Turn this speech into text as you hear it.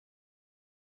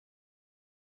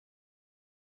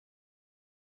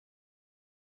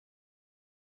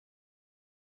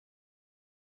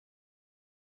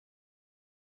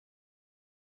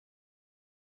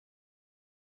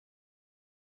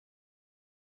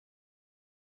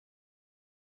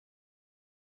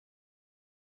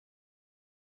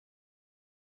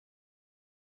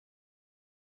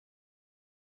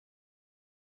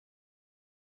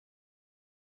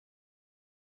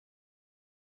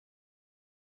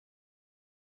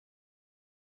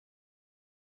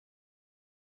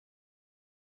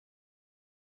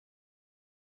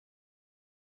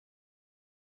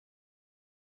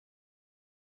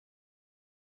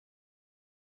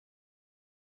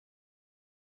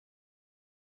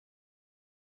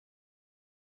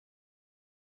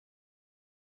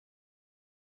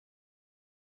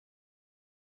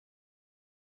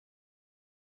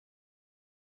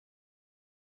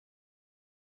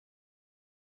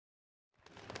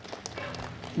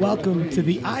Welcome to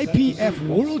the IPF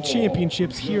World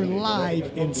Championships here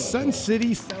live in Sun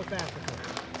City, South Africa.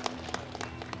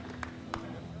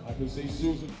 I can see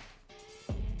Susan.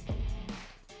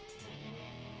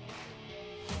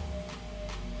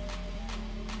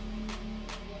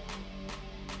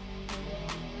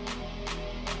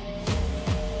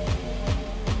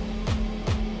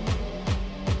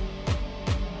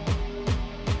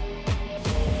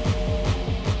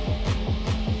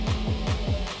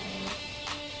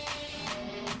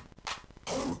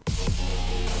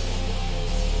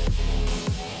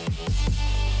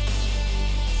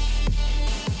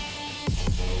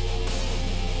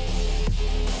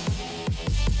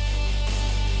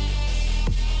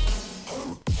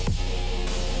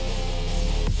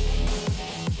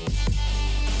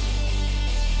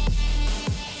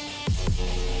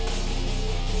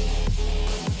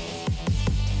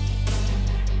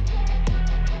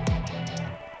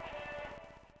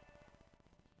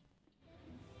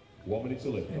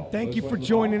 And thank you for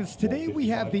joining us. Today we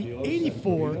have the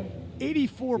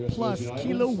 84 plus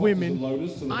kilo women.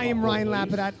 I am Ryan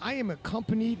Lapidat. I am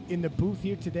accompanied in the booth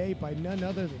here today by none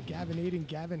other than Gavin Aiden.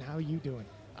 Gavin, how are you doing?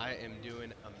 I am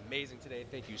doing amazing today.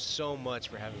 Thank you so much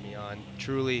for having me on.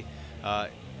 Truly,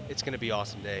 it's going to be an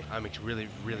awesome day. I'm really,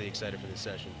 really excited for this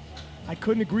session. I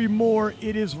couldn't agree more.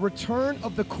 It is return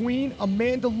of the queen,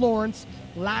 Amanda Lawrence,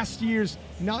 last year's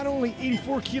not only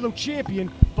 84 kilo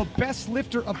champion, but best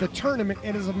lifter of the tournament.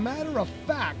 And as a matter of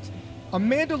fact,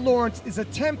 Amanda Lawrence is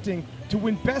attempting to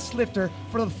win best lifter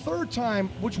for the third time,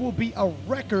 which will be a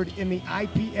record in the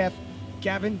IPF.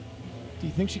 Gavin, do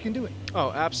you think she can do it?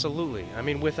 Oh, absolutely. I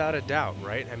mean, without a doubt,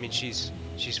 right? I mean, she's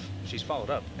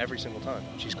followed up every single time.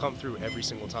 She's come through every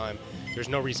single time. There's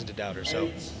no reason to doubt her,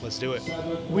 so let's do it.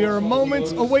 We are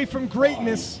moments away from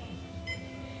greatness.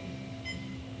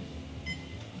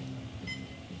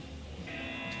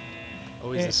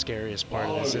 Always the scariest part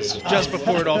of this is just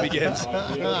before it all begins.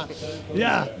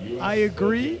 Yeah, I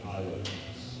agree.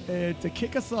 To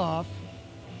kick us off,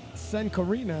 send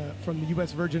Karina from the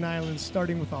U.S. Virgin Islands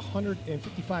starting with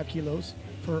 155 kilos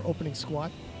for her opening squat.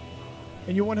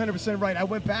 And you're 100% right. I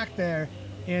went back there,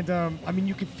 and I mean,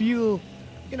 you could feel,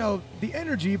 you know, the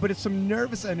energy, but it's some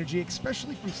nervous energy,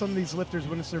 especially from some of these lifters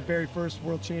when it's their very first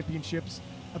World Championships.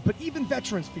 But even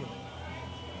veterans feel it.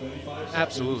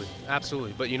 Absolutely,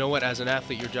 absolutely. But you know what? As an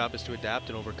athlete, your job is to adapt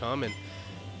and overcome, and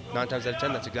 9 times out of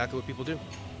 10, that's exactly what people do.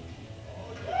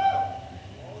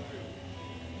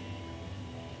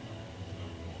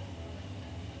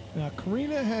 Now,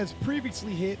 Karina has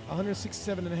previously hit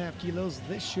 167.5 kilos.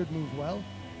 This should move well.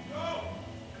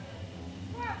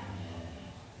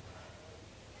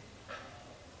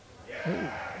 A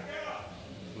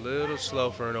little slow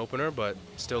for an opener, but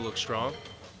still looks strong.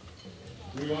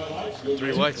 3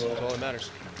 whites, that's all that matters.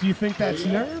 Do you think that's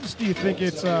nerves? Do you think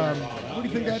it's, what do you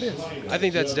think that is? I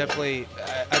think that's definitely,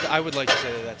 I would like to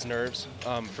say that that's nerves,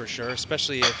 for sure,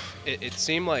 especially if it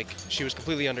seemed like she was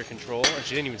completely under control, and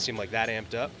she didn't even seem like that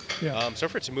amped up. Yeah. So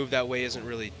for it to move that way isn't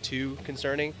really too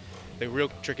concerning. The real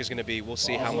trick is going to be, we'll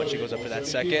see how much she goes up for that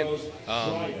second.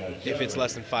 If it's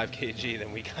less than 5 kg,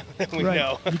 then we right.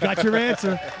 know. You got your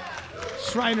answer.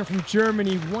 Schreiner from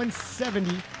Germany,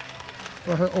 170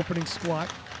 for her opening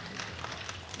squat.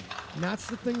 And that's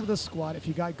the thing with a squat. If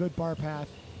you got good bar path,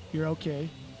 you're okay.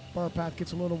 Bar path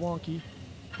gets a little wonky.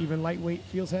 Even lightweight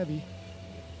feels heavy.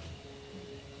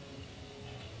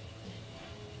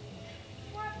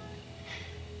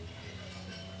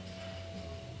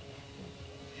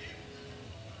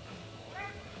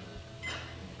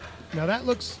 Now that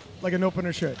looks like an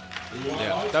opener should.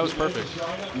 Yeah, that was perfect.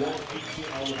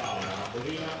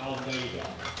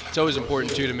 It's always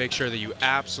important, too, to make sure that you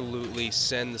absolutely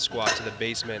send the squat to the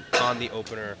basement on the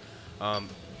opener.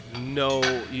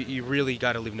 You really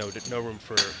got to leave no room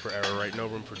for error, right? No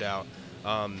room for doubt.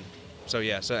 And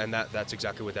that's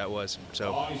exactly what that was.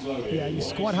 So yeah, you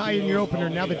squat high in your opener.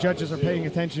 Now the judges are paying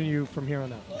attention to you from here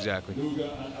on out. Exactly.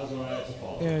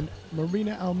 And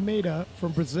Marina Almeida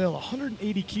from Brazil,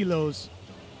 180 kilos.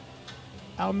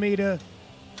 Almeida,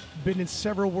 been in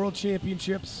several world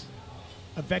championships,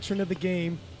 a veteran of the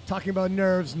game, talking about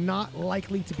nerves, not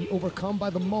likely to be overcome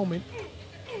by the moment.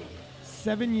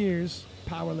 7 years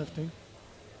powerlifting.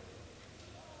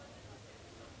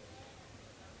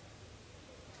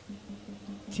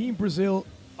 Team Brazil,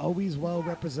 always well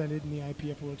represented in the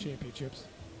IPF World Championships.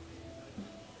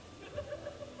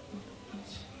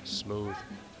 Smooth,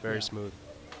 very smooth.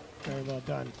 Very well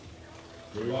done.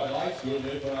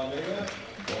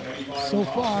 So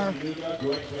far,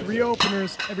 3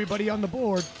 openers, everybody on the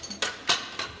board.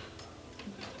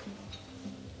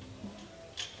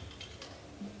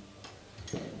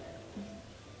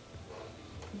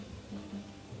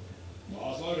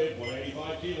 loaded,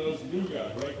 185 kilos,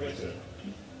 Nuga, Great Britain.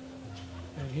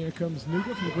 And here comes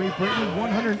Nuga from Great Britain,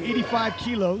 185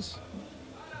 kilos.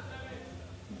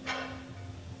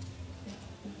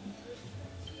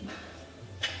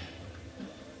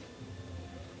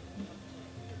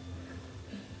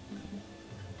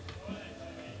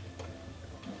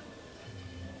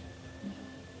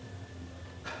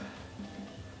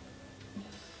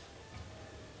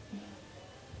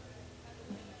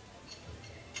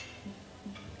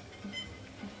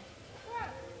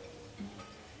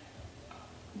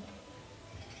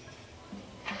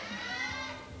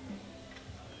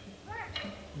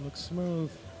 Looks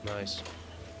smooth. Nice.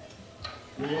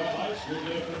 Good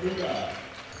day for Nuga.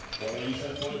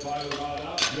 187.5 about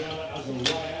that. Gianna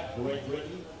Azariah, Great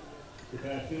Britain.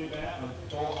 Prepare Philibert and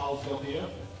Paul Alscotia.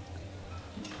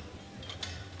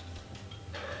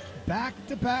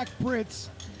 Back-to-back Brits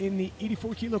in the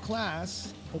 84-kilo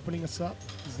class. Opening us up,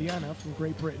 Ziana from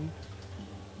Great Britain.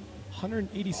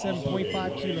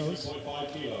 187.5 kilos.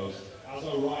 187.5 kilos.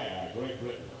 Azariah, Great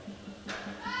Britain.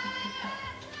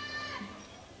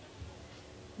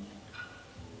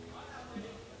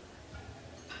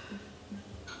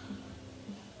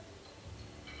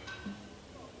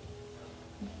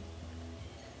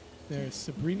 There's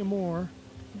Sabrina Moore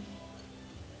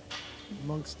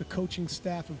amongst the coaching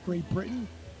staff of Great Britain.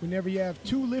 Whenever you have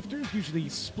two lifters, usually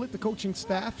split the coaching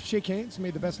staff, shake hands,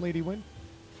 may the best lady win.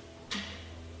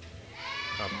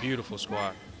 A beautiful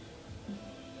squat.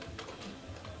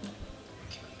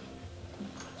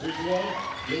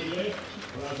 2-1, good lift.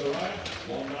 Azariah,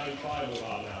 195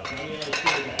 about now. Danielle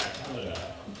Philibert,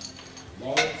 Canada.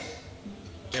 Lawrence.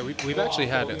 Yeah, we've actually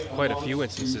had quite a few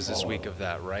instances this week of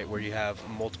that, right? Where you have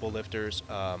multiple lifters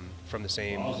from the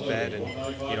same bed, and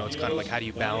you know, it's kind of like, how do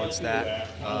you balance that,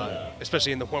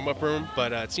 especially in the warm-up room?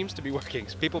 But it seems to be working.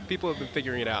 People have been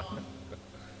figuring it out.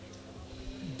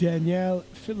 Danielle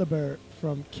Philibert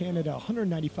from Canada,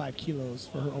 195 kilos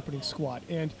for her opening squat.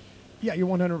 And yeah, you're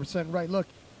 100% right. Look,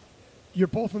 you're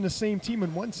both on the same team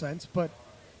in one sense, but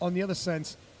on the other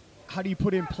sense, how do you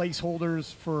put in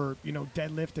placeholders for, you know,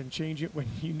 deadlift and change it when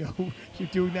you know you're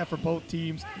doing that for both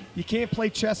teams? You can't play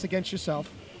chess against yourself.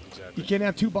 Exactly. You can't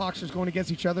have two boxers going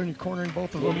against each other and you're cornering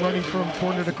both of them, running from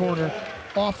corner to corner.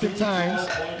 Oftentimes,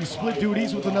 you split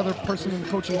duties with another person in the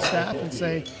coaching staff and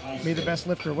say, may the best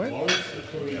lifter win.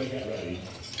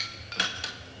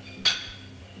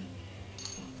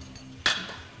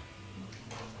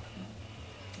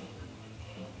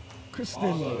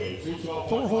 Kristen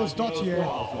Thorholsdottir,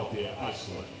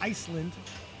 Iceland,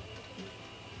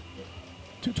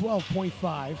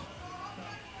 212.5.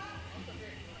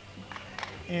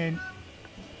 And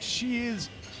she is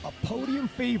a podium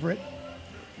favorite.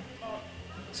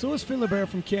 So is Philibert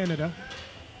from Canada.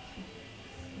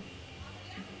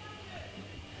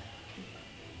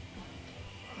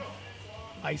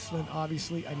 Iceland,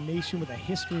 obviously, a nation with a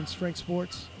history in strength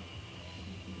sports.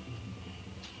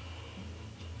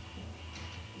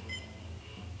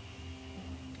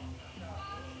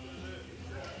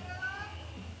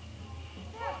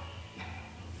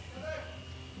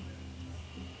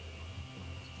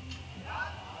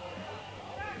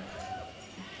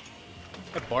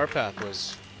 That bar path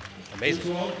was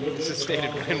amazing. It's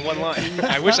stated in one line.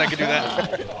 I wish I could do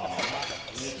that.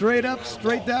 Straight up,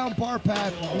 straight down bar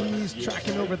path. Knees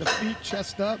tracking over the feet,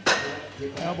 chest up.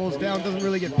 Elbows down, doesn't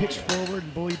really get pitched forward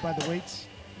and bullied by the weights.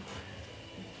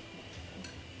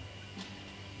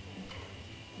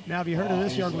 Now, have you heard of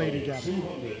this young lady, Gavin?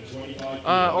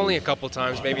 Only a couple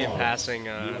times, maybe in passing.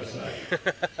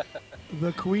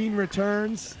 The Queen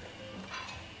returns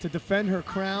to defend her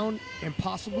crown and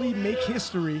possibly make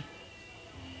history.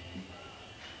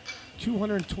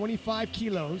 225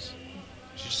 kilos.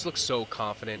 She just looks so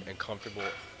confident and comfortable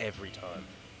every time.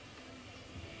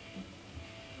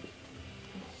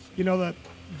 You know,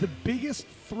 the biggest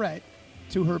threat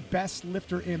to her best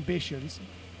lifter ambitions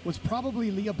was probably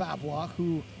Leah Bavois,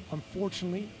 who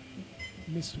unfortunately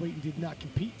missed weight and did not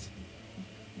compete.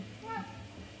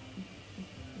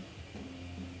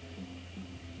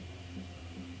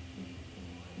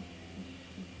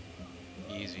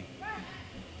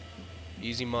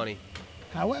 Easy money.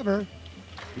 However,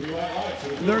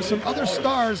 there are some other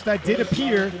stars that did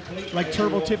appear, like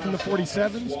Turbo Tiff in the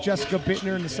 47s, Jessica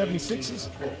Bittner in the 76s,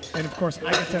 and of course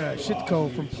Agata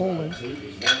Szytko from Poland.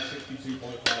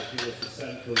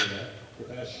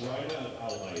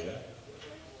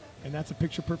 And that's a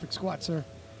picture-perfect squat, sir.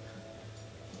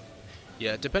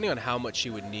 Yeah, depending on how much she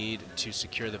would need to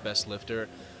secure the best lifter,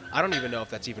 I don't even know if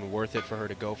that's even worth it for her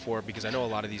to go for, because I know a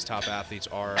lot of these top athletes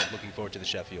are looking forward to the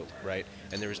Sheffield, right?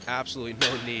 And there is absolutely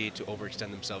no need to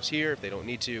overextend themselves here if they don't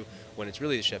need to, when it's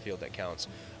really the Sheffield that counts.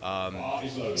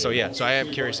 So yeah, so I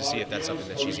am curious to see if that's something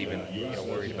that she's even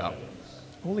worried about.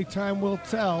 Only time will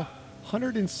tell.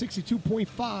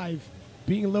 162.5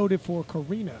 being loaded for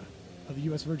Karina of the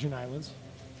U.S. Virgin Islands.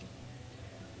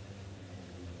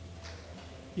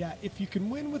 Yeah, if you can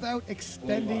win without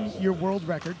extending your world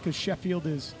record, because Sheffield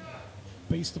is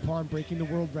based upon breaking the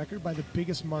world record by the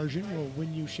biggest margin, will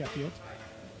win you Sheffield.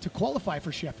 To qualify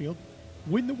for Sheffield,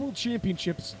 win the World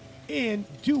Championships, and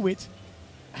do it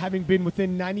having been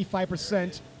within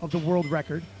 95% of the world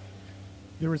record.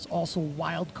 There is also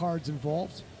wild cards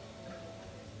involved.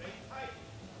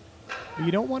 But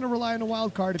you don't want to rely on a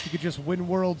wild card if you could just win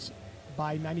worlds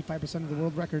by 95% of the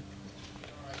world record.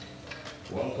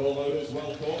 Well called, loaders,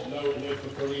 well caught. No lift for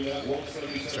Karina.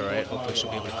 It's all right. Hopefully she'll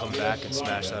be able to come back and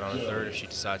smash that on a third if she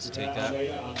decides to take that.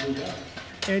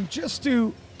 And just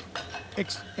to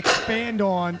expand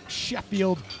on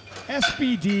Sheffield,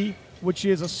 SBD, which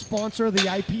is a sponsor of the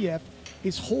IPF,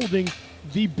 is holding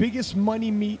the biggest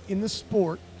money meet in the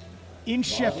sport in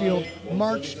Sheffield,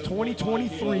 March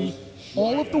 2023.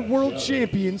 All of the world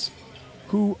champions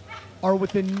who are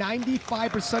within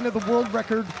 95% of the world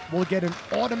record will get an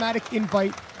automatic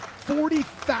invite.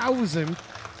 40,000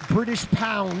 British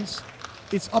pounds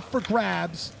is up for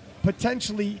grabs,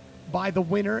 potentially by the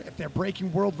winner. If they're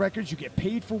breaking world records, you get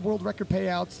paid for world record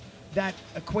payouts. That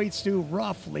equates to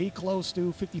roughly close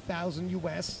to 50,000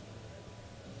 US.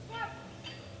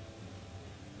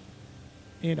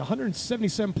 And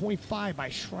 177.5 by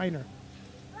Schreiner.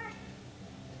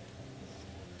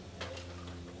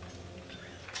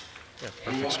 Yeah,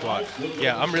 perfect squat.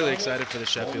 Yeah, I'm really excited for the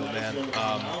Sheffield, man.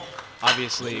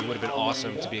 Obviously, it would have been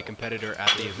awesome to be a competitor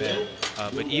at the event,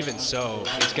 but even so,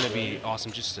 it's going to be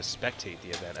awesome just to spectate the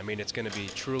event. I mean, it's going to be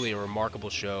truly a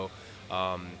remarkable show,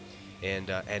 and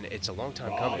it's a long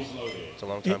time coming. It's a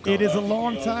long time coming. It is a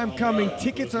long time coming.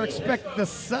 Tickets are expected to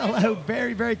sell out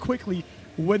very, very quickly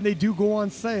when they do go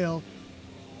on sale,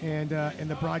 and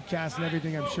the broadcast and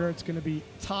everything. I'm sure it's going to be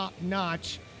top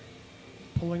notch.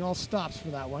 Pulling all stops for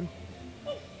that one.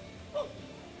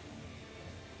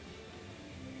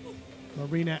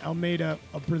 Marina Almeida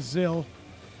of Brazil,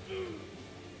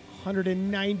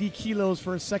 190 kilos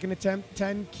for a second attempt,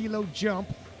 10-kilo jump.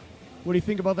 What do you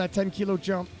think about that 10-kilo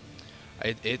jump?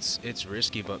 It's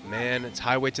risky, but man, it's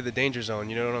highway to the danger zone.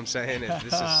 You know what I'm saying?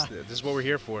 This is what we're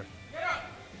here for.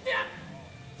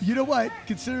 You know what?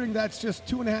 Considering that's just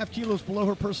 2.5 kilos below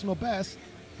her personal best,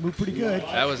 moved pretty good.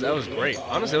 That was great.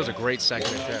 Honestly, that was a great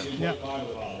second attempt. Yeah.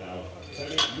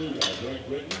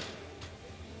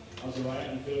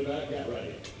 Get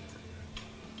ready.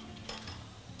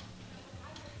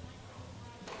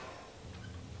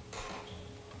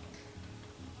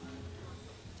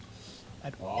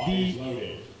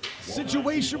 The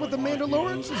situation with Amanda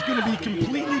Lawrence is going to be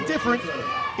completely different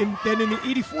than in the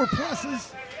 84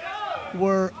 pluses,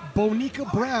 where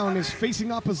Bonica Brown is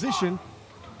facing opposition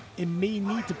and may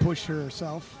need to push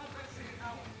herself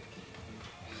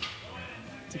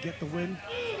to get the win.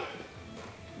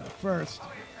 First,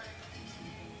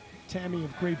 Tammy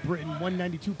of Great Britain,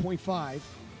 192.5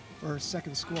 for her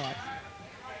second squat.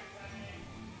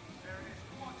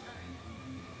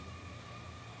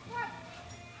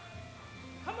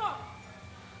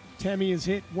 Tammy has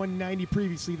hit 190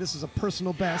 previously. This is a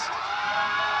personal best.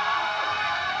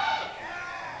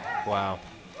 Wow.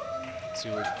 Let's see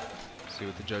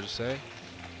what the judges say.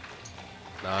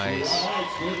 Nice.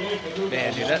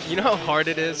 Man, dude, you know how hard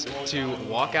it is to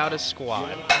walk out a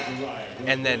squat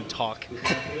and then talk?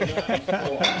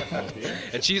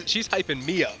 And she's hyping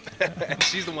me up, and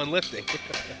she's the one lifting.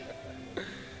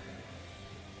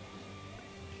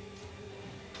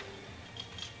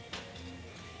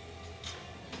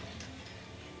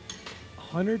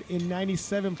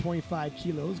 197.5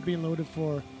 kilos being loaded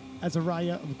for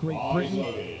Azariah of Great Britain.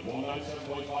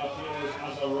 197.5 kilos,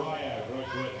 Azariah, Great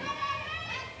Britain.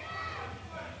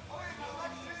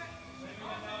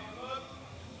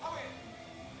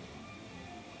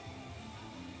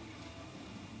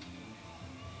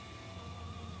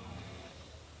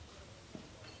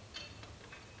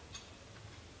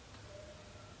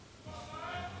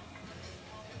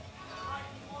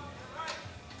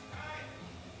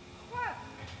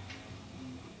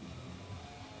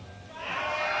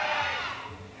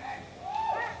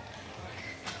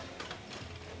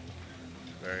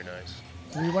 Very nice.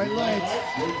 3 white lights.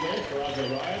 Good day for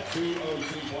Azariah,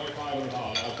 202.5 and a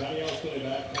half. Now, Danielle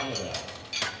Spilliback, Canada.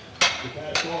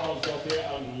 Prepare Torres, Sophia,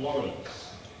 and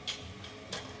Lawrence.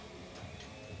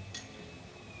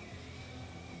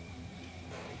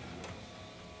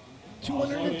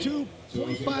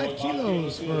 202.5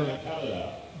 kilos for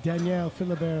Danielle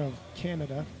Philibert of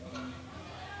Canada.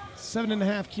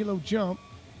 7.5 kilo jump.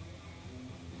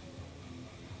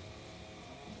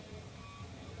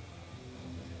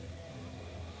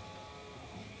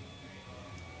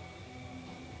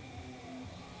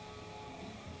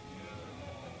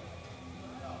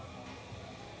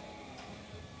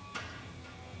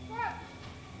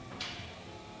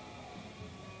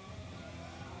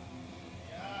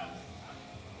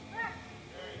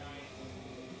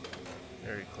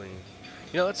 Very clean.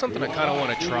 You know, that's something I kind of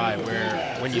want to try,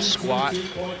 where when you squat,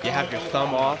 you have your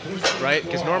thumb off, right?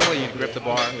 Because normally you grip the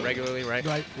bar regularly, right?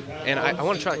 Right. And I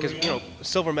want to try it because, you know,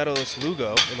 silver medalist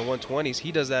Lugo in the 120s,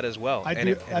 he does that as well. I and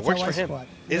do. it That's works how I for him. squat.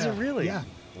 Is Yeah. it really? Yeah.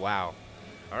 Wow.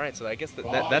 All right, so I guess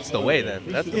that's the way then.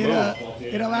 That's the move.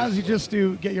 It allows you just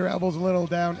to get your elbows a little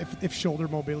down if shoulder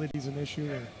mobility is an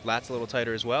issue. Or, Lats a little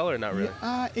tighter as well, or not really?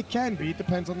 it can be. It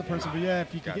depends on the person. But yeah,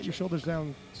 if you can Gotcha. get your shoulders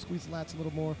down, squeeze the lats a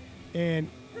little more. And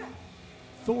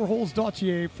Thor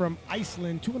Holsdottir from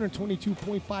Iceland,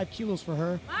 222.5 kilos for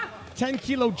her. 10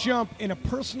 kilo jump and a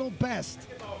personal best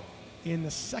in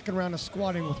the second round of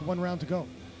squatting with 1 round to go.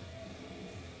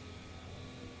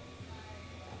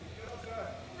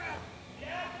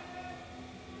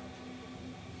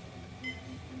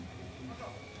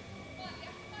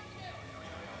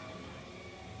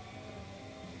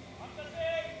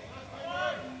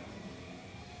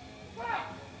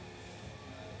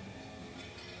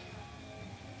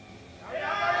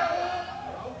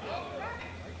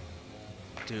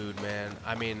 Dude, man,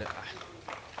 I mean,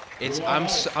 I'm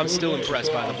still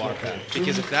impressed by the bar path,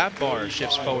 because if that bar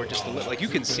shifts forward just a little, like you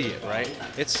can see it, right?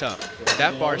 It's tough. If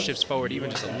that bar shifts forward even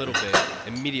just a little bit,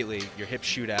 immediately your hips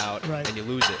shoot out Right. and you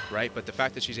lose it, right? But the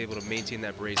fact that she's able to maintain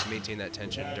that brace, maintain that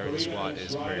tension during the squat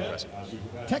is very impressive.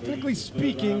 Technically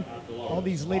speaking, all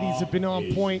these ladies have been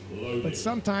on point, but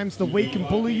sometimes the weight can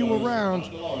bully you around.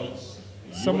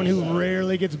 Someone who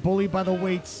rarely gets bullied by the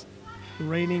weights,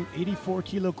 reigning 84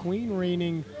 kilo queen,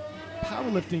 reigning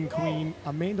powerlifting queen,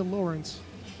 Amanda Lawrence.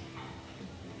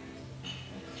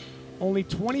 Only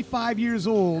 25 years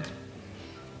old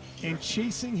and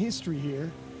chasing history here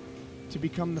to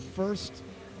become the first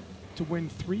to win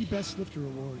 3 Best Lifter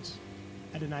awards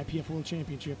at an IPF World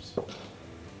Championships.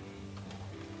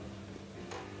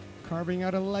 Carving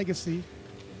out a legacy,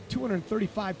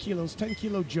 235 kilos, 10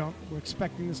 kilo jump. We're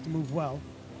expecting this to move well.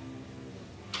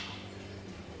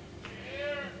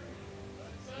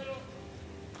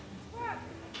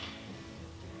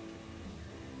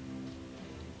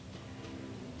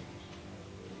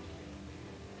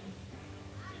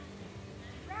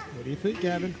 What do you think,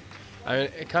 Gavin? I mean,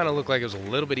 it kind of looked like it was a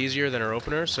little bit easier than her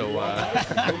opener, so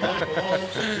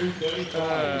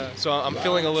so I'm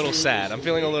feeling a little sad. I'm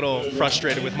feeling a little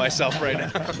frustrated with myself right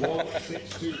now.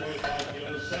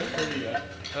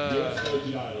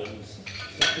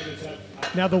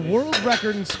 Now, the world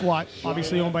record in squat,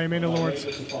 obviously owned by Amanda Lawrence,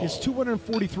 is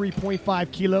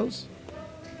 243.5 kilos.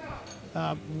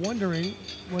 Wondering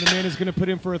what Amanda's going to put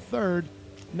in for a third.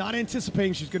 Not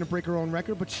anticipating she's going to break her own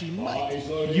record, but she might.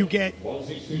 You get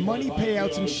money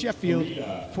payouts in Sheffield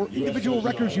for individual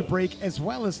records you break as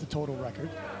well as the total record.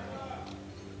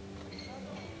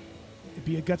 It'd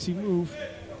be a gutsy move,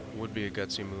 Would be a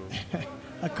gutsy move.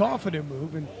 a confident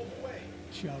move, and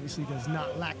she obviously does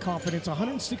not lack confidence.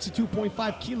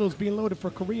 162.5 kilos being loaded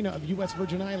for Karina of U.S.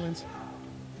 Virgin Islands.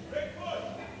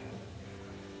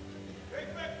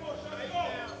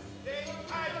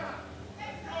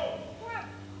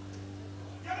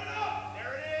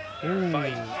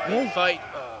 Fight.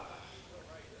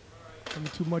 Coming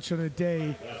too much on a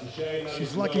day.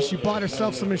 She's lucky she bought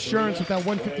herself some insurance with that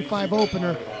 155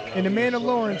 opener. And Amanda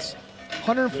Lawrence,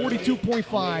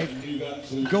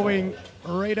 142.5, going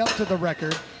right up to the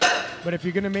record. But if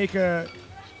you're going to make an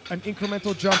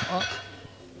incremental jump up,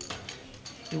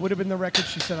 it would have been the record.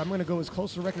 She said, I'm going to go as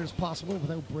close to the record as possible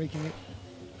without breaking it.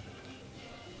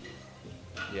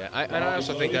 Yeah, and I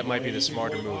also think that might be the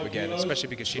smarter move, again, especially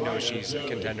because she knows she's a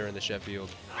contender in the Sheffield.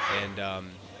 And,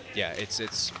 yeah,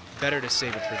 it's better to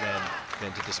save it for them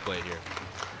than to display it here.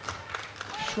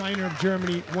 Schreiner of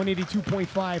Germany,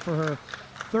 182.5 for her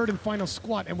third and final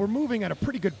squat. And we're moving at a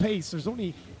pretty good pace. There's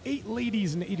only 8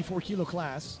 ladies in the 84 kilo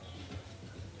class.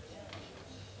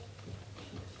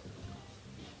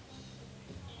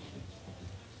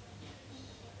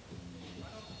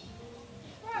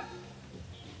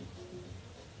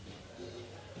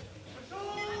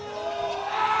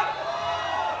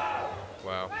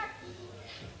 Wow.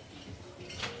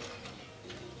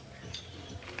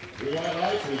 We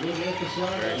highlight the good lift for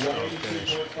Schreiner at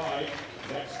 182.5.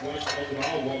 Next weight on the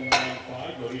bar,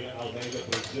 195, Marina Almeida,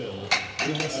 Brazil.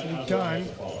 Nicely done.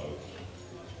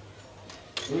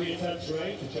 3 attempts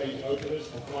remain to change openers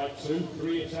for flight 2.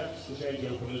 3 attempts to change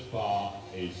openers. Bar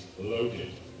is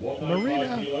loaded.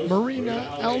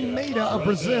 Marina Almeida of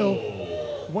Brazil,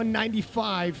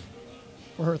 195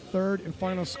 for her third and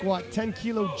final squat.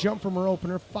 10-kilo jump from her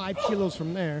opener, 5 kilos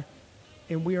from there.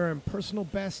 And we are in personal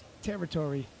best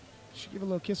territory. Should give a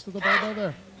little kiss to the barbell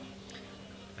there.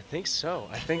 I think so.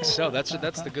 I think so. That's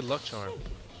the good luck charm.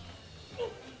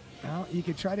 Now you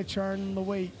could try to charm the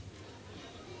weight.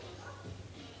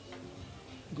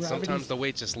 Sometimes the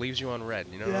weight just leaves you on red.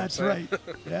 You know what I'm That's saying? right.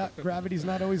 Yeah, gravity's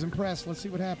not always impressed. Let's see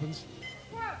what happens.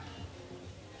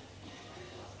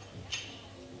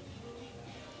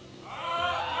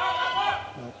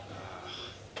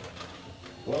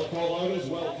 Well caught, owners,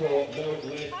 well caught. No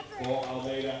lift for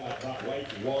Almeida at that weight.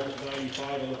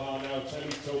 195 on the bar now.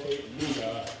 Temitope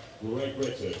Luga, Great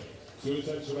Britain. 2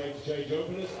 attempts remain to change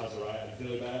openers. Azariah and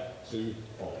Philibert to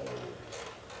follow.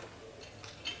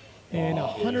 And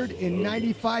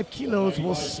 195 kilos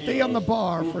will stay on the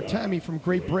bar for Tammy from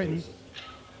Great Britain.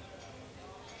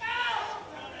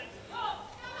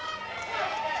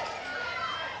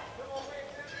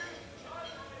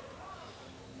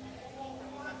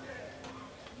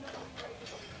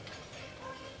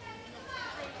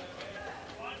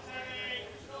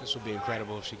 This will be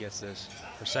incredible if she gets this.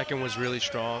 Her second was really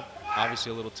strong,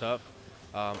 obviously a little tough.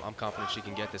 I'm confident she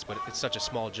can get this, but it's such a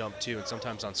small jump too, and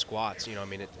sometimes on squats, you know, I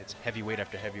mean, it's heavy weight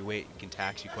after heavy weight. It can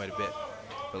tax you quite a bit,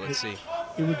 but let's see.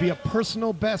 It would be a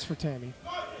personal best for Tammy.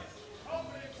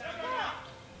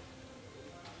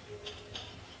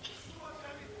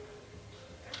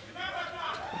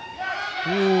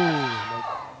 Ooh.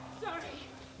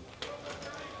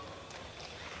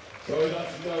 So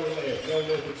that's no lift. No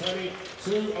lift for Tammy.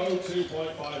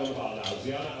 202.5 on the bar now.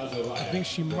 Ziana Azariah. I think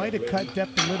she might have cut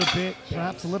depth a little bit,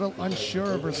 perhaps a little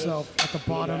unsure of herself at the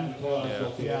bottom.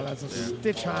 Yeah, that's a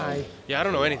stitch high. Yeah, I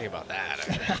don't know anything about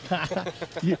that.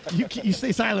 you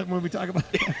stay silent when we talk about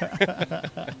it.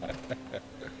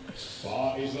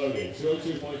 Bar is loaded.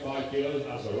 202.5 kilos.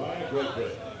 Azariah, Great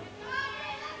Britain.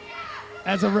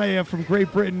 Azariah from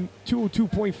Great Britain,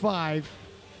 202.5.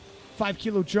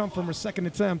 5-kilo jump from her second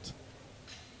attempt.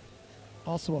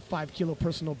 Also a 5-kilo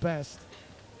personal best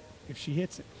if she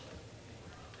hits it.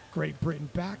 Great Britain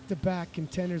back-to-back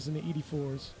contenders in the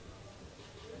 84s.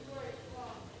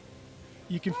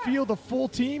 You can feel the full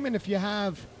team, and if you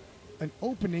have an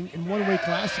opening in one weight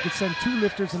class, you could send 2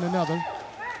 lifters in another.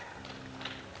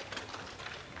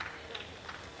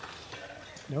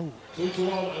 No. 2 to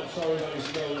 1, I'm sorry, that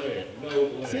is no lift. No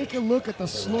lift. Take a look at the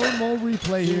slow-mo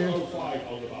replay here. 205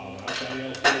 on the bar now.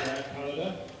 Danielle Philibert,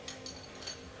 Canada.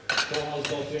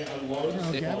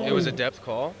 It was a depth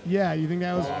call. Yeah, you think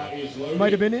that was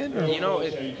might have been in? Or? You know,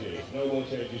 it's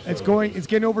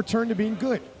getting overturned to being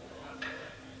good.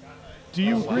 Do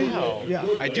you agree? Wow. Yeah.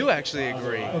 I do actually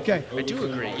agree. Okay. I do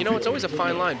agree. You know, it's always a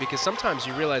fine line because sometimes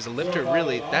you realize a lifter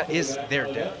really, that is their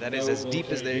depth. That is as deep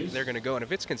as they're going to go. And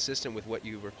if it's consistent with what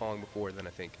you were calling before, then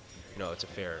I think, you know, it's a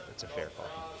fair call.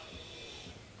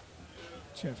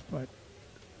 Jeff Butt,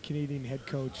 Canadian head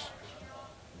coach,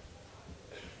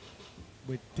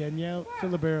 with Danielle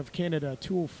Philibert of Canada,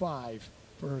 205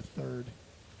 for her third.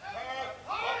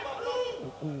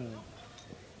 Ooh.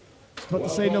 About to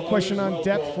say no question on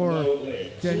depth for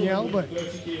Danielle, but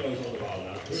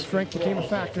strength became a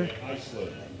factor.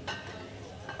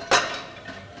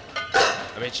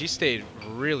 I mean, she stayed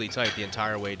really tight the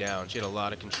entire way down. She had a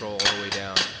lot of control all the way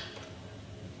down.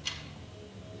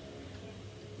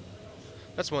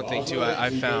 That's one thing, too, I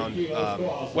found,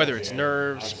 whether it's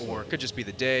nerves or it could just be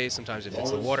the day, sometimes if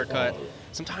it's the water cut,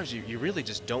 sometimes you really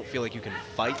just don't feel like you can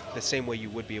fight the same way you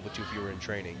would be able to if you were in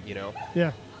training, you know?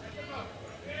 Yeah.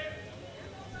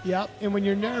 Yeah, and when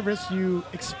you're nervous, you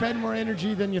expend more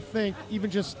energy than you think. Even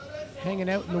just hanging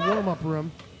out in the warm-up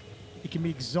room, it can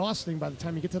be exhausting by the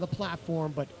time you get to the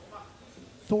platform. But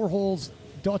Thorholz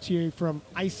Dottier from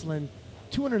Iceland,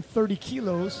 230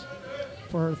 kilos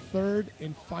for her third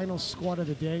and final squat of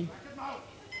the day.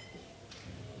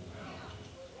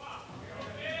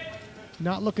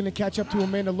 Not looking to catch up to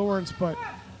Amanda Lawrence, but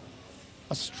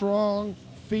a strong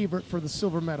favorite for the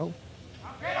silver medal.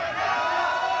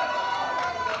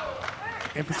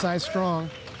 Emphasize strong.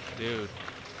 Dude,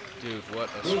 what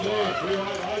a strong.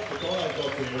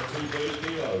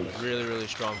 Really, really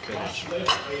strong finish.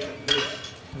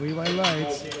 3 white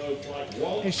lights.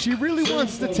 And she really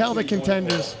wants to tell the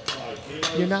contenders,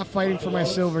 you're not fighting for my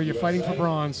silver, you're fighting for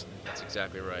bronze. That's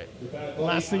exactly right. The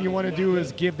last thing you want to do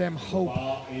is give them hope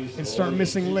and start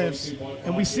missing lifts.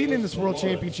 And we've seen in this World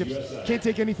Championships, can't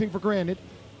take anything for granted.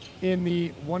 In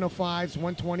the 105s,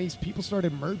 120s, people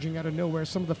started merging out of nowhere.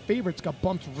 Some of the favorites got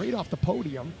bumped right off the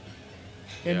podium.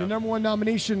 And the #1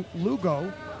 nomination,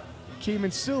 Lugo, came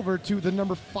in silver to the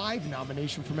 #5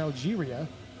 nomination from Algeria.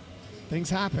 Things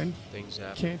happen. Things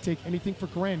happen. Can't take anything for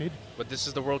granted. But this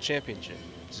is the World Championship.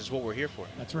 This is what we're here for.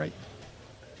 That's right.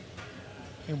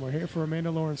 And we're here for Amanda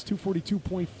Lawrence,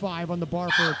 242.5 on the bar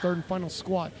for her third and final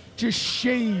squat. Just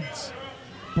shades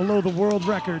below the world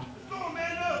record.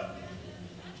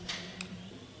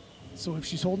 So if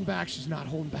she's holding back, she's not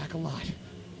holding back a lot.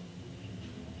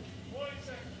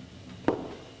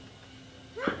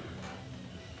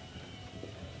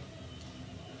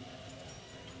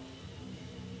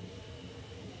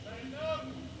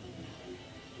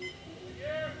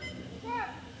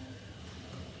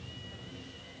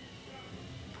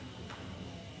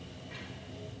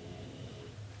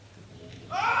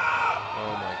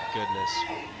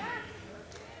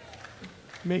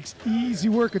 Makes easy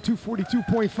work at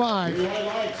 242.5.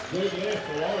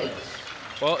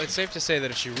 Well, it's safe to say that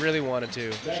if she really wanted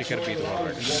to, she could have beat the world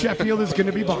record. Sheffield is going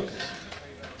to be bonkers.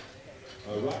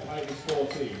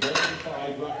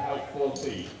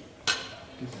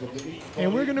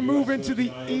 And we're going to move into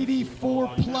the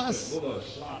 84 plus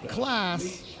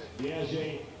class.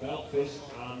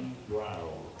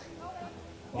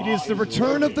 It is the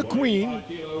return of the Queen,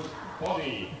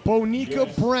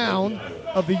 Bonica Brown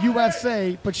of the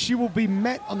USA, but she will be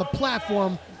met on the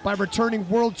platform by returning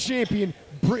world champion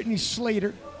Brittany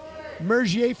Slater,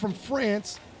 Mergier from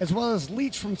France, as well as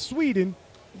Leach from Sweden,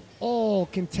 all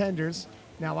contenders.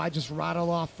 Now I just rattle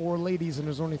off 4 ladies, and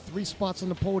there's only 3 spots on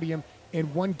the podium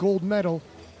and 1 gold medal.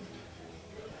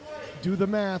 Do the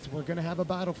math. We're going to have a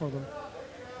battle for them.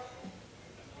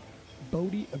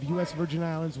 Bodie of U.S. Virgin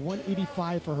Islands,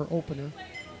 185 for her opener.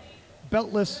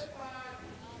 Beltless.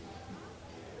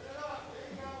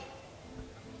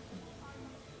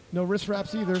 No wrist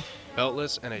wraps either.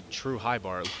 Beltless and a true high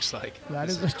bar, it looks like. That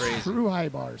is is a crazy. true high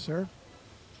bar, sir.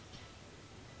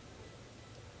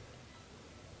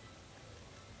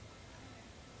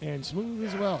 And smooth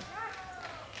as well.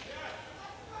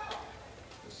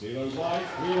 See those lights?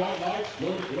 3 white lights.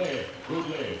 Good lift. Good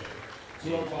lift.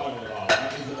 205 on the bar.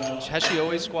 Has she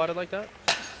always squatted like that?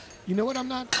 You know what?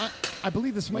 I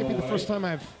believe this might be the first time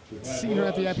I've seen her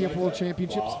at the IPF World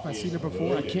Championships. If I've seen her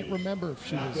before, I can't remember if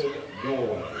she was.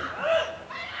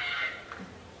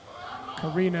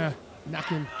 Karina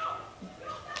knocking.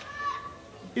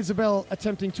 Isabel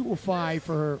attempting 205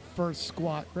 for her first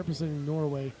squat, representing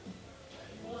Norway.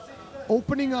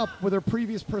 Opening up with her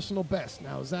previous personal best.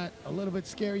 Now, is that a little bit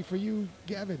scary for you,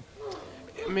 Gavin?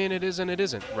 I mean, it is and it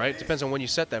isn't, right? Depends on when you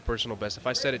set that personal best. If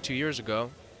I set it 2 years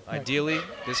ago, ideally,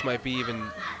 this might be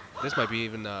even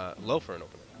low for an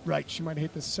opener. Right. She might have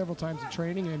hit this several times in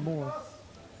training and more.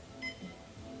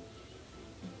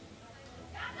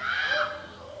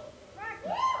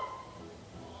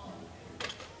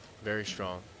 Very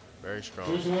strong. Very strong.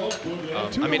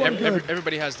 I mean,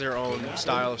 everybody has their own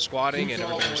style of squatting, and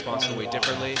everybody responds to the weight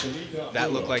differently.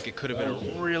 That looked like it could have been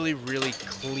a really, really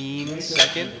clean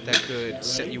second that could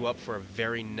set you up for a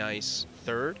very nice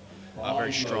third, a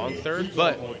very strong third.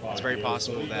 But it's very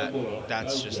possible that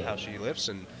that's just how she lifts,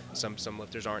 and some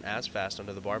lifters aren't as fast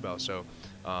under the barbell. So,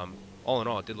 all in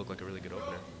all, it did look like a really good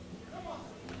opener.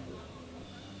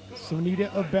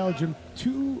 Sonita of Belgium,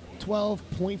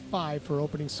 212.5 for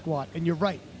opening squat. And you're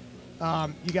right.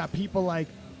 You got people like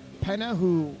Penna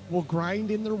who will grind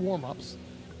in their warm-ups,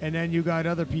 and then you got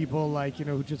other people like,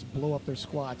 who just blow up their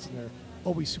squats, and they're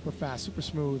always super fast, super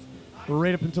smooth,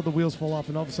 right up until the wheels fall off,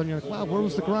 and all of a sudden you're like, wow, where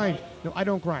was the grind? No, I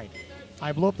don't grind.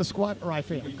 I blow up the squat or I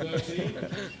fail.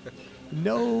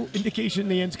 No indication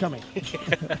the end's coming.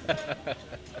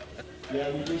 Yeah,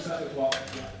 we reset the clock.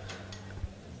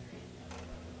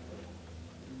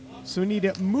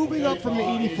 Sunita moving up from the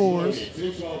 84s.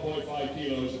 212.5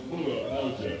 kilos,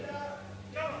 Belgium.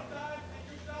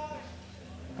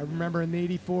 I remember in the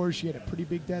 84s, she had a pretty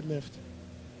big deadlift.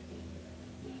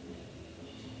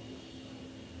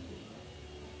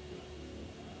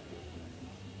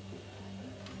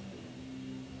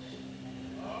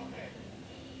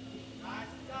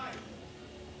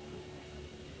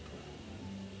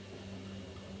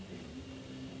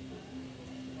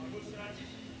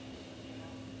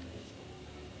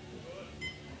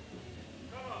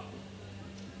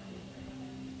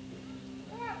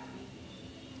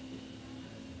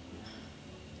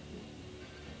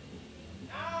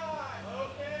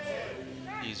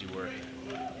 Easy work.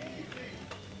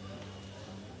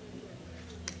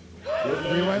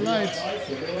 Three white lights.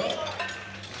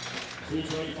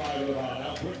 225 of the bar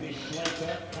now. Brittany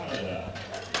Schlater, Canada.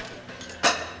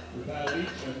 With Leach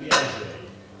and Liège.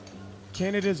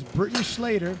 Canada's Brittany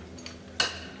Schlater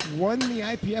won the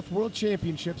IPF World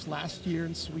Championships last year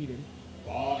in Sweden.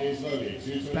 Bar is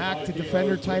loaded. Back to defend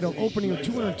her title, opening with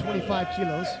 225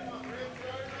 kilos.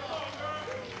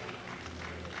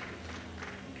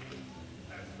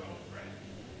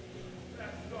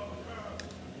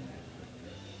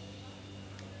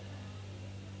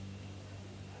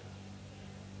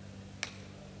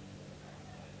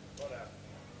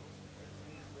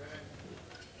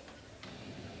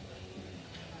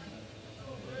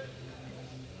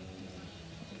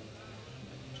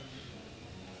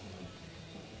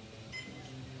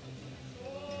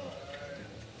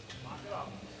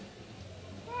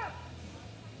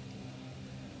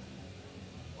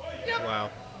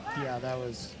 Wow. Yeah, that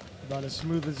was about as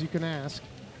smooth as you can ask.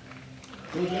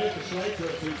 Good news for Schlater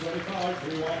at 225.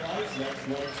 3 white lights. Next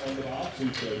one on the bar.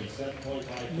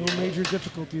 237.5. No major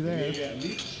difficulty there.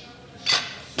 Leach,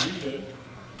 Sweden.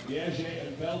 Liège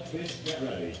and Beltwist, get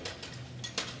ready.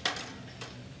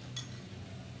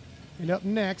 And up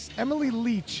next, Emily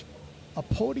Leach, a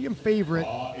podium favorite.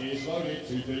 Bar is loaded.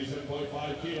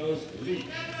 237.5 kilos. Leach,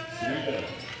 Sweden.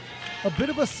 A bit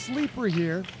of a sleeper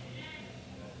here.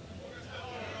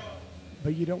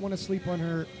 But you don't want to sleep on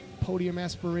her podium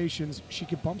aspirations. She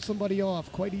could bump somebody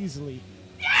off quite easily.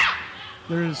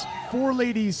 There's 4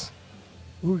 ladies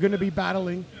who are going to be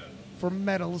battling for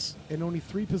medals in only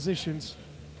 3 positions.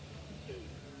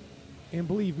 And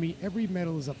believe me, every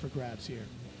medal is up for grabs here.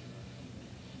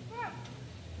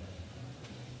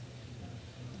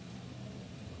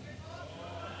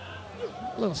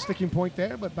 A little sticking point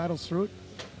there, but battles through it.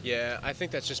 Yeah, I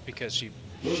think that's just because she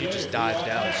just dives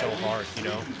down so hard, you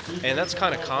know, and that's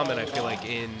kind of common. I feel like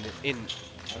in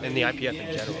the IPF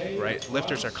in general, right?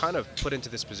 Lifters are kind of put into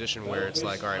this position where it's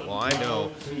like, all right, well, I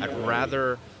know I'd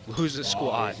rather lose a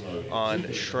squat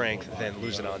on strength than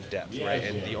lose it on depth, right?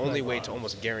 And the only way to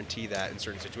almost guarantee that in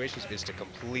certain situations is to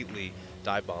completely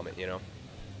dive bomb it, you know.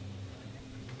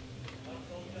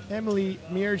 Emily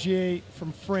Miergier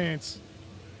from France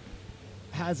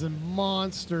has a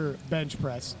monster bench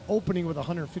press, opening with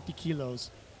 150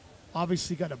 kilos.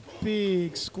 Obviously got a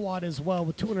big squat as well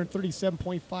with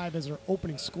 237.5 as her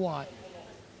opening squat.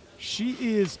 She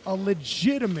is a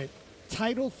legitimate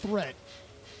title threat.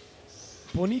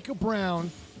 Bonica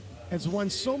Brown has won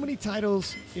so many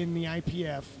titles in the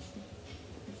IPF,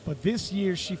 but this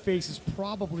year she faces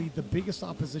probably the biggest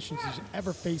opposition she's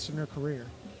ever faced in her career.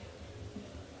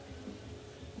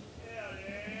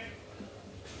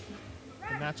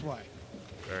 And that's why.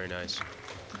 Very nice.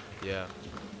 Yeah.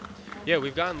 Yeah,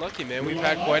 we've gotten lucky, man. We've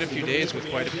had quite a few days with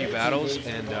quite a few battles,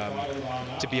 and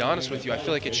to be honest with you, I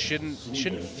feel like it shouldn't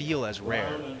feel as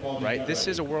rare, right? This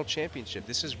is a world championship.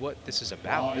 This is what this is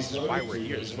about. This is why we're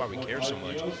here. This is why we care so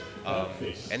much,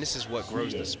 and this is what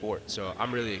grows the sport. So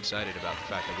I'm really excited about the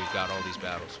fact that we've got all these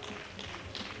battles.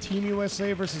 Team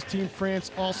USA versus Team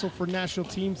France, also for national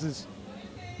teams, is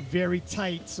very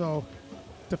tight. So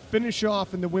to finish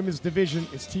off in the women's division,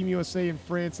 it's Team USA and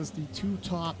France as the 2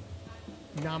 top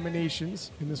nominations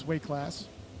in this weight class.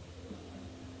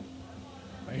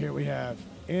 Right here we have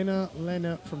Anna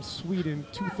Lena from Sweden,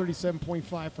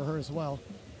 237.5 for her as well.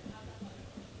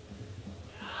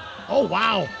 Oh,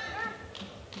 wow.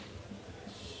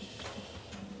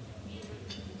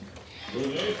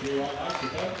 This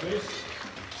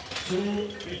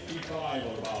 255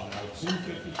 on the bar now.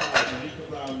 255 Monica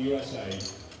Brown, USA.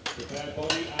 Prepare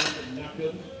body and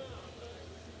napkin.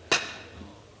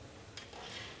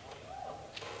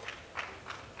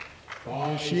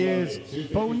 There she is,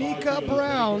 Bonica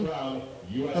Brown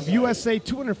of USA,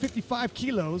 255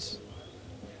 kilos.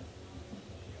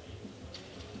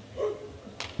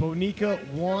 Bonica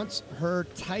wants her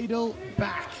title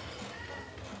back.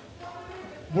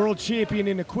 World champion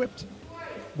in equipped,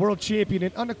 world champion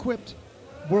in unequipped,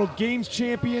 world games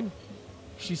champion.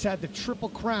 She's had the triple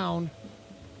crown,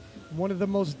 one of the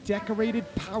most decorated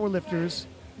powerlifters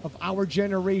of our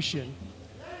generation,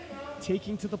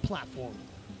 taking to the platform.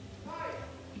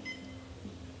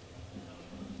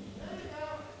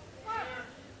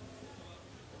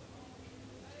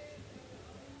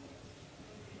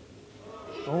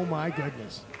 Oh my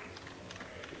goodness.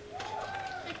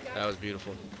 That was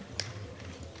beautiful.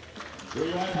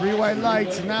 3 white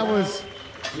lights, and that was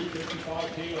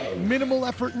minimal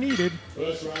effort needed.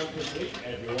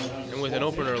 And with an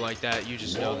opener like that, you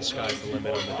just know the sky's the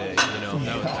limit on the day. You know,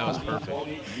 that was perfect.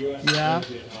 Yeah.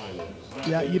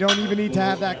 Yeah, you don't even need to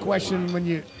have that question when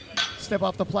you step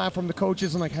off the platform. The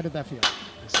coaches and like, how did that feel?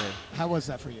 How was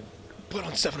that for you? put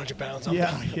on 700 pounds. I'm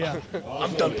Yeah, done. yeah.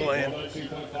 I'm done playing.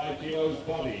 192.5 kilos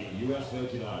body, U.S.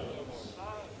 Virgin Islands.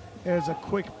 There's a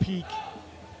quick peek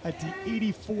at the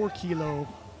 84 kilo.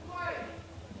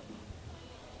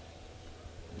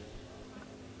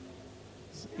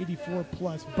 It's 84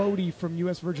 plus. Bodie from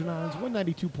U.S. Virgin Islands,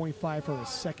 192.5 for a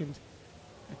second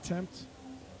attempt.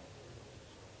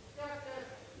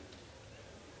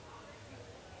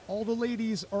 All the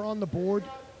ladies are on the board.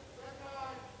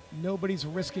 Nobody's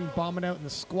risking bombing out in the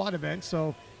squat event,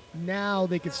 so now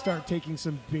they could start taking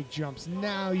some big jumps.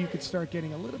 Now you could start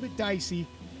getting a little bit dicey,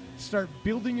 start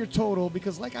building your total,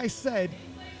 because like I said,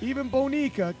 even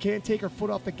Bonica can't take her foot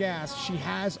off the gas. She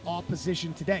has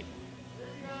opposition today.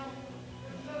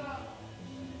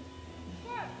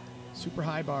 Super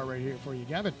high bar right here for you,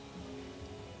 Gavin.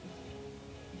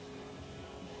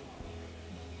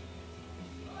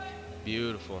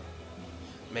 Beautiful.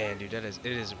 Man, dude, it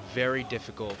is very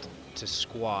difficult to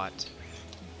squat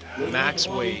max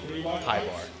weight high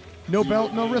bar. No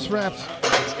belt, no wrist wraps.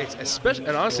 It's especially,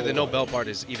 and honestly, the no belt part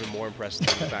is even more impressive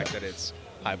than the fact that it's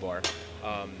high bar.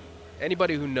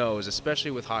 Anybody who knows,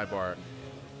 especially with high bar,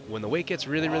 when the weight gets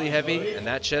really, really heavy and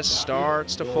that chest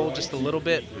starts to fold just a little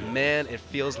bit, man, it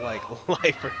feels like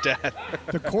life or death.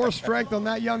 The core strength on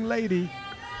that young lady,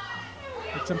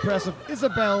 it's impressive.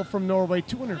 Isabel from Norway,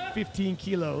 215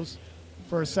 kilos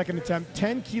for her second attempt,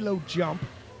 10 kilo jump,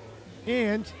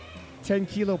 and 10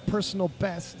 kilo personal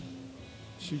best.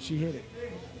 She hit it.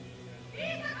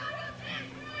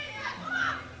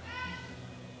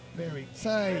 Very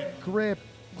tight grip,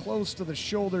 close to the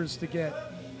shoulders to get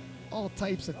all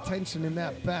types of tension in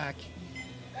that back.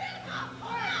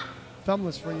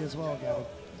 Thumbless for you as well, Gavin.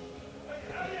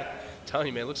 Telling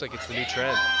you, man, it looks like it's the new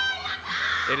trend.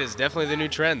 It is definitely the new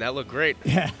trend. That looked great.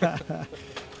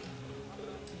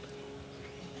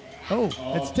 Oh,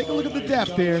 let's take a look at the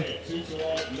depth here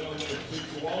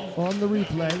on the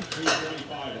replay.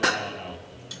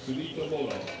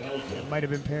 It might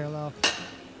have been parallel.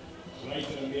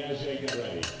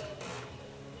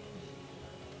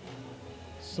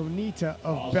 Sonita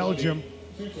of Belgium.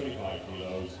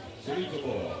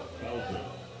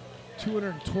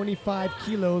 225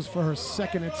 kilos for her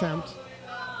second attempt.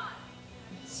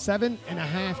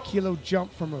 7.5 kilo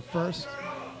jump from her first.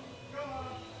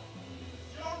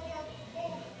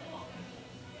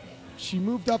 She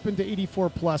moved up into 84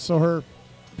 plus, so her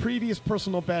previous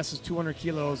personal best is 200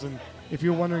 kilos. And if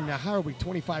you're wondering now, how are we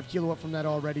 25 kilo up from that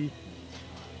already?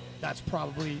 That's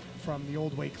probably from the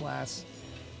old weight class.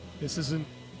 This isn't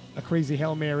a crazy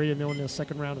Hail Mary and they're in the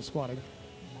second round of squatting.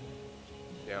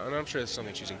 Yeah, and I'm sure it's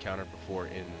something she's encountered before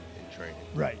in training.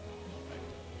 Right.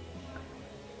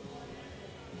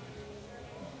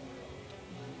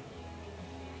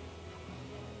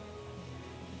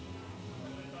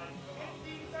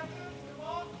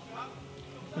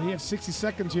 And you have 60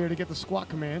 seconds here to get the squat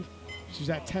command. She's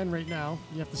at 10 right now.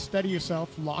 You have to steady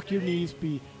yourself, lock your knees,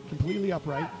 be completely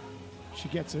upright. She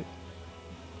gets it.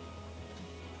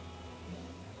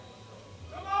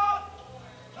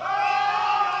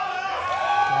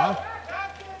 Wow.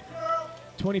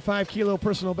 25 kilo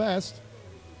personal best.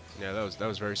 Yeah, that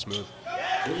was very smooth.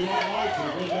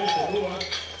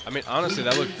 I mean, honestly,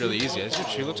 that looked really easy.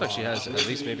 She looks like she has at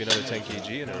least maybe another 10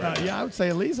 kg in her. Yeah, I would say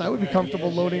at least. I would be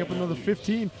comfortable loading up another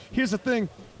 15. Here's the thing.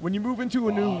 When you move into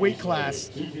a new weight class,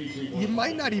 you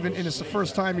might not even, and it's the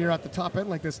first time you're at the top end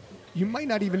like this, you might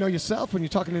not even know yourself when you're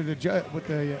talking to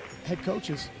the head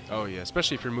coaches. Oh, yeah,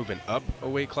 especially if you're moving up a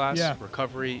weight class. Yeah.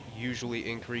 Recovery usually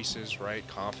increases, right?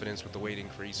 Confidence with the weight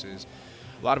increases.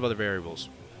 A lot of other variables.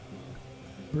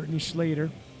 Brittany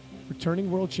Schlater, returning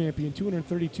world champion,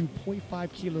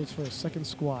 232.5 kilos for a second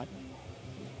squat.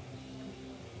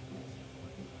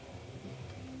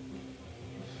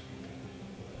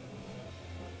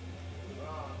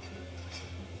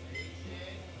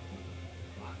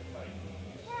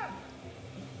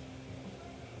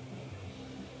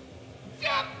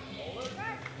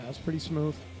 That was pretty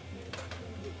smooth.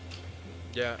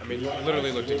 Yeah, I mean,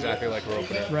 literally looked exactly like her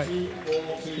opener. Right.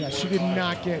 Yeah, she did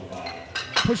not get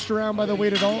pushed around by the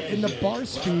weight at all. In the bar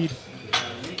speed,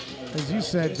 as you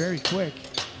said, very quick.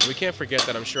 We can't forget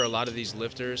that I'm sure a lot of these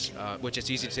lifters, which it's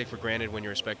easy to take for granted when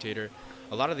you're a spectator,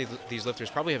 a lot of these lifters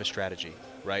probably have a strategy,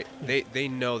 right? They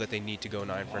know that they need to go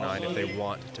 9 for 9 if they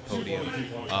want to podium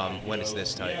when it's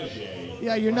this tight.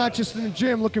 Yeah, you're not just in the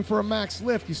gym looking for a max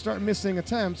lift. You start missing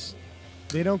attempts.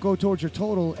 They don't go towards your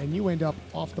total, and you end up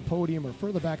off the podium or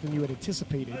further back than you had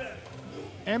anticipated.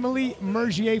 Emily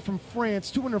Mergier from France,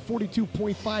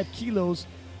 242.5 kilos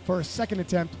for her second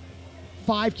attempt.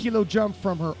 5 kilo jump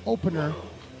from her opener,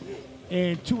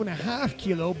 and 2.5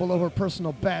 kilo below her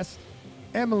personal best.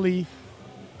 Emily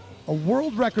a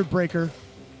world record breaker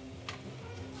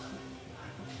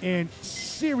and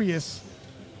serious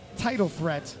title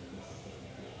threat,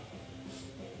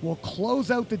 will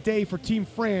close out the day for Team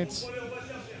France.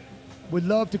 Would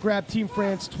love to grab Team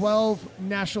France 12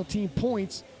 national team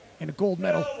points and a gold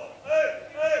medal.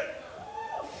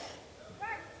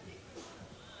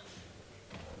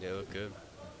 Yeah, look good.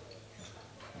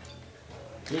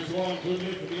 2-1, good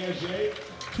lead for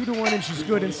the 2-1, and she's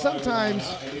good. And sometimes,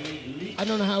 I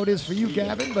don't know how it is for you,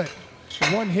 Gavin, but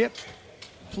one hip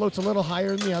floats a little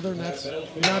higher than the other, and that's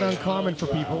not uncommon for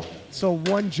people. So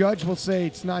one judge will say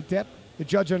it's not depth. The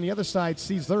judge on the other side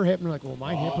sees their hip and they're like, well,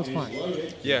 my hip was fine.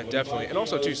 Yeah, definitely. And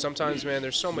also, too, sometimes, man,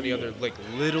 there's so many other, like,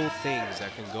 little things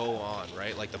that can go on,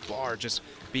 right? Like the bar just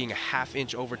being a half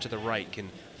inch over to the right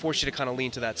can force you to kind of lean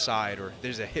to that side, or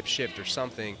there's a hip shift or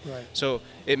something. Right. So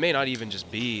it may not even just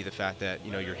be the fact that,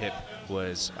 you know, your hip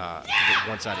was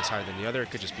one side is higher than the other. It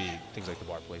could just be things like the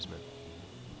bar placement.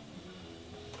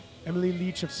 Emily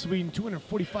Leach of Sweden,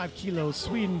 245 kilos.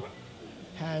 Sweden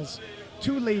has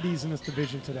 2 ladies in this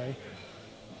division today.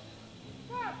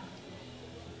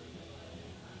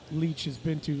 Leach has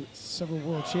been to several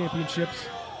world championships.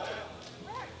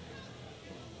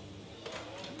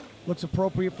 Looks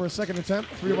appropriate for a second attempt.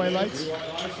 3 white lights.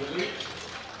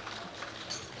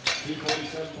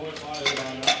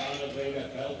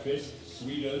 247.5 Belfast,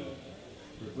 Sweden.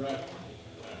 Prepare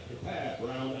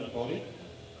Brown and body.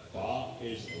 Bar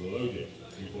is loaded.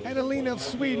 Annalena of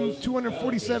Sweden,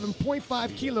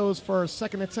 247.5 kilos for her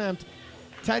second attempt.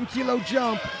 10-kilo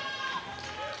jump.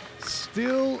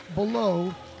 Still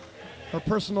below her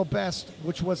personal best,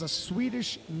 which was a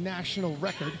Swedish national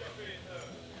record.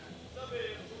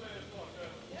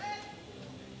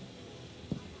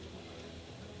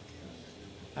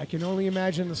 I can only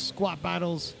imagine the squat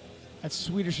battles at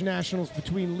Swedish nationals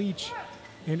between Leach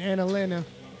and Annalena.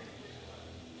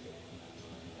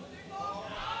 Wow.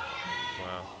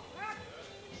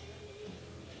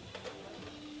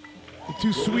 The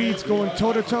 2 Swedes going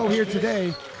toe-to-toe here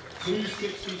today.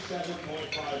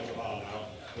 267.5 the bar now.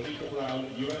 Monica Brown,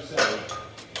 USA.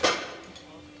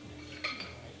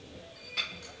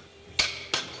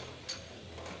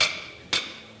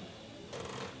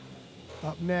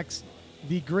 Up next,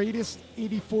 the greatest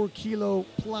 84-kilo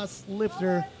plus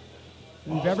lifter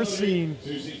we've ever seen.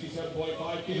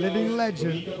 267.5 kilos. Living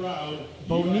legend, Bonica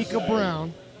Bonica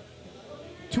Brown,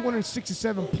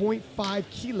 267.5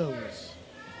 kilos.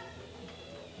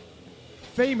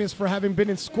 Famous for having been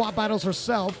in squat battles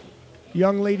herself,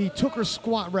 young lady took her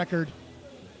squat record.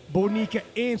 Bonica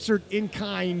answered in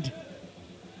kind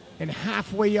and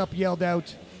halfway up yelled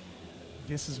out,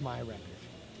 "This is my record."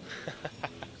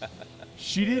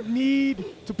 She didn't need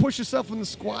to push herself in the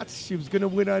squats. She was going to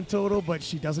win on total, but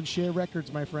she doesn't share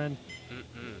records, my friend.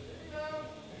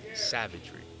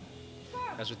 Savagery.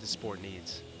 That's what this sport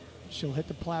needs. She'll hit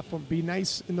the platform, be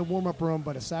nice in the warm-up room,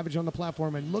 but a savage on the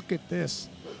platform. And look at this.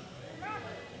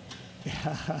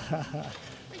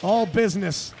 All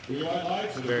business.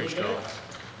 Very strong.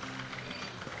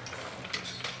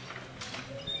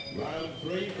 Round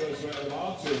 3, first round of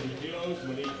bar, 200 kilos,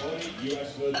 Monique Body,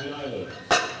 US Virgin Islands.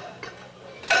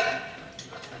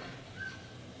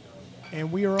 And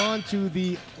we are on to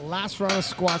the last round of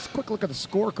squats. Quick look at the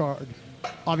scorecard.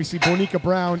 Obviously, Bonica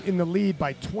Brown in the lead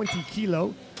by 20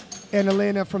 kilo. And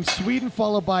Elena from Sweden,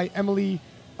 followed by Emily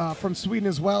from Sweden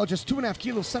as well. Just 2.5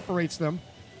 kilos separates them.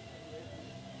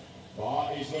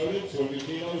 Bar is loaded, 200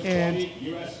 kilos, And body,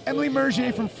 US Emily Virgin Mergier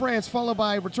Islands. from France, followed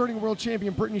by returning world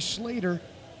champion Brittany Schlater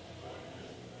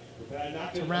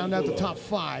to round out the top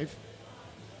 5.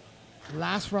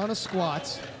 Last round of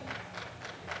squats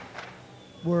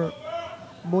where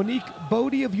Monique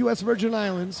Bodie of US Virgin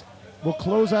Islands will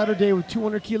close out her day with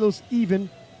 200 kilos even.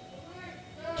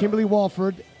 Kimberly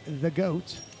Walford, the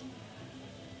GOAT,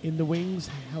 in the wings,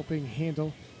 helping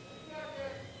handle.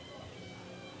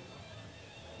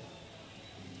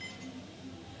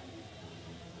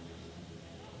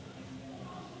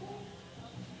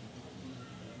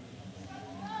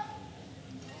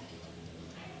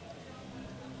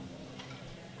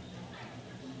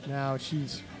 Now she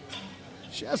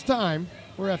has time.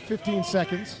 We're at 15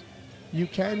 seconds. You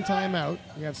can time out.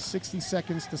 You have 60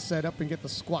 seconds to set up and get the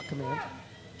squat command.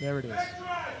 There it is.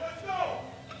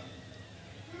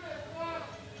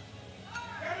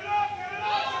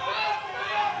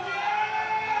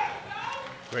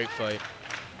 Great fight.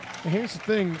 And here's the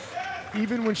thing,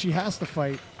 even when she has to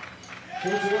fight,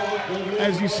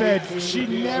 as you said, she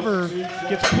never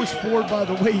gets pushed forward by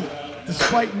the weight,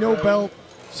 despite no belt,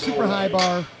 super high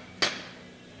bar.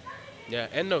 Yeah,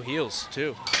 and no heels,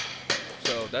 too.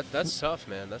 So that's tough,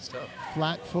 man. That's tough.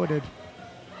 Flat-footed.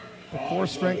 The core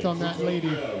strength on that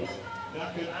lady.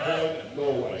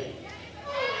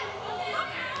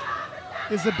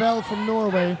 Isabel from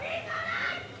Norway.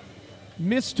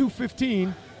 Missed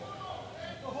 215.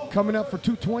 Coming up for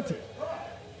 220.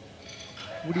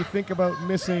 What do you think about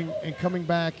missing and coming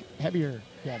back heavier,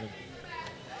 Gavin?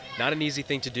 Not an easy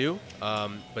thing to do,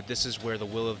 but this is where the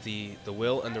will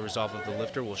and the resolve of the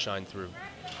lifter will shine through.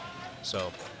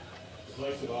 So.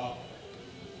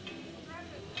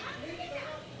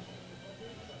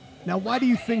 Now, why do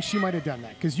you think she might have done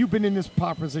that? Because you've been in this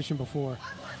power position before.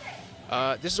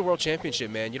 This is a world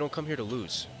championship, man. You don't come here to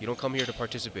lose. You don't come here to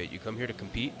participate. You come here to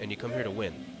compete, and you come here to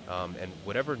win. And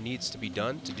whatever needs to be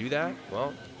done to do that,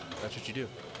 well, that's what you do.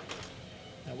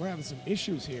 Now, we're having some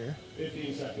issues here.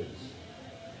 15 seconds.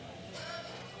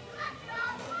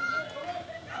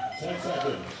 10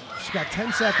 seconds. She's got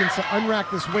 10 seconds to unrack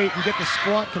this weight and get the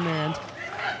squat command.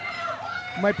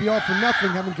 Might be all for nothing,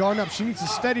 having gone up. She needs to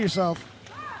steady herself.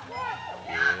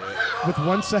 With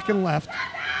 1 second left.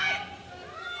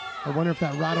 I wonder if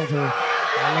that rattled her.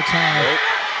 That looks high. Nope.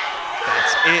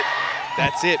 That's it.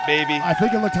 That's it, baby. I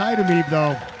think it looked high to me,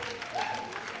 though.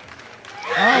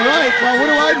 All right. Well, what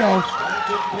do I know?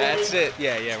 That's it.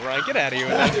 Yeah, Ryan, get out of here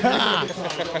with that.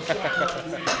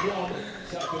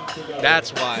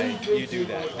 That's why you do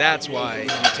that. That's why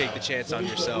you take the chance on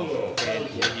yourself and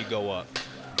you go up.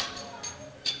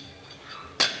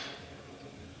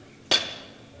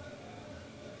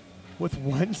 With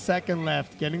 1 second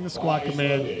left, getting the squat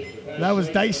command. That was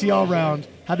dicey all round,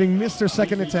 having missed her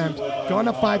second attempt. Gone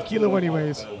up 5 kilo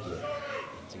anyways.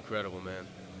 It's incredible, man.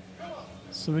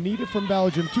 So Anita from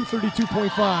Belgium,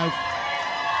 232.5.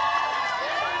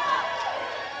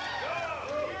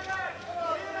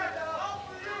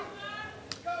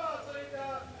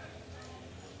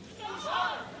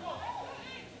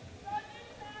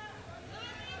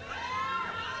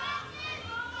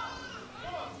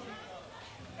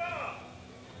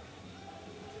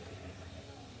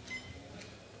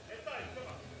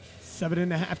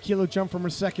 $7.5 kilo jump from her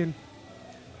second.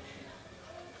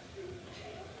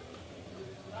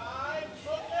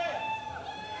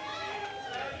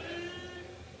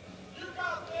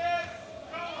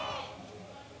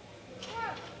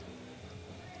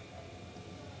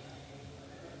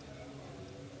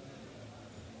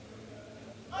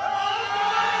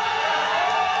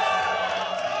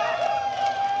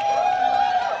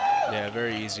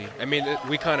 Very easy. I mean,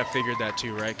 we kind of figured that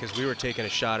too, right? Because we were taking a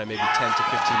shot at maybe 10 to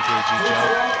 15 kg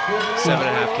jump.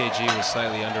 7.5 kg was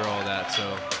slightly under all that,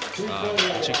 so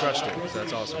she crushed it. So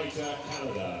that's awesome.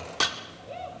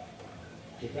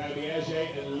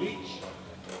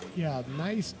 Yeah,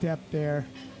 nice depth there.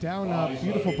 Down up,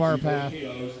 beautiful bar path.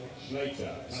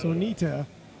 So Anita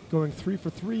going 3 for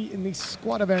 3 in the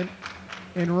squat event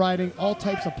and riding all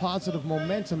types of positive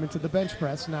momentum into the bench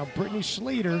press. Now Brittany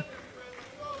Schlater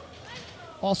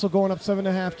also going up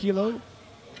 7.5 kilo,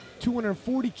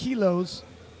 240 kilos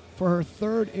for her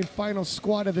third and final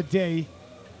squat of the day.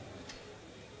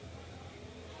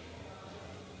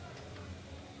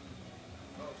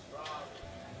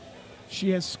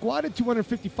 She has squatted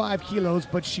 255 kilos,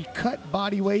 but she cut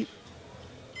body weight,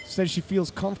 says she feels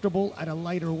comfortable at a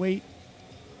lighter weight.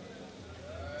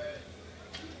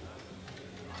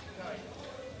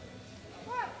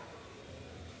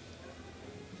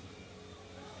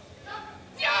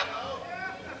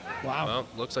 Wow. Well,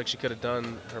 looks like she could have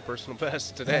done her personal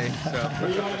best today. So.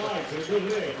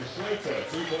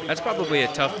 That's probably a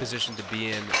tough position to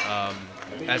be in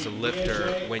as a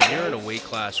lifter when you're in a weight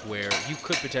class where you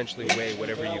could potentially weigh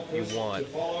whatever you want.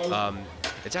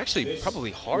 It's actually probably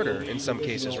harder in some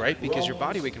cases, right? Because your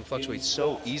body weight can fluctuate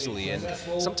so easily, and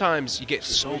sometimes you get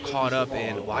so caught up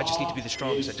in, well, I just need to be the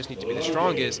strongest, I just need to be the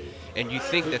strongest, and you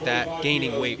think that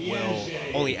gaining weight will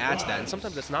only add to that, and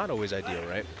sometimes that's not always ideal,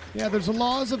 right? Yeah, there's the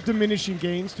laws of diminishing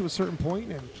gains to a certain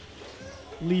point, and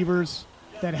levers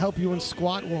that help you in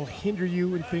squat will hinder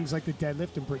you in things like the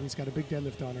deadlift, and Brittany's got a big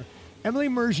deadlift on her. Emily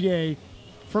Mergier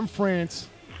from France,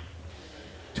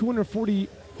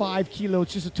 245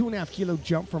 kilos, just a 2.5 kilo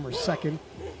jump from her second,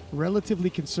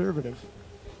 relatively conservative.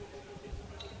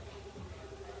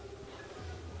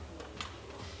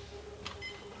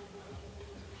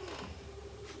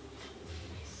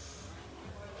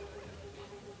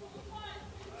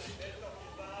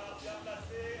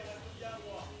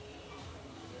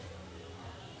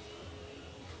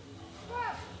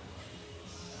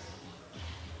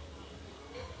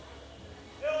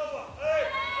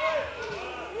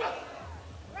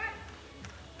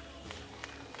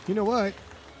 You know what?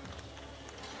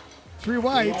 3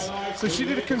 whites. So she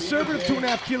did a conservative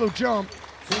 2.5 kilo jump,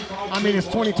 I mean, it's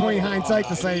 2020 hindsight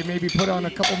to say maybe put on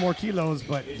a couple more kilos,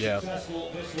 but Yeah. This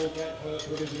will get her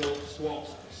provisional squat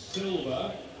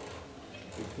silver.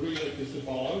 With 3 lifters to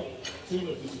follow, 2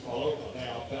 lifters to follow. They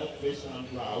are belt, fist,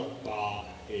 and brown. Bar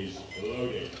is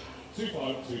loaded.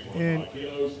 2.5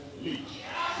 kilos. Leach.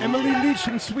 Emily Leach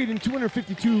from Sweden,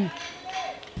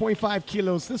 252.5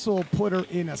 kilos. This will put her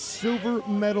in a silver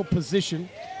medal position.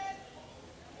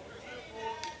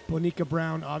 Bonica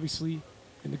Brown, obviously,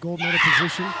 in the gold medal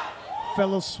position.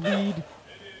 Fellow Swede,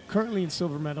 currently in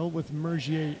silver medal, with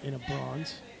Mergier in a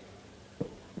bronze.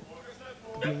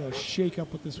 Could be a little shake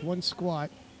up with this one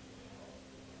squat.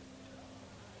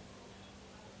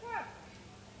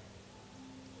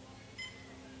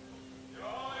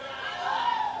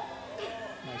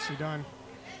 Nicely done.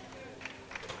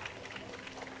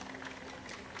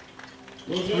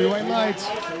 3 white lights.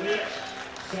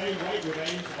 Same weight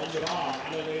remains on the bar.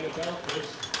 Annalena Belfast,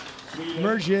 Sweden.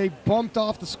 Mergier bumped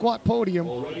off the squat podium.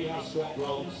 Already has squat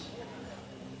bronze.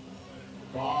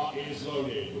 Bar is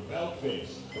loaded. The belt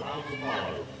fits. Brown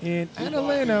tomorrow. And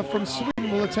Annalena from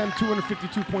Sweden will attempt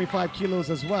 252.5 kilos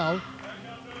as well.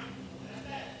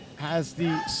 Has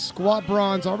the squat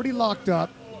bronze already locked up.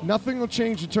 Nothing will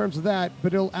change in terms of that,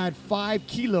 but it'll add 5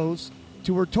 kilos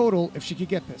to her total if she could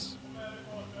get this.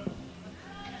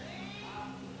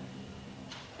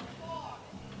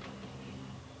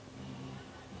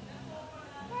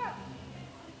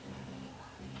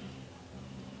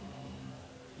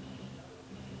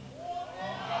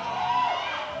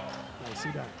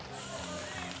 Nicely done.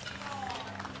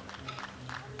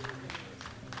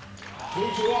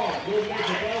 2-1. Good leg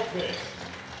for Belfast.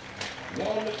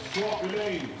 1 squat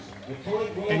remains. The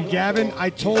current world And Gavin, I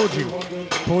told you,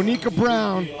 Bonica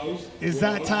Brown is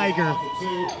that tiger.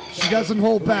 She doesn't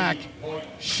hold back.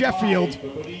 Sheffield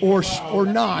or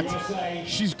not,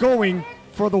 she's going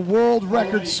for the world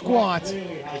record squat.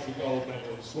 Clearly has the gold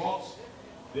medal in squats.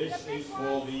 This is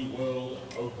for the world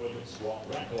open squat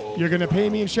record. You're going to pay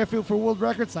me in Sheffield for world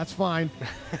records? That's fine.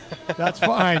 That's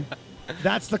fine.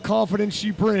 That's the confidence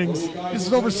she brings. This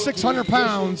is over 600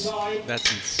 pounds. That's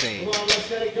insane. Come on, let's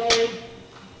get it going.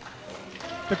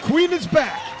 The queen is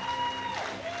back.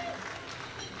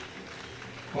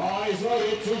 Bar is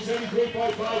loaded.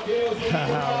 273.5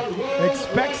 kilos.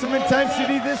 Expect some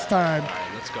intensity this time. All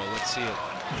right, let's go. Let's see it.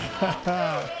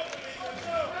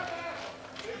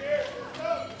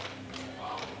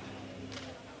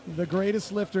 The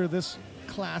greatest lifter this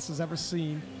class has ever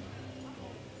seen.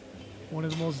 One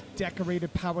of the most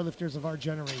decorated powerlifters of our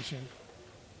generation.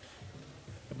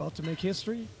 About to make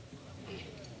history?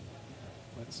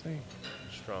 Let's see.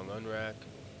 Strong unrack.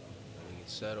 Letting it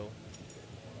settle.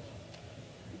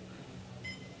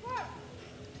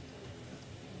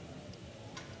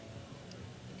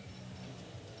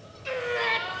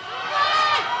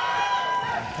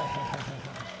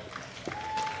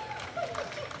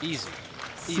 Easy.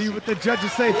 See what the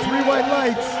judges say. 3 white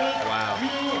lights. Wow.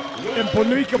 And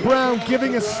Bonica Brown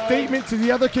giving a statement to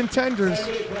the other contenders.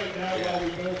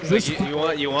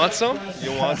 You want some?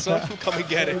 You want some? Come and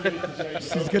get it.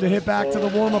 She's going to hit back to the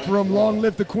warm-up room. Long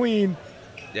live the queen.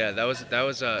 Yeah, that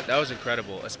was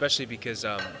incredible, especially because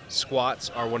squats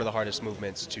are one of the hardest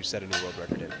movements to set a new world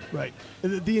record in. Right.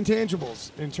 The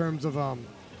intangibles in terms of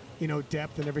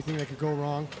depth and everything that could go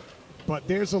wrong. But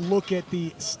there's a look at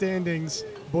the standings.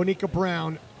 Bonica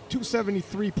Brown,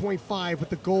 273.5 with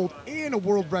the gold and a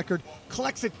world record.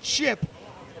 Collects a chip,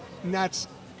 and that's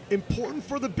important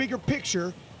for the bigger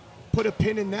picture. Put a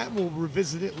pin in that, and we'll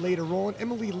revisit it later on.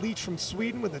 Emily Leach from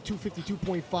Sweden with a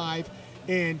 252.5.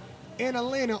 And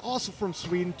Anna-Lena, also from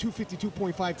Sweden,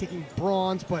 252.5, taking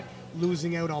bronze, but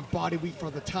losing out on body weight for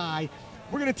the tie.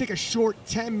 We're going to take a short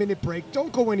 10-minute break.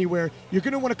 Don't go anywhere. You're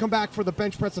going to want to come back for the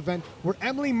bench press event where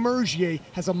Emily Mergier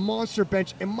has a monster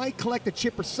bench and might collect a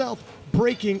chip herself,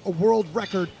 breaking a world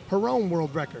record, her own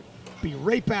world record. Be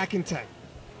right back in 10.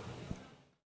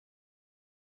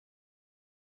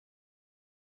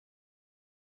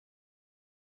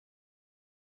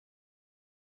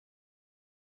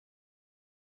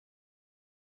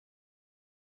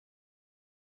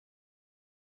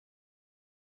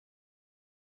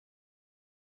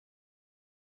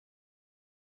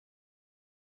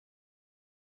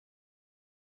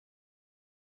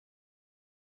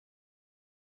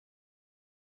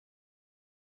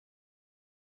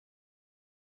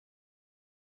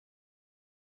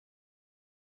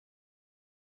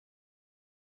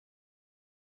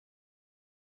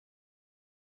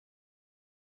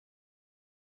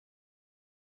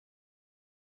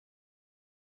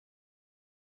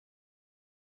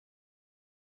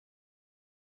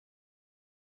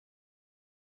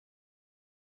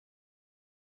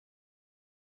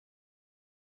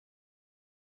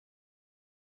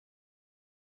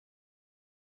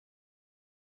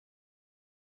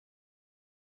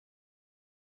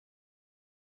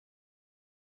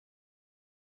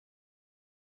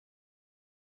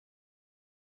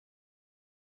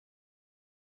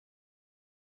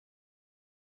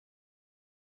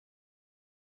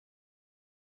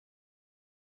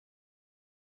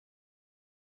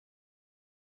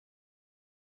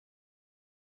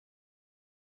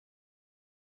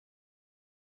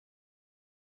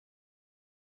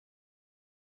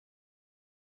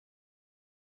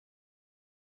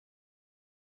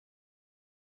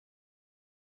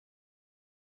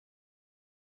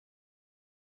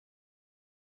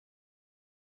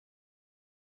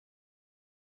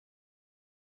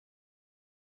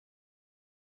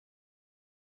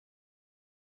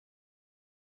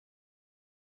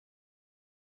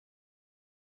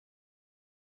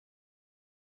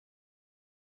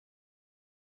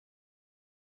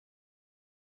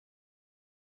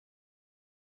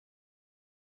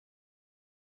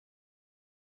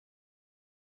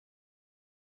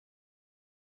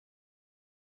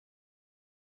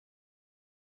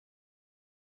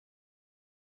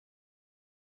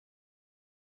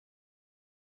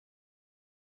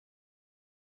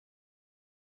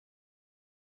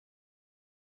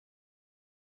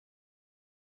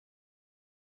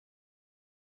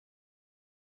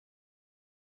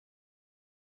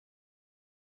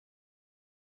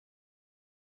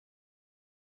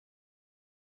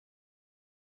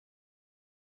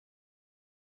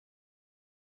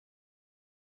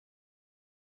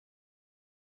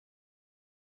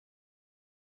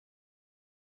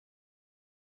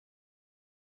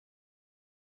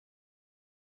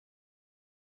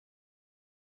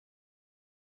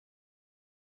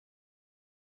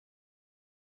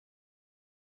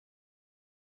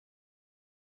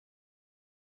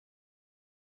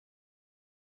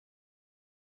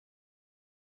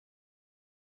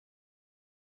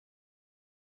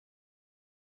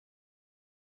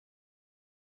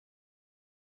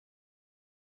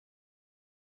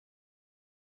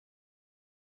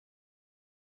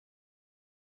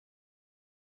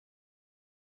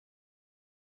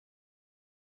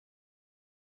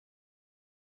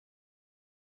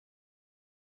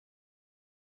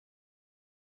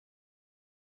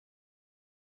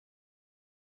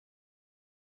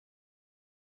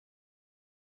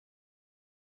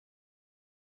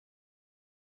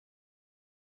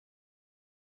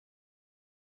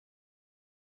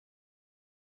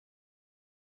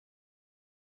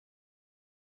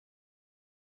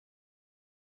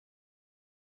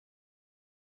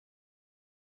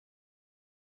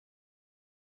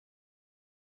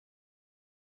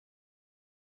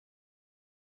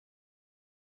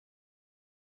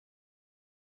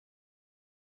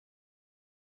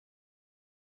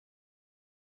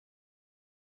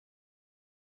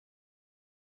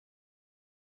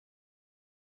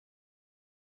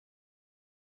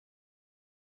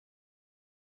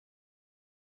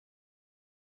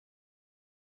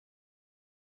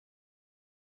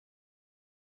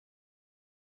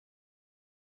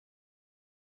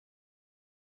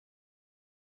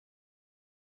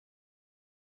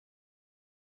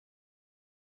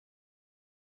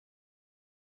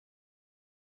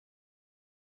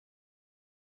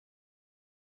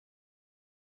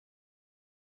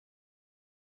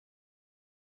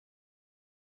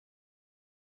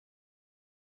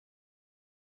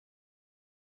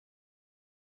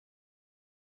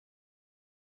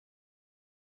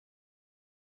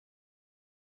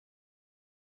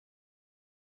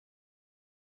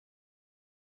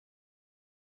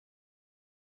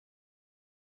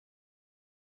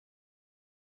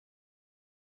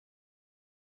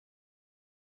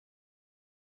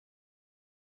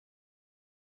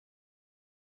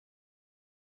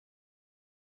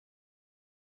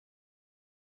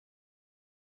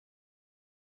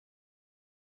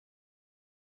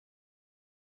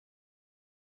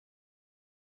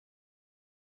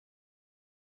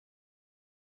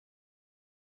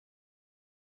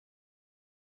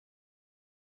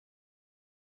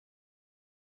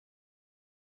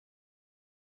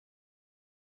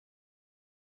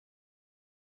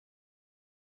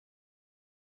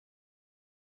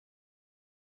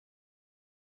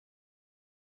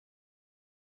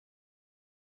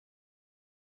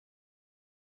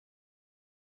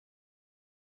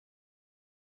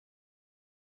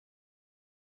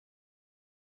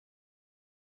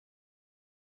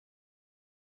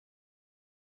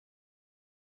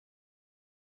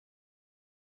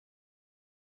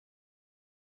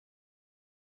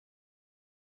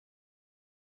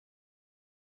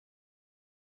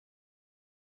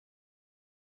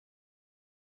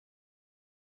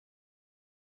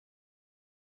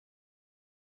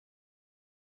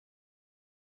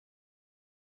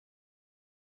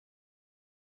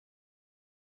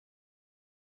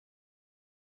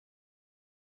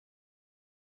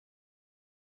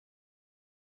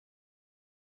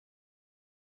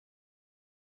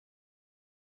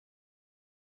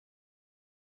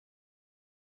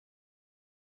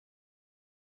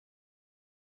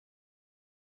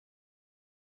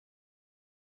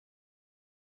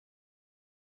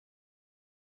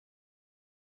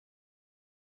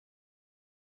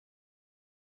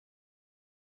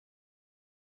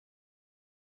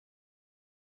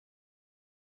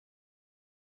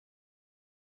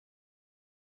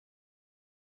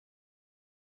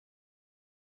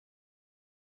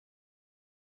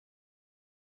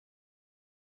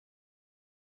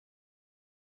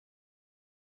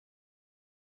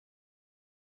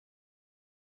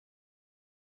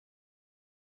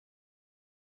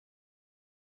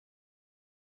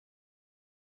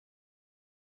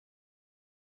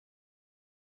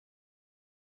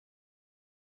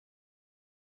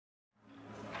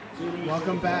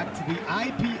 Welcome back to the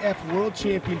IPF World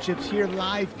Championships here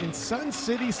live in Sun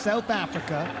City, South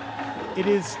Africa. It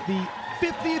is the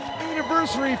 50th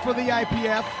anniversary for the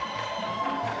IPF,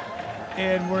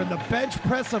 and we're in the bench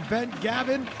press event.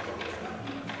 Gavin,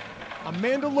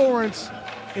 Amanda Lawrence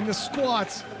in the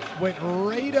squats went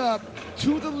right up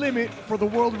to the limit for the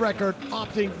world record,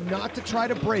 opting not to try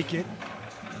to break it,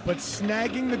 but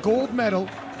snagging the gold medal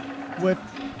with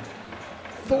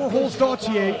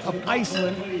Þórhallsdóttir of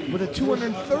Iceland with a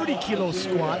 230 kilo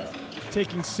squat,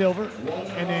 taking silver,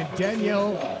 and then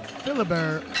Danielle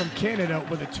Philibert from Canada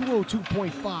with a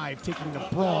 202.5, taking the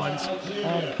bronze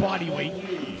on body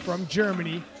weight from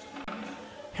Germany.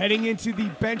 Heading into the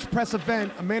bench press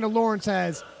event, Amanda Lawrence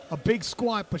has a big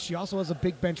squat, but she also has a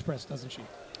big bench press, doesn't she?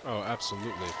 Oh,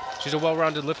 absolutely. She's a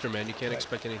well-rounded lifter, man. You can't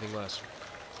expect anything less.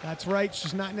 That's right.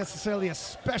 She's not necessarily a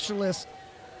specialist,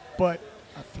 but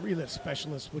a three-lift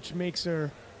specialist, which makes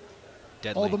her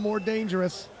Deadly. all the more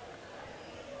dangerous.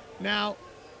 Now,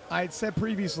 I had said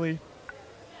previously,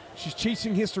 she's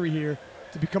chasing history here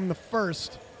to become the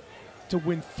first to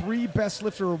win 3 Best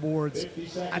Lifter awards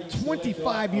at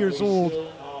 25 years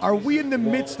old. Are we in the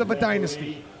midst of a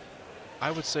dynasty?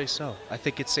 I would say so. I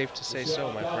think it's safe to say so,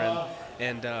 my friend.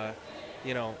 And,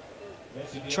 you know,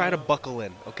 try to buckle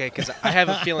in, okay? Because I have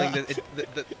a feeling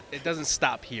that it doesn't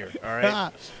stop here, all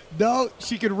right? No,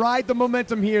 she can ride the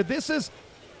momentum here. This is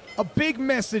a big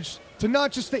message to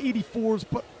not just the 84s,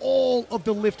 but all of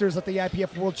the lifters at the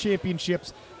IPF World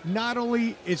Championships. Not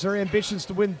only is her ambitions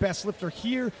to win Best Lifter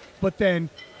here, but then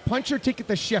punch her ticket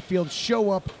to Sheffield, show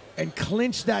up, and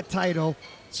clinch that title,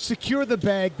 secure the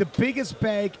bag, the biggest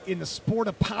bag in the sport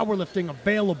of powerlifting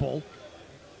available.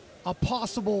 A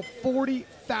possible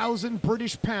 40,000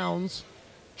 British pounds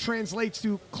translates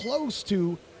to close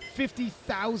to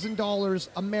 $50,000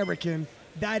 American.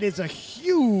 That is a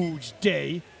huge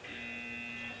day.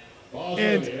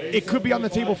 And it could be on the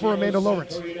table for Amanda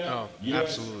Lawrence. Oh,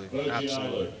 absolutely.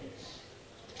 Absolutely.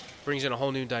 Brings in a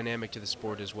whole new dynamic to the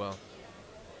sport as well.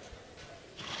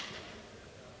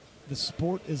 The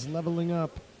sport is leveling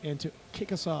up. And to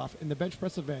kick us off in the bench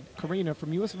press event, Karina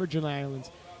from U.S. Virgin Islands,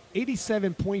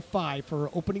 87.5 for her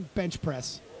opening bench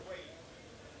press.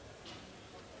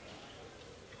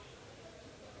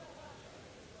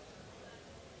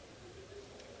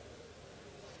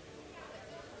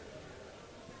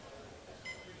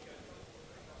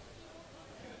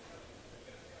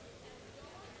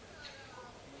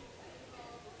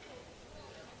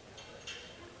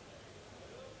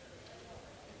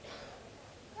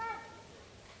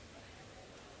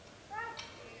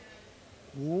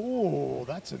 Whoa,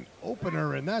 that's an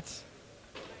opener, and that's...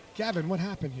 Gavin, what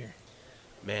happened here?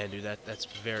 Man, dude, that's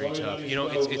very tough. You know,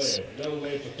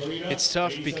 it's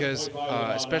tough because,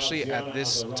 especially at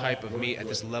this type of meet, at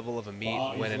this level of a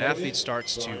meet, when an athlete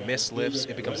starts to miss lifts,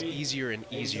 it becomes easier and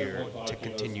easier to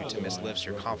continue to miss lifts.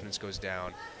 Your confidence goes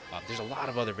down. There's a lot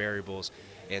of other variables,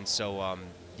 and so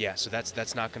yeah, so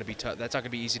that's not going to be tough. That's not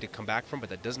going to be easy to come back from, but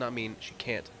that does not mean she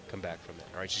can't come back from it.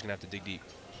 All right, she's going to have to dig deep.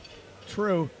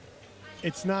 True.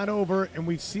 It's not over, and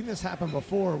we've seen this happen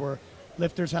before where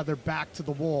lifters have their back to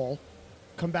the wall,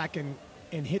 come back and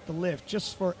hit the lift.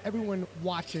 Just for everyone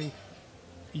watching,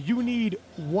 you need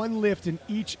one lift in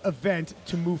each event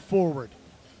to move forward,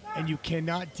 and you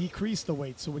cannot decrease the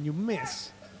weight. So when you miss,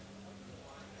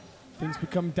 things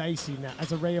become dicey. Now,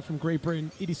 Azariah from Great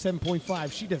Britain,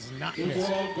 87.5, she does not miss.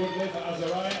 Good lift for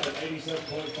Azariah at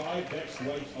 87.5. Next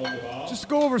weight on the bar. Just to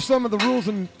go over some of the rules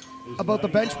about the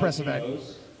bench press event.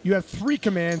 You have 3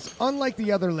 commands. Unlike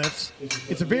the other lifts,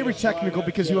 it's very technical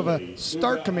because you have a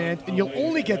start command, and you'll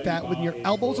only get that when your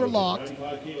elbows are locked,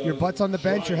 your butt's on the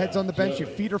bench, your head's on the bench, your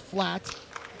feet are flat.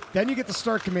 Then you get the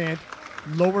start command,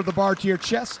 lower the bar to your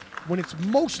chest. When it's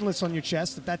motionless on your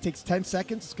chest, if that takes 10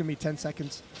 seconds, it's going to be 10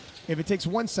 seconds. If it takes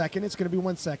 1 second, it's going to be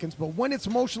 1 second. But when it's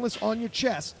motionless on your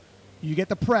chest, you get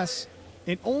the press,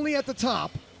 and only at the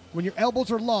top, when your elbows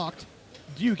are locked,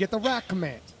 do you get the rack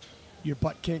command. Your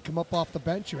butt can't come up off the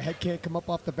bench. Your head can't come up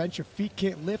off the bench. Your feet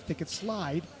can't lift. They can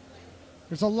slide.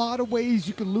 There's a lot of ways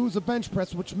you can lose a bench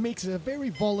press, which makes it a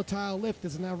very volatile lift.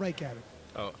 Isn't that right, Gavin?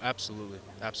 Oh, absolutely.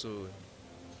 Absolutely.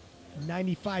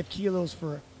 95 kilos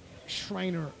for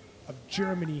Schreiner of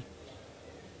Germany.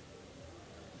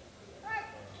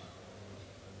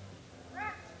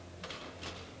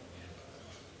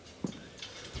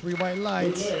 Three white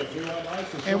lights.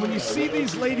 And when you see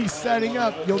these ladies setting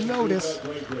up, you'll notice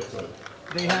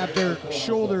they have their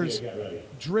shoulders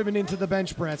driven into the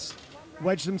bench press,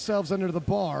 wedge themselves under the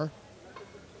bar.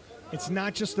 It's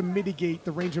not just to mitigate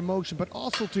the range of motion, but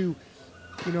also to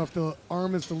You know, if the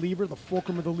arm is the lever, the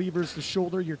fulcrum of the lever is the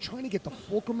shoulder, you're trying to get the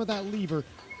fulcrum of that lever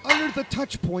under the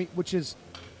touch point, which is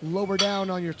lower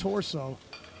down on your torso.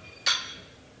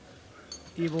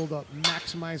 Able to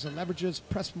maximize the leverages,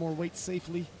 press more weight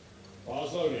safely.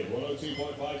 Bars loaded,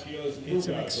 102.5 kilos. It's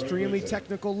an extremely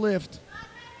technical lift.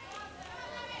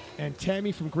 And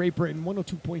Tammy from Great Britain,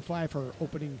 102.5 for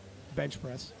opening bench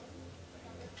press.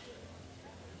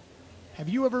 Have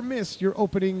you ever missed your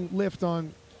opening lift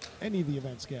on any of the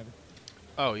events, Gavin?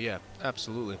 Oh, yeah,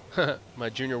 absolutely. My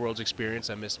Junior Worlds experience,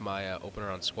 I missed my opener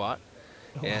on squat.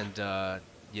 Oh. And,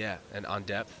 yeah, and on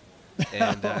depth.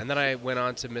 And then I went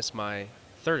on to miss my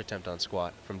third attempt on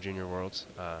squat from Junior Worlds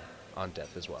on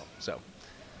depth as well. So,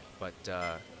 but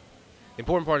the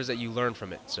important part is that you learn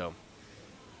from it. So,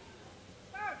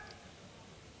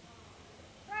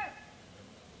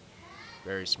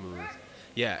 very smooth.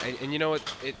 Yeah, and you know what?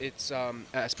 It's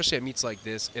especially at meets like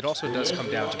this, it also does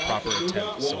come down to proper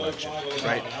attempt selection,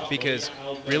 right? Because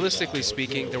realistically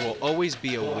speaking, there will always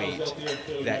be a weight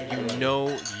that you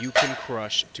know you can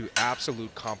crush to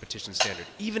absolute competition standard,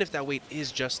 even if that weight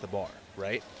is just the bar,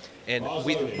 right? And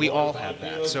we all have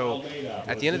that. So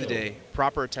at the end of the day,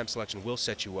 proper attempt selection will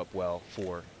set you up well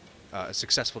for a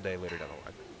successful day later down the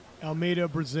line. Almeida,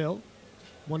 Brazil,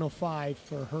 105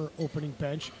 for her opening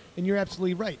bench. And you're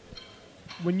absolutely right.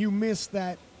 When you miss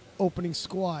that opening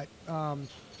squat,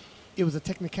 it was a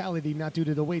technicality, not due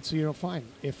to the weight, so you know, fine.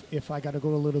 If I got to go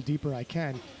a little deeper, I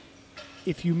can.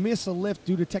 If you miss a lift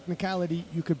due to technicality,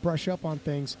 you could brush up on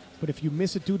things. But if you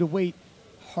miss it due to weight,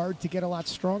 hard to get a lot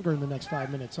stronger in the next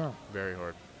 5 minutes, huh? Very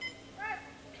hard.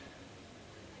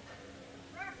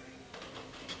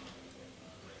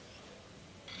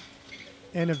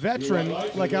 And a veteran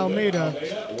like Almeida,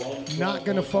 not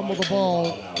going to fumble the ball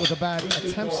with a bad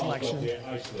attempt selection.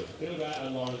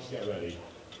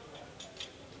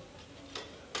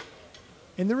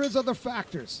 And there is other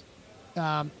factors,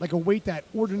 like a weight that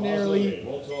ordinarily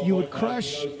you would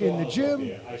crush in the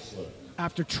gym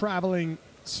after traveling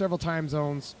several time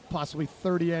zones, possibly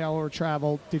 30-hour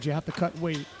travel. Did you have to cut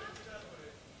weight?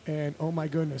 And oh my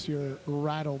goodness, you're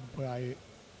rattled by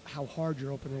how hard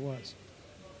your opener was.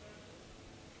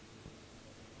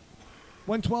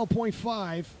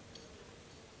 112.5,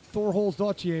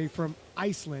 Thorholdsdottir from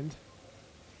Iceland.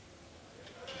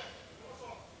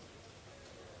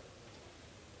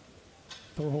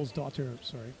 Thorholdsdottir,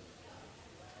 sorry.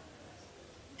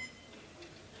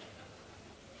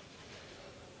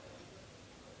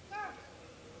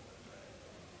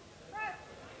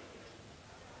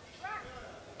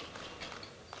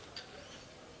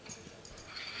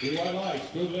 Three white lights,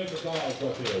 good lift for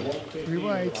Thorholdsdottir, 115 Three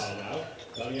whites. now.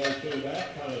 Danielle Philibert,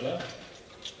 Canada.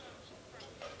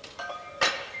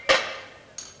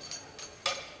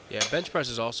 Yeah, bench press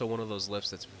is also one of those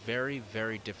lifts that's very,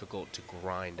 very difficult to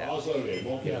grind out.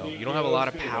 You don't have a lot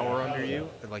of power under you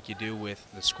like you do with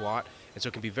the squat, and so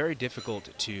it can be very difficult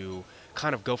to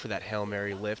kind of go for that Hail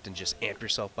Mary lift and just amp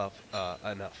yourself up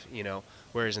enough, you know,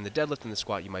 whereas in the deadlift and the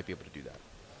squat, you might be able to do that.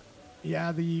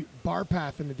 Yeah, the bar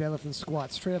path in the deadlift and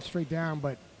squat, straight up, straight down,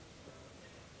 but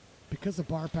because the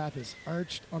bar path is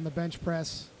arched on the bench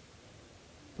press,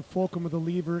 the fulcrum of the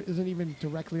lever isn't even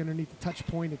directly underneath the touch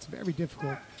point. It's very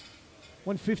difficult.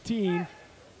 115,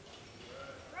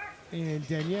 and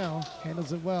Danielle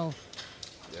handles it well.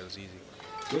 That was easy.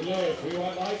 Good load, 3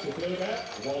 white lights for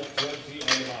Philibert, 120 on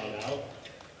the bar now.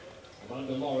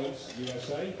 Amanda Lawrence,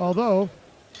 USA. Although,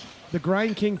 the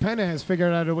Grind King Penna has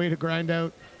figured out a way to grind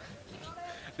out.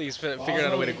 I think he's figured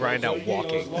out a way to grind out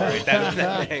walking. Right? That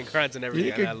man grinds and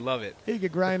everything, and I love it. He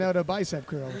could grind out a bicep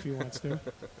curl if he wants to.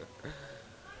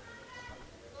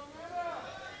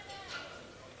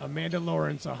 Amanda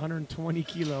Lawrence, 120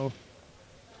 kilo.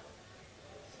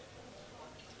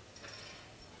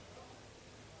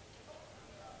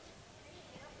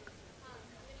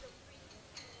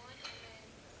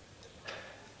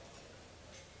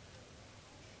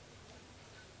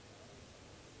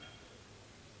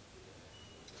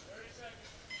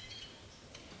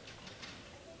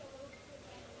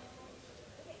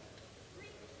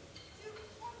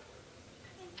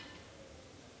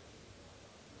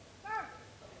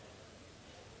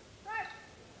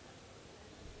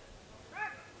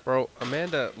 Bro,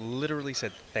 Amanda literally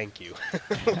said thank you.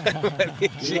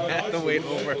 She had the weight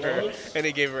over her, and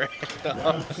he gave her a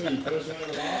hand.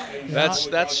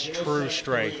 That's true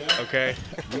strength, okay?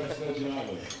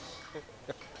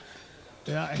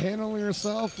 Yeah, handling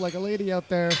herself like a lady out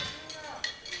there.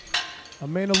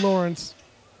 Amanda Lawrence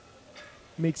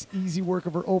makes easy work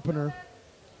of her opener.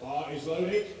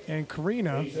 And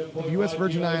Karina of U.S.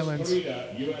 Virgin Islands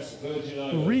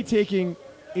retaking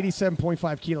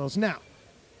 87.5 kilos. Now,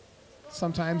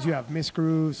 sometimes you have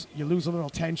misgrooves, you lose a little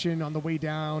tension on the way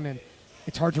down, and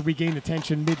it's hard to regain the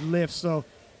tension mid-lift. So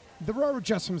there are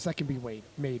adjustments that can be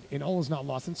made, and all is not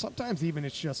lost. And sometimes even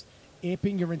it's just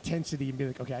amping your intensity and be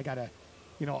like, okay, I got to,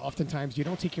 oftentimes you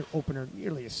don't take your opener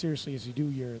nearly as seriously as you do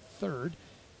your third,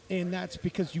 and that's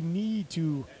because you need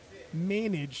to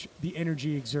manage the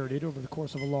energy exerted over the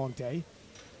course of a long day.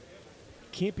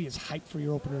 Can't be as hyped for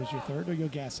your opener as your third, or you'll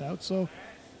gas out. So,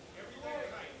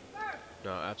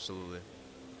 no, absolutely.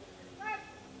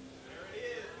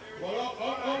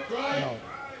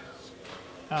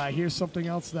 Here's something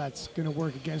else that's going to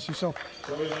work against you. So,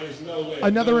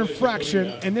 another infraction,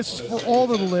 and this is for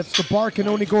all of the lifts. The bar can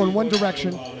only go in one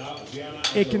direction.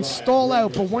 It can stall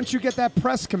out, but once you get that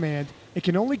press command, it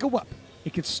can only go up.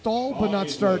 It can stall, but not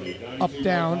start up,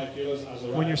 down.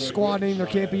 When you're squatting, there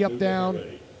can't be up,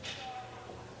 down.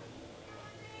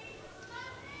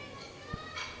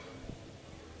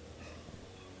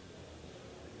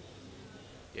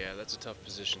 Yeah, that's a tough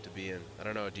position to be in. I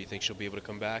don't know. Do you think she'll be able to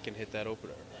come back and hit that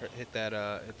opener, hit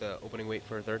the opening weight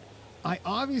for a third?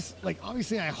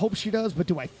 Obviously, I hope she does, but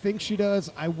do I think she does?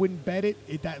 I wouldn't bet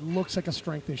it. That looks like a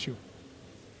strength issue.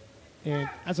 And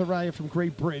Azariah from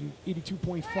Great Britain,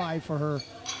 82.5 for her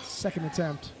second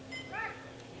attempt.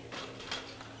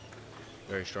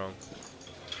 Very strong.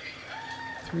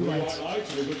 3 lights.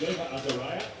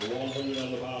 100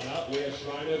 on the bar now. We are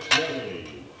Schreiner,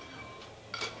 Germany.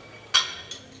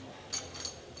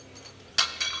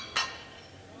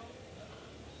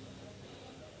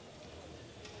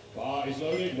 Bar is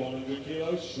loaded, 100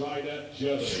 kilos, Schreiner,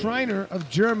 Germany. Schreiner of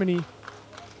Germany,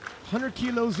 100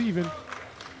 kilos even.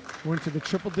 We're into the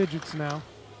triple digits now.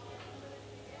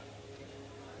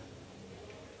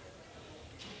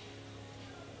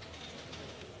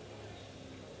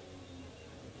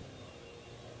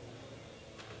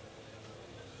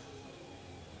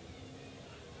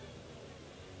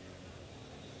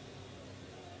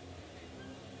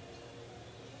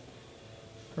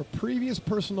 Her previous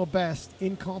personal best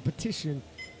in competition,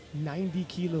 90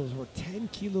 kilos. We're 10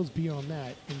 kilos beyond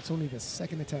that, and it's only the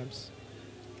second attempts.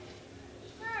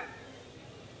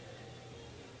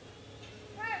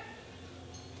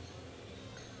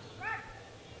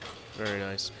 Very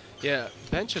nice. Yeah,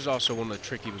 bench is also one of the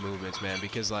tricky movements, man,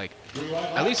 because like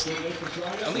at least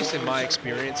in my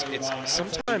experience, it's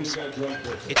sometimes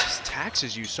it just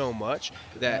taxes you so much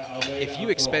that if you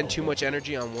expend too much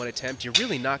energy on one attempt, you're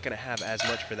really not going to have as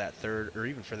much for that third or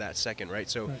even for that second, right?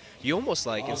 So you almost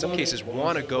like in some cases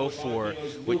want to go for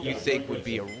what you think would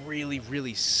be a really,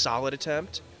 really solid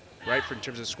attempt, right, in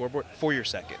terms of the scoreboard for your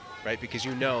second. Right, because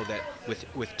you know that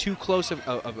with too close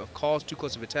of calls, too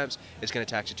close of attempts, it's going to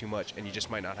tax you too much, and you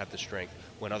just might not have the strength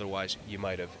when otherwise you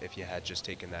might have if you had just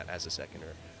taken that as a second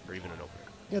or even an opener.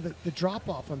 Yeah, the drop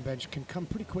off on bench can come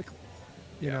pretty quickly.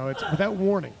 You know, it's without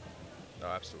warning. Oh,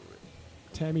 absolutely.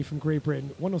 Tammy from Great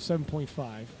Britain,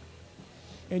 107.5.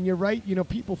 And you're right. You know,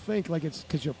 people think like it's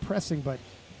because you're pressing, but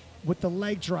with the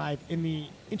leg drive and the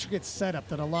intricate setup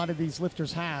that a lot of these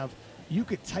lifters have, you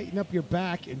could tighten up your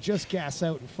back and just gas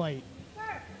out and fight.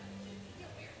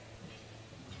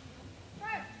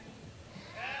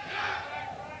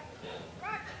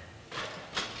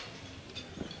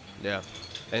 Yeah,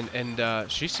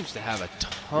 and she seems to have a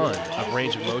ton of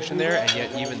range of motion there, and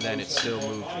yet even then it still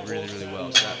moved really, really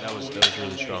well. So that was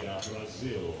really strong.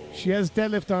 She has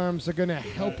deadlift arms. They're going to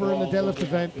help her in the deadlift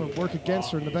event, but work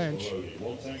against her in the bench.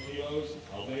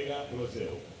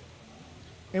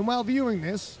 And while viewing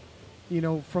this, you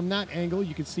know, from that angle,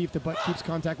 you can see if the butt keeps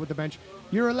contact with the bench.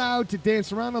 You're allowed to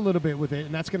dance around a little bit with it,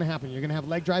 and that's going to happen. You're going to have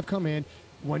leg drive come in.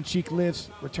 One cheek lifts,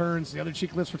 returns. The other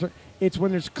cheek lifts, returns. It's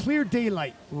when there's clear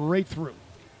daylight right through.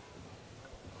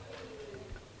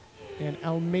 And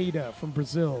Almeida from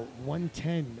Brazil,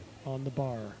 110 on the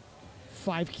bar.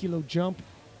 5 kilo jump.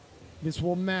 This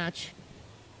will match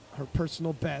her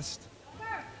personal best.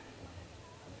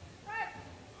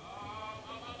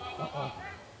 Uh-oh.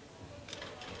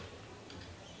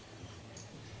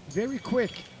 Very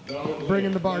quick,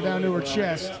 bringing the bar down to her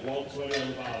chest.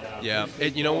 Yeah,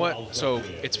 you know what? So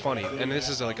it's funny, and this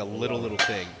is like a little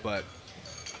thing, but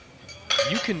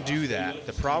you can do that.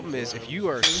 The problem is if you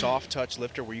are a soft touch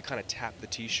lifter where you kind of tap the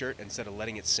t-shirt instead of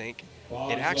letting it sink,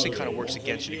 it actually kind of works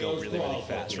against you to go really, really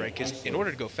fast, right? Because in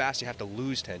order to go fast, you have to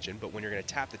lose tension, but when you're going to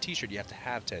tap the t-shirt, you have to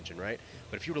have tension, right?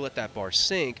 But if you were to let that bar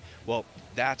sink, well,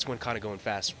 that's when kind of going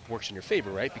fast works in your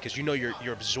favor, right? Because you know you're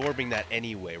absorbing that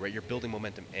anyway, right? You're building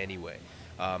momentum anyway.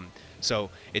 So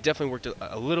it definitely worked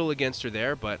a little against her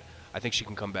there, but I think she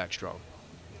can come back strong.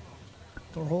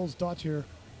 Thorholz Dottir,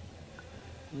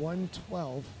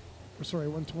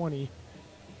 120.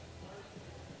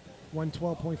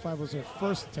 112.5 was her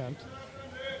first attempt.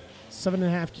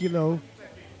 7.5 kilo.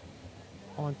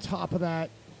 On top of that,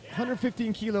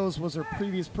 115 kilos was her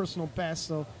previous personal best,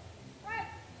 so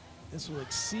this will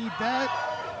exceed that.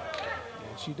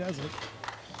 And she does it.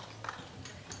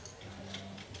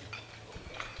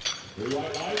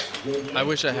 I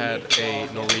wish I had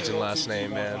a Norwegian last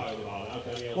name, man.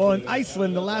 Well, in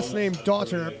Iceland, the last name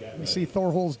daughter, we see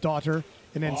Thorhol's daughter,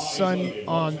 and then son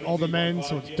on all the men,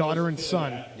 so it's daughter and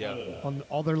son on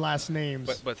all their last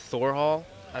names. But Thorhall,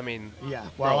 I mean, yeah,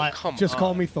 well, bro, just on.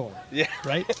 call me Thor. Yeah.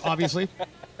 Right? Obviously.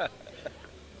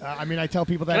 I mean, I tell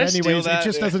people that Can I steal anyways. that? It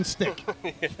just doesn't stick.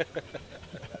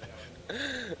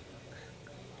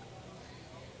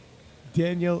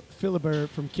 Daniel Philibert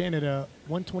from Canada,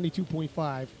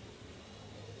 122.5.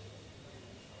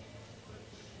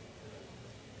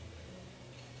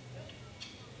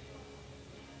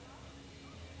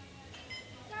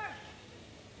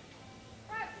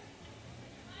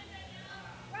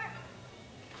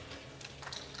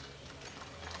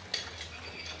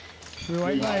 Three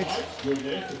white lights. Good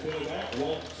day to Philibert,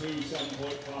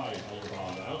 127.5 on the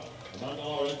bar now. Amanda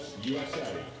Lawrence,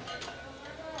 USA.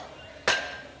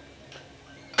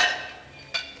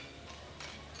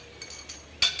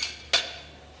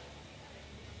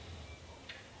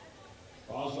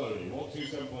 Bars loading,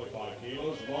 127.5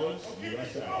 kilos. Lawrence,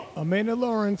 USA. Amanda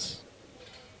Lawrence,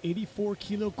 84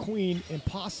 kilo queen and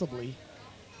possibly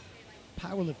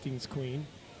powerlifting's queen.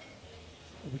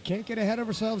 We can't get ahead of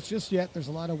ourselves just yet. There's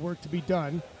a lot of work to be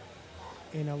done.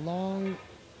 And along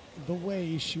the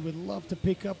way, she would love to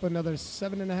pick up another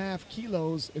 7.5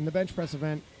 kilos in the bench press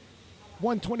event.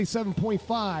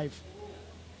 127.5.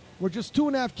 We're just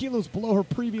 2.5 kilos below her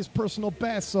previous personal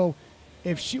best. So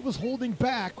if she was holding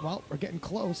back, well, we're getting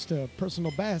close to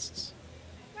personal bests.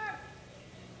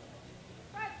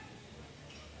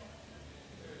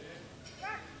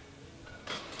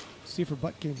 See if her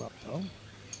butt came up, though.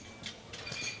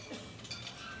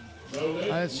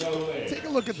 Let's take a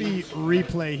look at the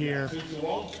replay here.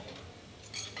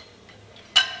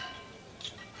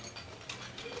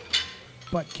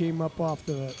 Butt came up off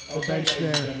the bench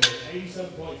there.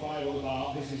 87.5 on the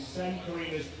bar. This is Sen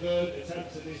Karina's third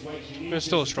attempt at this weight. It's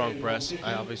still a strong press.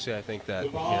 I think that,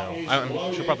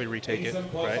 she'll probably retake it,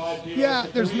 right? Yeah,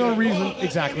 there's no reason.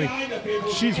 Exactly.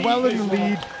 She's well in the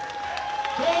lead.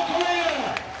 Go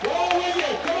Karina! Go with you!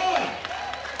 Come on!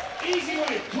 Easy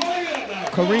way. Try it now.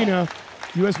 Karina,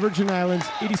 U.S. Virgin Islands,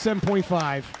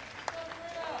 87.5.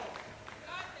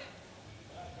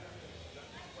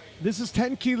 This is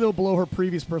 10 kilo below her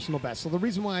previous personal best. So the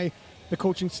reason why the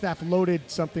coaching staff loaded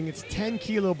something, it's 10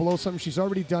 kilo below something she's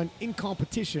already done in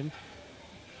competition.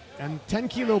 And 10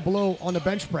 kilo below on the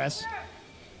bench press.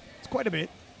 It's quite a bit.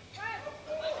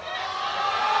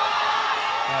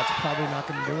 That's probably not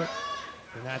going to do it.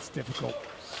 And that's difficult.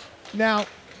 Now,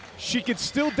 she could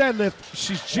still deadlift.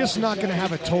 She's just not going to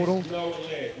have a total. No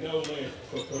lift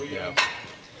for Karina.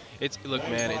 Look,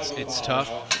 man, it's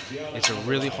tough. It's a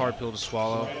really hard pill to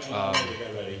swallow,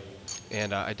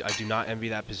 and I do not envy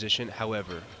that position.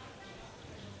 However,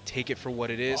 take it for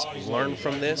what it is. Learn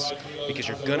from this, because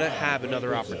you're gonna have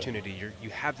another opportunity. You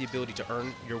have the ability to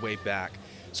earn your way back.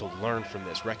 So learn from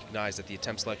this. Recognize that the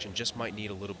attempt selection just might need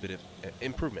a little bit of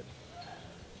improvement.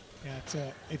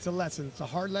 Yeah, it's a lesson. It's a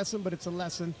hard lesson, but it's a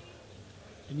lesson,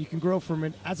 and you can grow from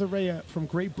it. Azarea from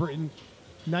Great Britain,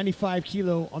 95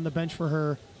 kilo on the bench for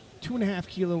her. 2.5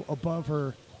 kilo above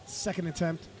her second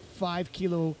attempt, 5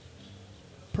 kilo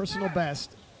personal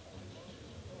best.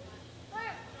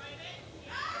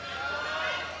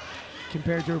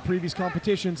 Compared to her previous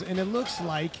competitions, and it looks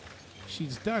like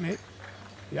she's done it.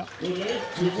 Yep.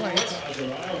 Two whites.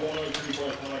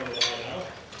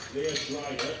 Leah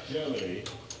Schreiber, Germany.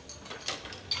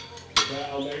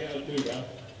 Almeida and Nuga.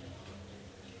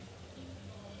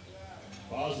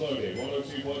 Bars loading,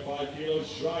 102.5 kilos,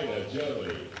 Schreiner,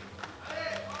 Germany.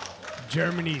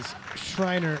 Germany's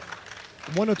Schreiner,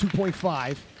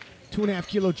 102.5, 2.5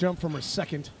 kilo jump from her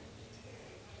second.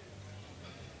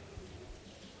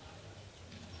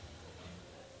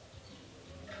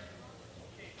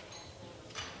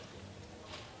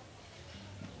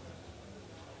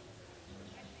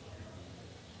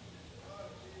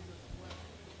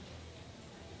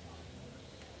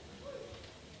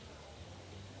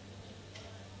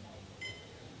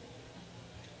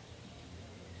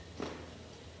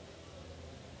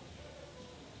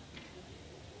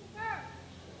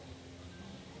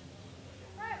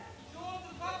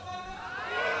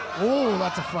 Oh,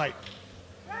 that's a fight.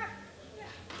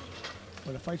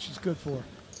 What a fight she's good for.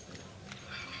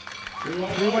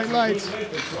 Three white lights.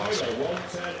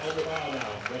 110 on the bar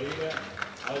now.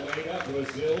 Almeida,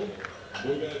 Brazil.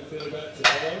 Luger and Philibert to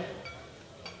follow.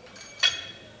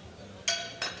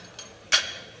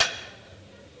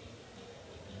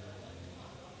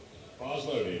 Bars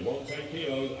loaded, 110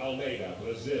 kilos, Almeida,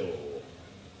 Brazil.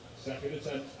 Second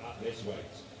attempt at this weight.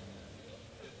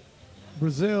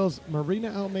 Brazil's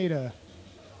Marina Almeida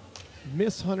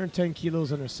missed 110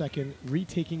 kilos on her second,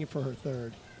 retaking it for her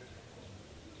third.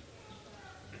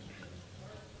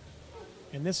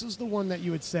 And this is the one that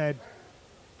you had said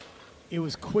it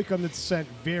was quick on the descent,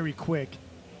 very quick.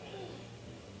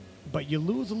 But you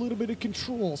lose a little bit of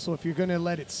control, so if you're going to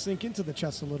let it sink into the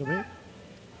chest a little bit.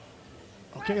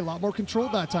 Okay, a lot more control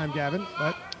that time, Gavin,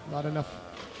 but not enough.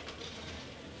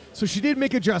 So she did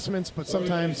make adjustments, but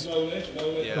sometimes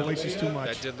the waist is too much.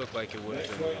 That did look like it would have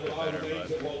been a little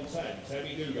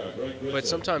bit better, but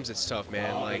sometimes it's tough,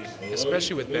 man. Like,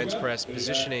 especially with bench press,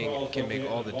 positioning can make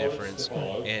all the difference,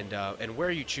 and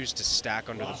where you choose to stack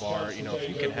under the bar. You know, if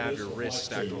you can have your wrist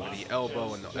stacked over the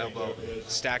elbow and the elbow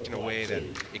stacked in a way that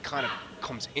it kind of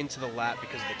comes into the lat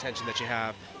because of the tension that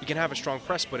you can have a strong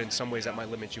press, but in some ways that might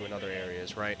limit you in other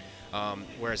areas, right?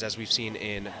 Whereas, as we've seen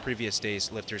in previous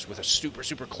days, lifters with a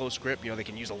super close grip, you know, they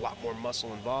can use a lot more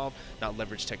muscle involved, not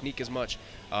leverage technique as much.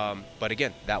 But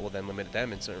again, that will then limit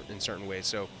them in certain ways.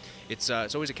 So it's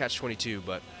always a catch-22.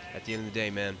 But at the end of the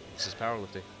day, man, this is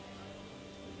powerlifting.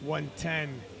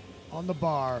 110 on the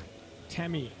bar.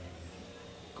 Temi,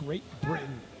 Great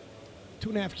Britain,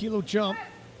 2.5 kilo jump.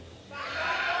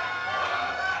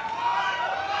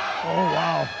 Oh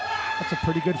wow, that's a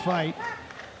pretty good fight.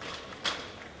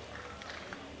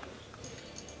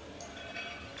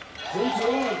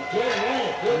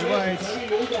 Right.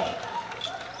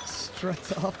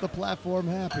 Struts off the platform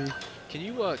happy. Can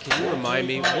you remind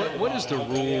me, what is the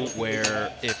rule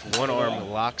where if one arm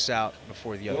locks out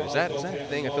before the other? Is that a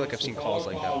thing? I feel like I've seen calls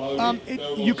like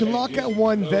that. You can lock out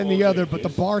one, then the other, but the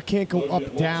bar can't go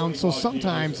up, down. So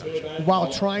sometimes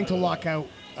while trying to lock out,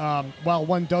 while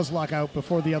one does lock out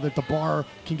before the other, the bar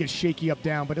can get shaky up,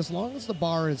 down. But as long as the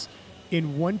bar is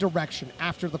in one direction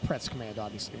after the press command,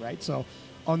 obviously, right? So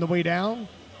on the way down,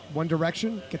 one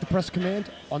direction, get the press command.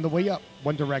 On the way up,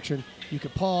 one direction. You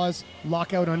could pause,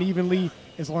 lock out unevenly,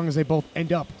 as long as they both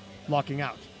end up locking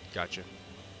out. Gotcha.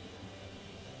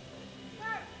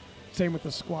 Same with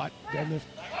the squat, deadlift.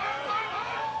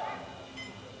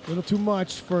 A little too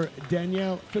much for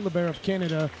Danielle Philibert of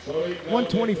Canada.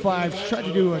 125. She tried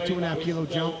to do a 2.5 kilo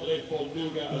jump. A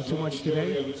little too much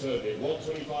today.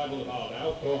 125 on the bar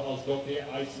now.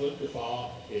 Thorhalsdottir, Iceland. The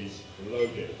bar is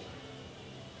loaded.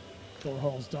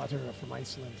 Thorhalsdottir from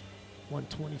Iceland.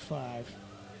 125.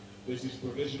 This is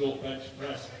provisional bench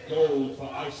press gold for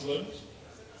Iceland.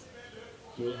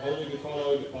 So will only be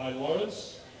followed by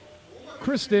Lawrence.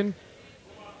 Kristen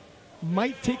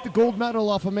might take the gold medal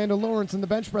off Amanda Lawrence in the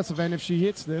bench press event if she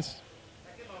hits this.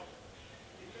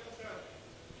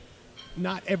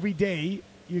 Not every day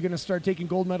you're going to start taking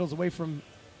gold medals away from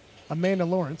Amanda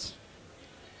Lawrence.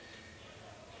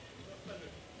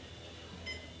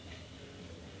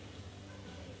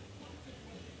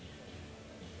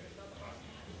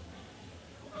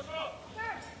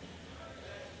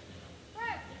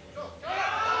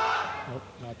 Nope,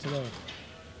 not today.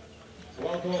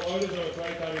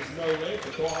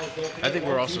 I think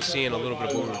we're also seeing a little bit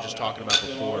of what we were just talking about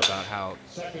before, about how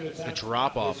the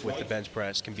drop-off with the bench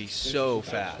press can be so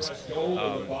fast.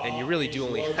 And you really do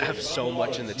only have so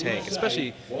much in the tank,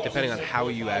 especially depending on how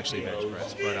you actually bench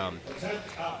press. But,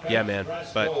 yeah, man.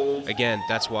 But, again,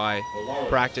 that's why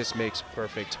practice makes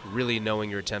perfect. Really knowing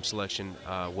your attempt selection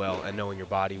well and knowing your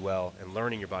body well and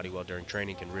learning your body well during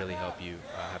training can really help you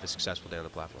have a successful day on the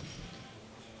platform.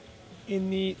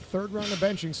 In the third round of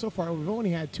benching so far, we've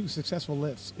only had 2 successful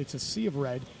lifts. It's a sea of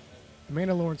red.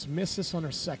 Amanda Lawrence missed this on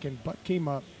her second, butt came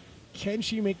up. Can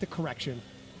she make the correction,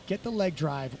 get the leg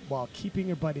drive while keeping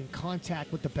her butt in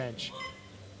contact with the bench?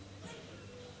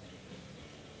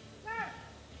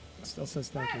 Still says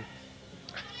thank you.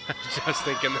 Just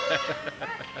thinking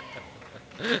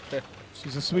that.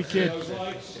 She's a sweet kid.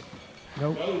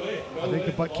 Nope. I think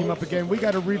the butt came up again. We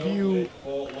got a review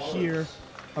here,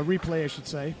 a replay, I should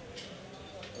say.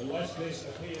 Unless this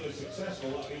appeal is successful,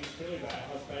 that means Philibert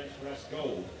has bench press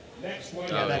gold. Next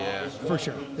weight, yeah, for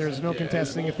sure. There's no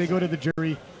contesting. If they go to the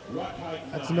jury,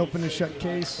 that's an open and shut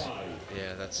case.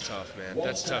 Yeah, that's tough, man.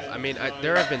 That's tough. I mean,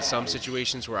 there have been some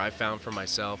situations where I found for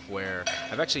myself where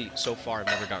I've actually, so far, I've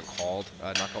never gotten called,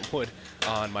 knock on wood,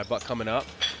 on my butt coming up.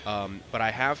 But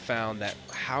I have found that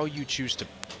how you choose to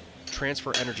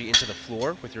transfer energy into the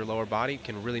floor with your lower body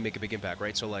can really make a big impact,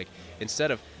 right? So, like, instead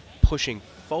of pushing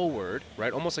forward,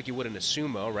 right, almost like you would in a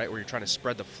sumo, right, where you're trying to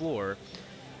spread the floor,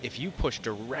 if you push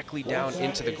directly down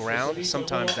into the ground,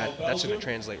 sometimes that's going to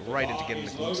translate right into getting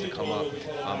the glutes to come up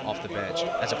off the bench,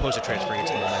 as opposed to transferring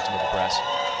into the momentum of the press.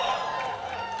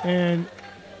 And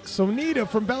Sonita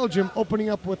from Belgium opening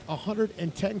up with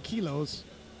 110 kilos.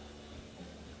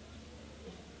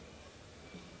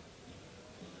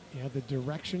 Yeah, the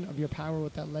direction of your power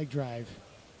with that leg drive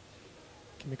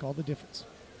can make all the difference.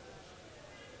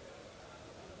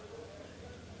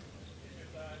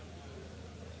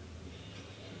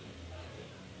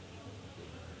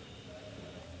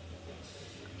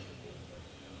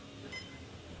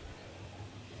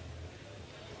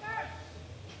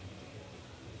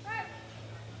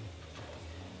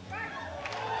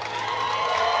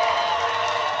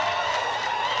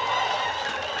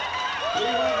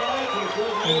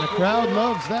 And the crowd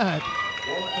loves that.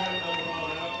 110 on the bar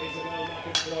now. Isabel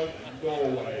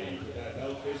McIntyre, Norway.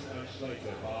 Belfast and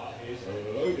Slater. Bar is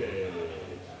loaded.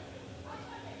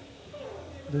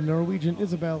 The Norwegian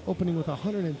Isabel opening with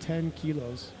 110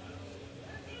 kilos.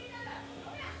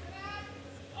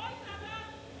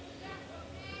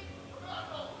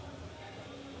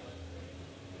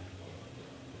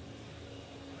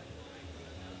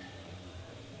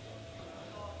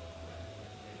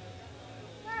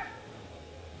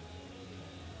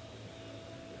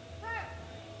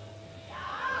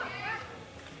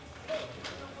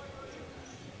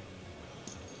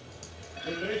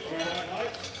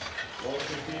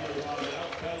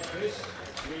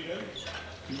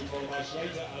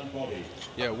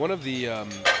 Yeah, one of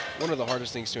the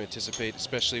hardest things to anticipate,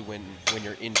 especially when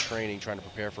you're in training trying to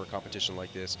prepare for a competition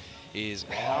like this, is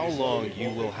how long you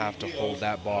will have to hold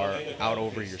that bar out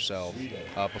over yourself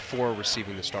before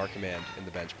receiving the star command in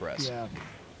the bench press. Yeah.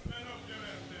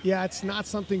 Yeah, it's not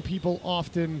something people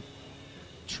often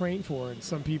train for, and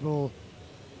some people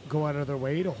go out of their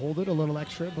way to hold it a little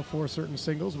extra before certain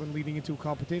singles when leading into a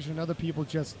competition. Other people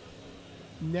just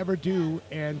never do,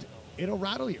 and it'll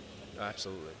rattle you.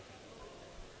 Absolutely.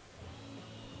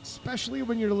 Especially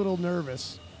when you're a little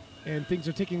nervous and things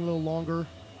are taking a little longer.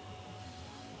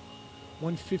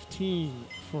 115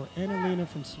 for Annalena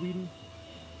from Sweden.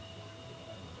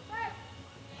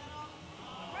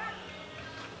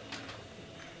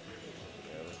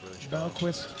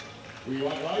 Belquist. We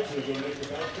want lights, we're going to make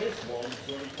about this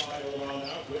 125 all around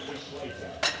now. Whitney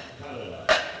Slater, Canada.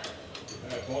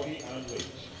 Boggy and Leach.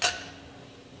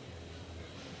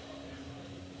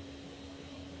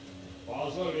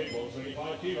 Bars loaded,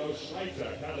 125 kilos,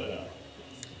 Slater, Canada.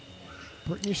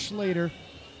 Brittany Schlater,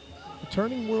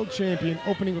 returning world champion,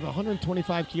 opening with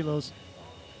 125 kilos.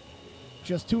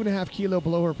 Just 2.5 kilos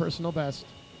below her personal best.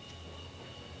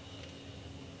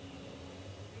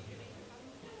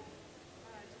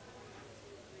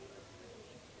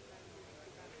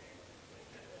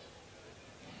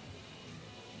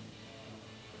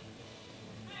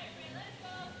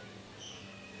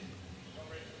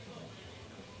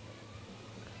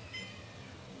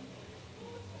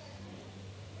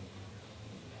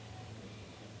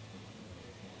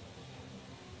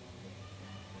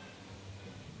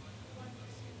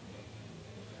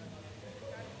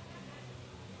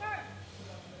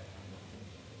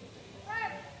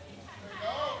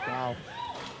 Wow.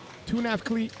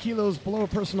 2.5 kilos below a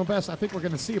personal best. I think we're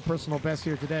going to see a personal best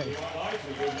here today.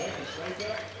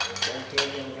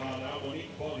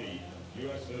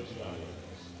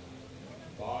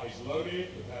 Bar is loaded.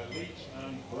 We've had Leach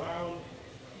and Brown.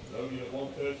 Loaded at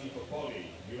 130 for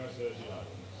Body, US Virgin Islands.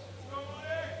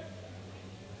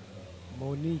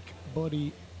 Monique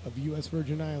Buddy of US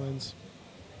Virgin Islands.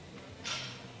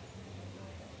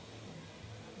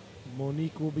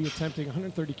 Monique will be attempting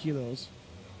 130 kilos.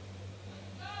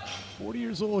 40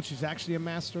 years old. She's actually a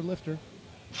master lifter.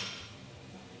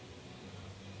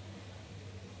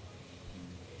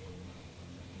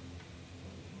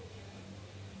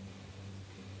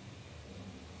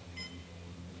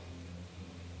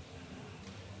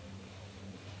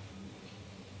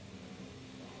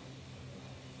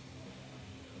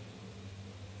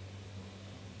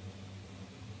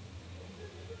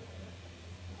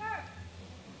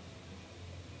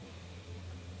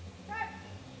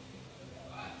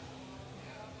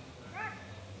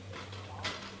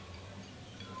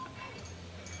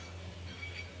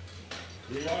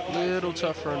 Little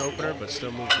tough for an opener, but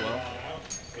still moves well.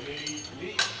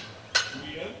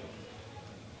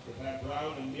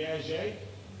 Brown and Liège.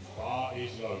 Bar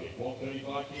is loaded.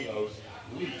 135 kilos.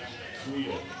 Leach,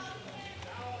 Sweden.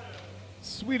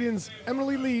 Sweden's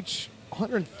Emily Leach,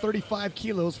 135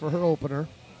 kilos for her opener.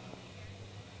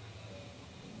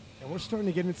 And we're starting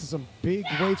to get into some big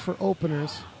weights for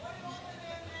openers.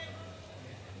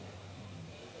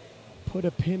 Put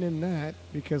a pin in that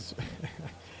because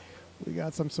We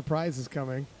got some surprises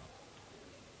coming.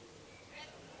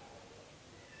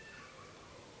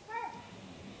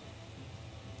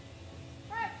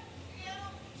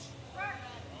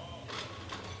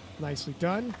 Nicely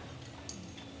done.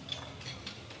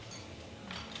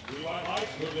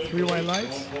 3 white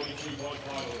lights.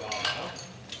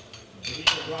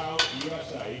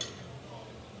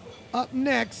 Up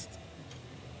next,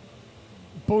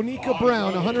 Bonica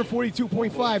Brown,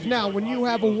 142.5. Now, when you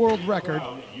have a world record,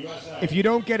 if you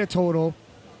don't get a total,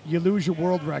 you lose your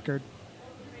world record.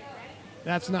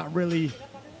 That's not really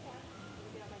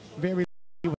very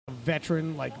with a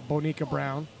veteran like Bonica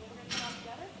Brown.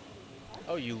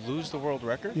 Oh, you lose the world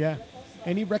record? Yeah.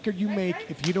 Any record you make,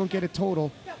 if you don't get a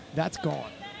total, that's gone.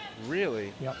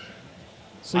 Really? Yep.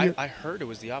 So I heard it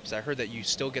was the opposite. I heard that you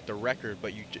still get the record,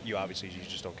 but you obviously you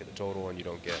just don't get the total and you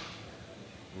don't get.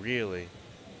 Really?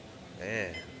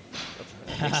 Man,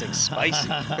 that makes things spicy.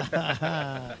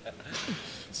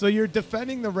 So you're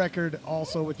defending the record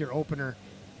also with your opener.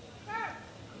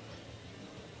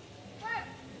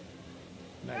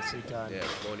 Nicely done. Yeah,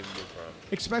 won't even move from.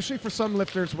 Especially for some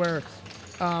lifters where,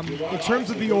 in terms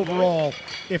of the overall,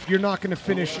 if you're not going to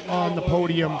finish on the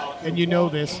podium, and you know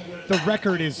this, the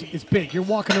record is big. You're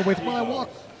walking away with, well,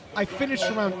 I finished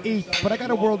around 8th, but I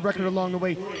got a world record along the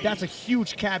way. That's a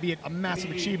huge caveat, a massive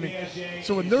achievement.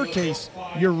 So in their case,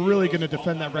 you're really going to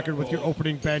defend that record with your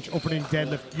opening bench, opening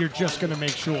deadlift. You're just going to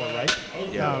make sure, right?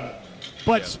 Yeah.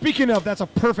 But speaking of, that's a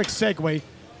perfect segue,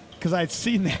 because I'd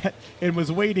seen that and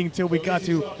was waiting till we got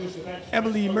to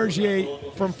Emily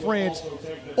Mergier from France.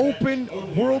 Open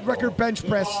world record bench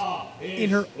press in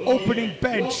her opening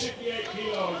bench.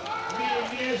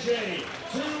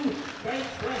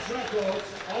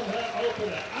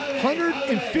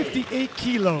 158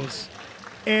 kilos.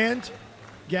 And,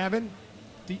 Gavin,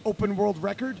 the open world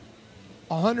record,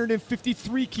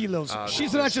 153 kilos.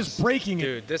 She's not just breaking it.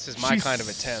 Dude, this is my kind of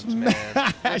attempt,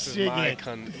 man. This is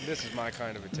my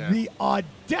kind of attempt. The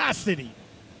audacity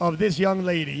of this young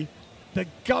lady, the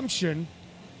gumption.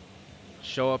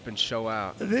 Show up and show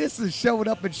out. This is showing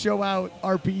up and show out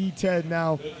RPE 10.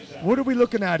 Now, what are we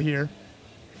looking at here?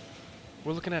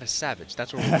 We're looking at a savage.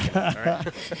 That's what we're looking at, all right?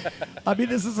 I mean,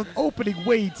 this is an opening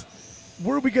weight.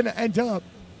 Where are we going to end up?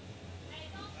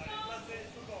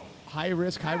 High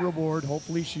risk, high reward.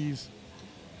 Hopefully she's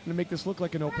going to make this look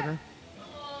like an opener.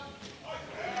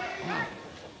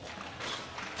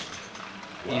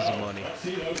 Easy money.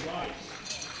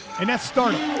 And that's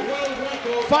starting.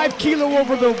 5 kilo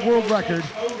over the world record.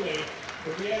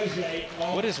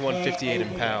 What is 158 in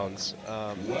pounds?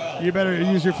 You better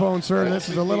use your phone, sir. This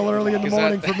is a little early in the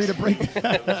morning for me to break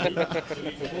that.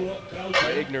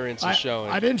 My ignorance is showing.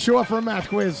 I didn't show up for a math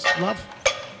quiz, love.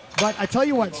 But I tell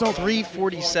you what, so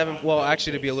 347. Well,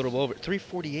 actually, to be a little over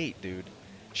 348, dude.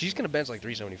 She's gonna bench like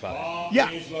 375. Yeah,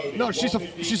 no, she's a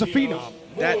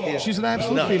phenom. She's an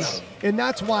absolute phenom, and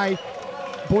that's why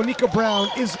Bonica Brown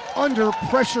is under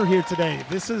pressure here today.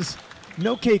 This is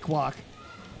no cakewalk.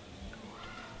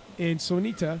 And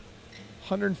Sonita,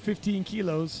 115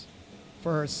 kilos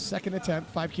for her second attempt,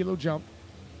 5 kilo jump.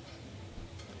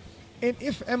 And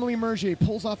if Emily Mergier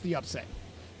pulls off the upset,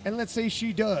 and let's say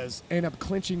she does end up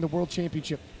clinching the world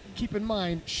championship, keep in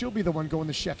mind she'll be the one going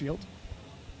to Sheffield,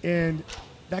 and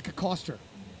that could cost her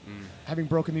having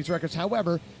broken these records.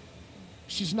 However,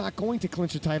 she's not going to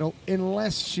clinch a title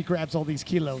unless she grabs all these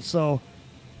kilos, so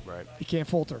you can't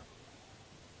fault her.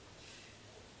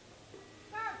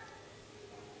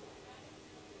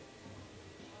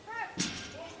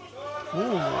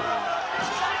 Ooh.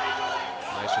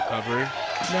 Nice recovery.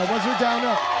 Now, was her down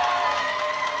up?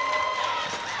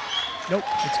 Nope,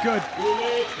 it's good.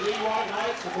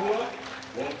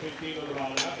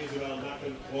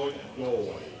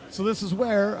 So this is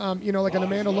where, like an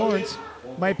Amanda Lawrence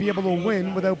might be able to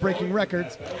win without breaking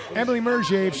records. Emily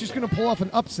Mergier, if she's going to pull off an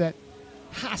upset,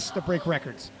 has to break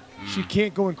records. She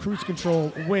can't go in cruise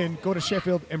control, win, go to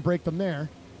Sheffield, and break them there.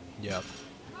 Yep.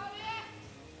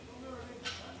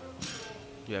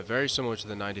 Yeah, very similar to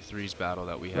the 93s battle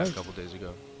that we had a couple days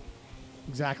ago.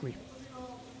 Exactly.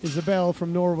 Isabel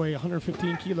from Norway,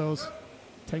 115 kilos,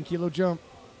 10 kilo jump.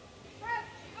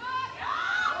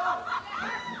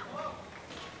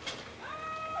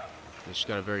 She's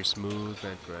got a very smooth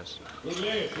bench press.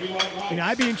 And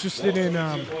I'd be interested in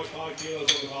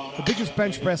the biggest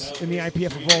bench press in the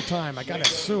IPF of all time. I gotta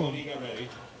assume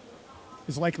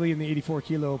is likely in the 84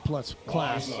 kilo plus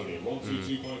class.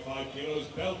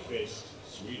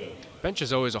 Bench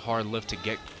is always a hard lift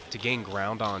to gain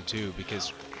ground on too,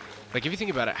 because Like, if you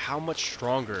think about it, how much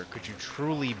stronger could you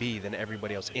truly be than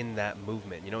everybody else in that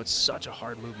movement? You know, it's such a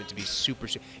hard movement to be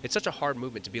it's such a hard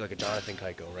movement to be like a Jonathan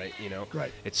Keiko, right? You know,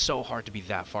 Right. It's so hard to be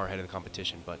that far ahead of the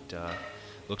competition, but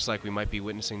looks like we might be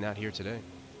witnessing that here today.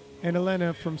 And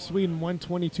Elena from Sweden,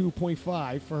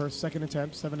 122.5 for her second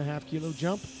attempt, 7.5 kilo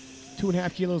jump,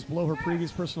 2.5 kilos below her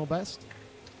previous personal best.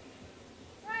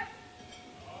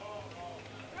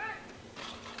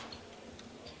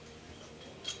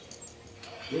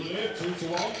 Good lift, 2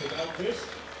 to 1 to Elvis.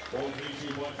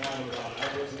 132.5 on the bar.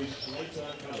 Edwards, Leach, Slater,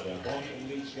 Canada. Bond and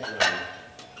Leach, get ready.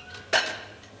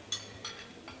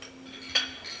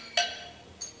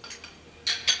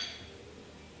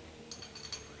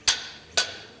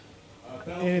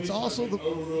 And it's also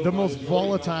the most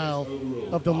volatile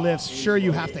of the lifts. Sure,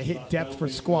 you have to hit depth for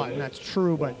squat, and that's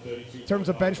true, but in terms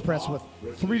of bench press with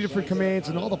 3 different commands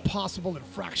and all the possible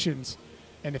infractions,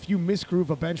 and if you misgroove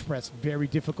a bench press, very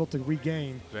difficult to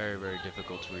regain. Very, very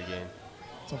difficult to regain.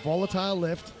 It's a volatile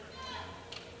lift.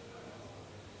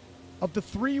 Of the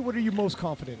 3, what are you most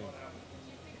confident in?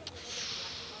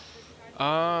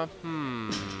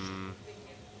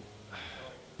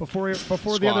 Before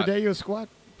the other day, you was squat?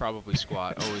 Probably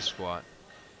squat. Always squat.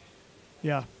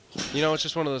 Yeah. You know, it's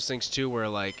just one of those things, too, where,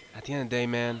 like, at the end of the day,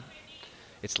 man,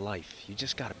 it's life. You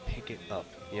just got to pick it up,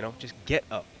 you know? Just get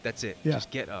up. That's it. Yeah.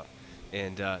 Just get up.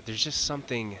 And there's just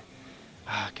something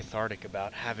cathartic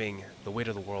about having the weight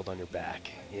of the world on your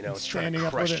back. You know, And it's trying to standing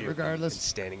up with crush it you. regardless. And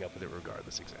standing up with it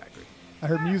regardless, exactly. I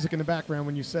heard music in the background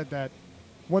when you said that.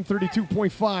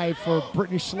 132.5 for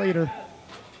Brittany Slater.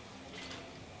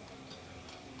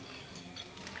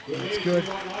 That's good.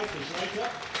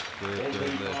 Good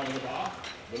lift.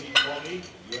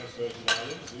 US Virgin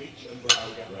Islands, Leach and Brown,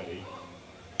 get ready.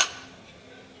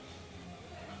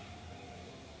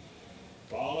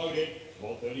 Bar loaded,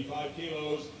 135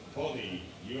 kilos, body,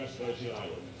 US Virgin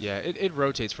Islands. Yeah, it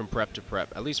rotates from prep to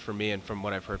prep, at least for me and from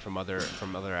what I've heard from other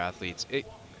athletes.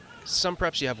 Some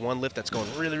preps you have one lift that's going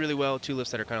really, really well, 2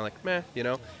 lifts that are kind of like meh, you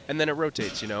know, and then it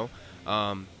rotates, you know.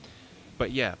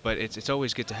 But yeah, it's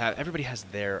always good to have, everybody has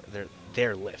their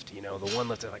lift, you know, the one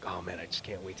lift they're like, oh man, I just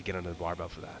can't wait to get under the barbell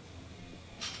for that.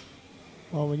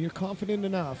 Well, when you're confident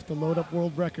enough to load up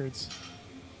world records,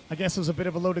 I guess it was a bit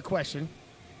of a loaded question,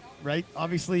 right?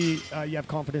 Obviously, you have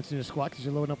confidence in your squat because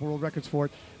you're loading up world records for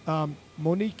it.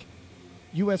 Monique,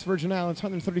 U.S. Virgin Islands,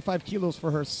 135 kilos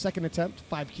for her second attempt,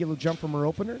 5 kilo jump from her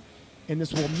opener, and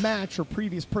this will match her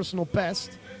previous personal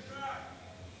best.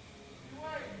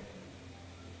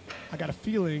 I got a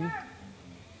feeling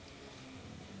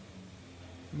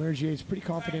Mergier is pretty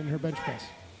confident in her bench press.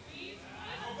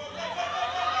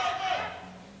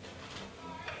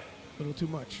 A little too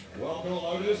much.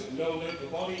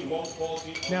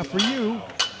 Now for you,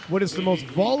 what is the most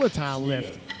volatile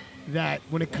lift that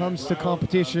when it comes to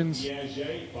competitions,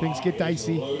 things get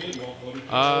dicey?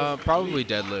 Probably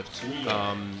deadlift.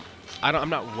 I'm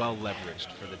not well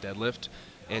leveraged for the deadlift,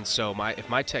 and so if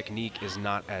my technique is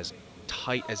not as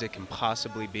tight as it can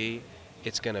possibly be,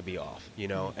 it's gonna be off, you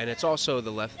know. And it's also the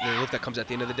lift that comes at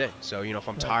the end of the day. So, you know, if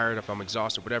I'm tired, if I'm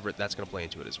exhausted, whatever, that's gonna play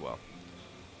into it as well.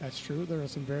 That's true. There are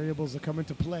some variables that come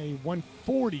into play.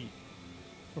 140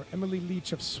 for Emily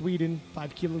Leach of Sweden,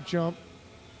 5 kilo jump,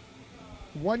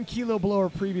 1 kilo below her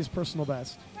previous personal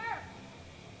best.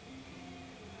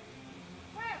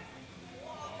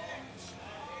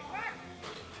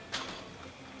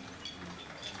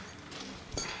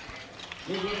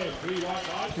 Three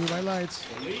white lights.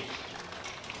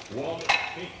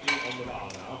 150 on the bar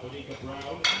now. Bonica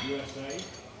Brown, USA.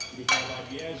 To be followed by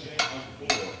Bierge and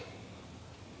Ford.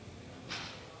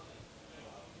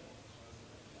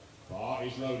 Bar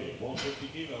is loaded. 150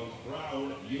 kilos.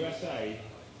 Brown, USA.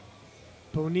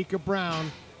 Bonica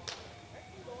Brown,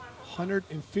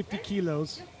 150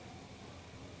 kilos.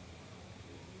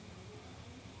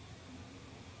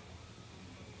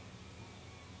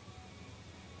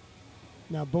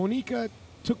 Now, Bonica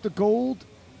took the gold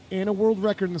and a world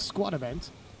record in the squat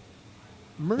event.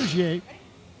 Mergier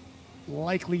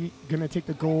likely going to take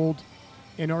the gold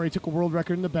and already took a world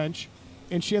record in the bench.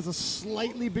 And she has a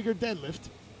slightly bigger deadlift.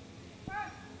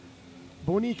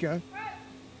 Bonica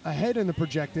ahead in the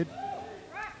projected,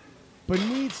 but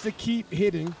needs to keep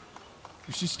hitting.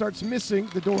 If she starts missing,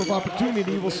 the door of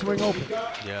opportunity will swing open.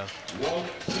 Yeah.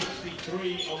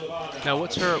 Now,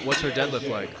 what's her deadlift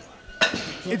like?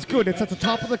 It's good. It's at the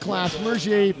top of the class.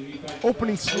 Mergier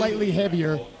opening slightly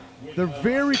heavier. They're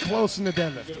very close in the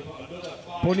deadlift.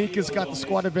 Bonica's got the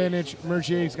squat advantage.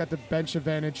 Mergier's got the bench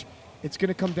advantage. It's going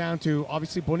to come down to,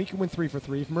 obviously, Bonica went 3 for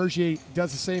 3. If Mergier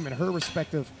does the same in her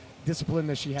respective discipline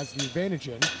that she has the advantage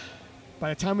in, by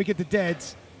the time we get to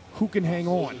deads, who can hang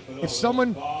on. If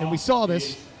someone, and we saw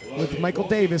this with Michael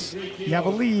Davis, you have a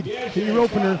lead, hit your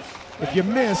opener. If you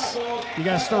miss, you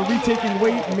got to start retaking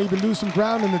weight and maybe lose some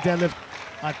ground in the deadlift.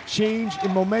 A change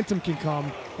in momentum can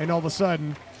come, and all of a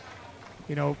sudden,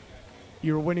 you know,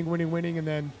 you're winning, and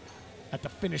then at the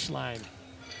finish line,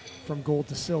 from gold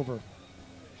to silver.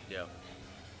 Yeah.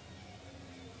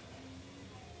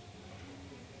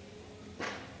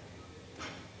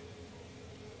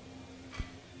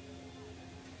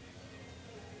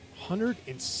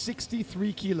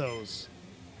 $163 kilos.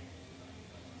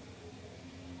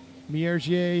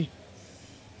 Miergier.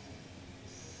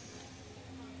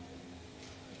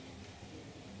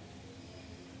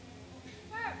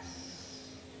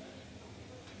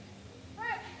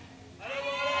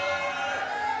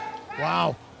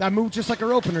 Wow, that moved just like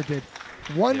her opener did.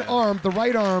 One arm, the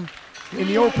right arm in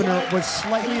the opener was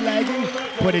slightly lagging,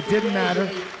 but it didn't matter.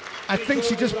 I think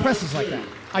she just presses like that.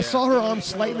 I saw her arm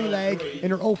slightly lag in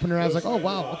her opener. I was like, oh,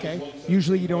 wow, okay.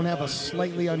 Usually you don't have a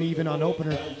slightly uneven on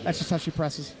opener. That's just how she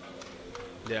presses.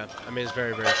 Yeah, I mean, it's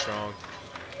very, very strong.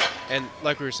 And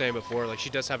like we were saying before, like she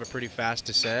does have a pretty fast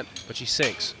descent, but she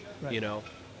sinks, Right. you know.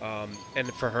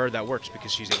 And for her, that works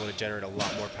because she's able to generate a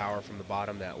lot more power from the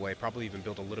bottom that way, probably even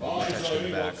build a little bit more tension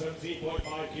in the back.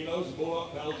 17.5 kilos, Moore,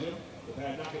 Belgium.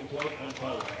 Prepare Nakenklot and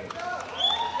Powerlifting.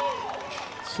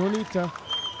 Sonita,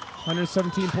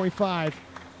 117.5.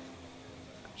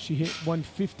 She hit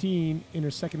 115 in her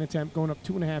second attempt, going up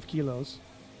 2.5 kilos.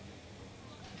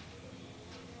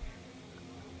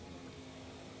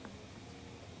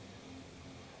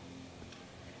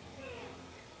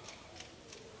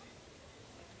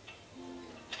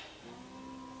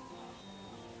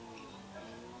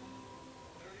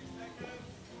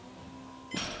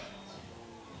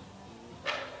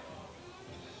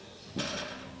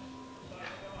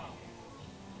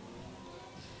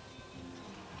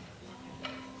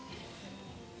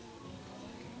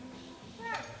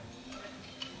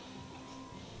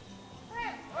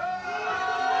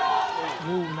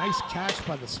 Ooh, nice catch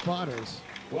by the spotters.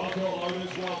 Welcome,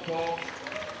 owners, welcome.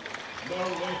 No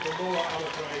way for Moore, I'm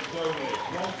afraid. No way.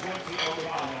 120 on the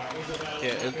bar now. Isabel.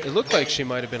 Yeah, it looked like she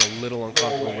might have been a little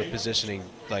uncomfortable with positioning,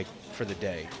 like, for the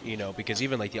day, you know, because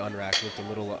even, like, the unrack looked a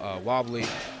little wobbly.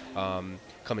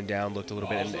 Coming down looked a little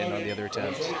bit, and on the other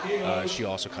attempt, she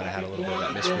also kind of had a little bit of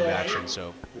that mismove action,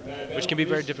 so, which can be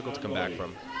very difficult to come back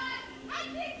from.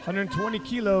 120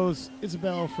 kilos,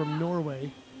 Isabel from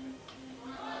Norway.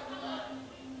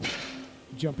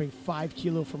 Jumping 5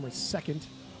 kilo from her second.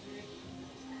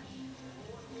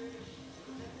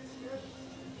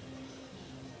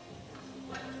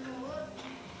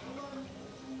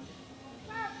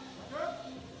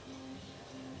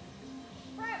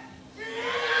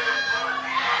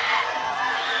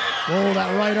 Oh,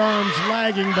 that right arm's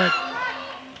lagging, but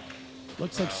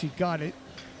looks like she got it.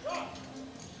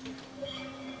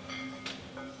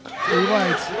 3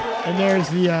 whites. And there's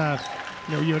the,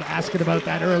 you know, you were asking about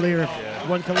that earlier. If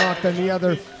one can lock than the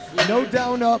other. No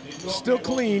down up, still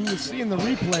clean. You see in the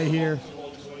replay here,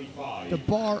 the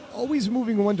bar always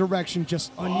moving in one direction,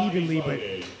 just unevenly, but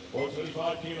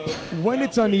when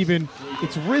it's uneven,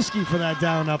 it's risky for that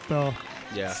down up though.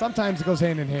 Yeah. Sometimes it goes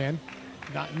hand in hand.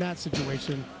 Not in that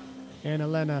situation. And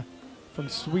Elena from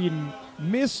Sweden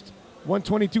missed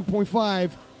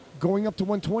 122.5, going up to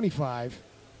 125.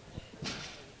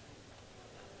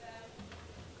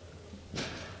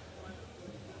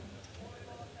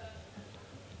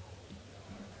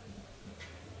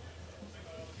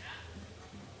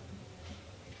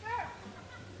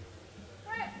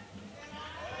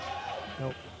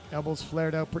 Nope, elbows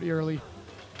flared out pretty early.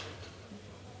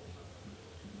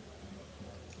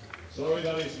 Sorry,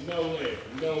 that is no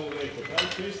lift. No lift. The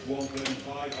focus,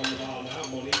 135 on the bar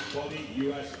now. Money, body,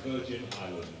 US Virgin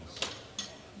Islands.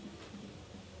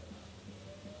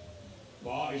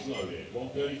 Bar is loaded.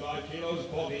 135 kilos,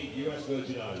 body, US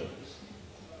Virgin Islands.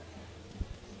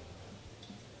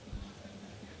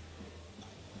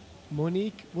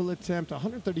 Monique will attempt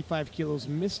 135 kilos,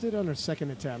 missed it on her second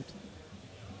attempt.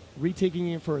 Retaking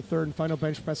it for her third and final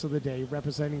bench press of the day,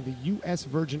 representing the U.S.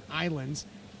 Virgin Islands.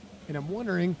 And I'm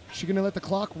wondering, is she going to let the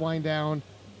clock wind down?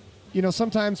 You know,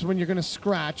 sometimes when you're going to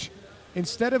scratch,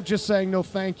 instead of just saying no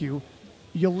thank you,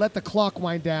 you'll let the clock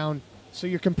wind down so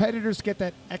your competitors get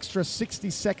that extra 60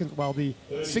 seconds, well, the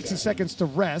 60 seconds to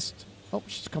rest. Oh,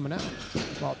 she's coming out.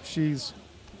 Well, she's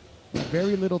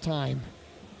very little time.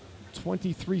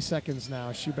 23 seconds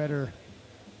now. She better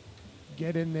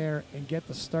get in there and get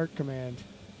the start command.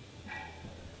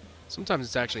 Sometimes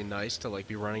it's actually nice to like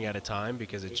be running out of time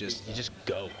because you just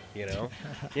go, you know?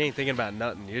 You ain't thinking about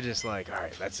nothing. You're just like, all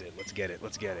right, that's it. Let's get it.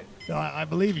 Let's get it. No, I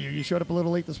believe you. You showed up a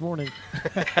little late this morning.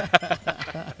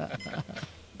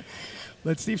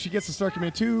 Let's see if she gets to start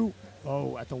command 2.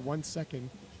 Oh, at the 1 second.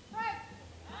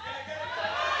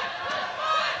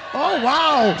 Oh,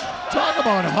 wow. Talk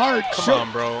about heart. Come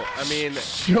on, bro. I mean,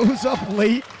 shows up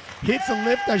late, hits a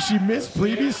lift that she missed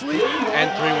previously.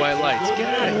 And 3 white lights.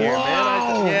 Get out of here,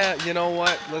 Wow. man. Yeah, you know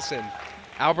what? Listen,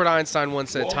 Albert Einstein once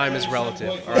said time is relative.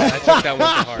 All right, I took that one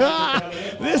to heart.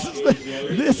 This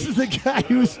is the guy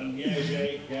who's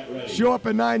show up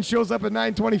at 9, shows up at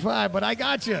 9:25. But I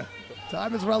got you.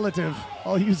 Time is relative.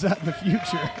 I'll use that in the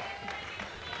future.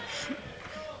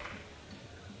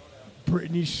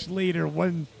 Brittany Schlater,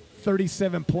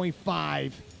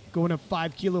 137.5, going up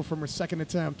 5 kilo from her second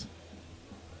attempt.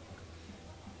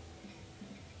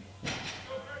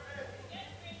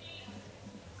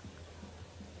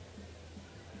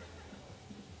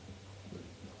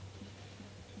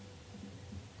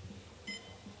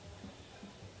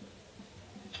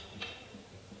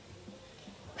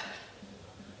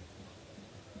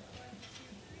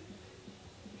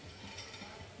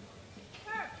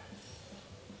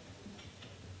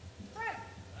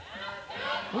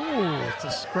 Ooh, it's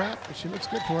a scrap, but she looks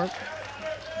good for it.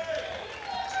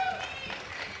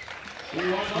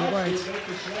 Right.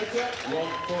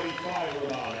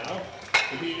 145 now.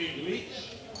 Immediate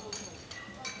Leach.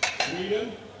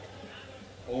 Sweden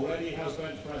already has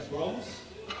bench press bronze.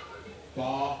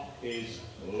 Bar is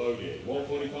loaded.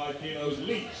 145 kilos.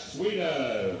 Leach,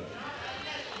 Sweden.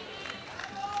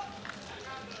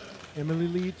 Emily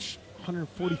Leach,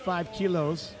 145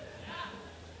 kilos.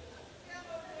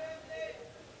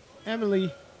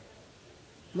 Emily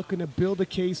looking to build a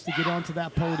case to get onto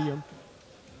that podium.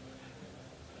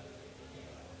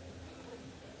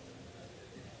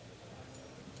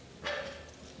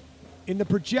 In the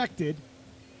projected,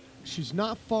 she's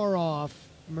not far off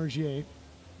Mergier.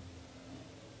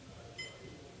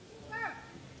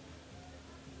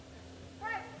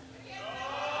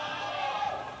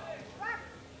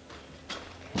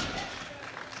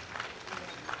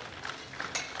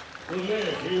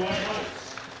 Three white lights.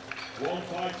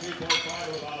 152.5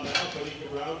 of the bar now. Tonika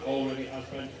Brown already has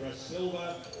bench press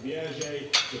silver.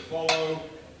 Mierge to follow.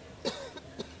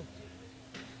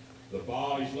 The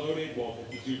bar is loaded.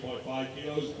 152.5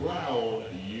 kilos. Brown,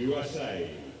 USA.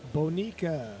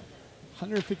 Bonica,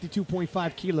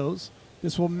 152.5 kilos.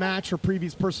 This will match her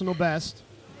previous personal best.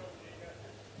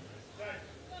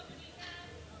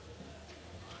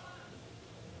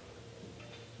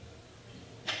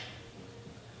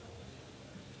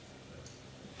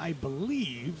 I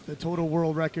believe the total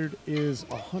world record is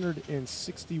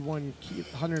 171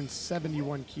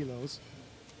 kilos.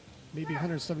 Maybe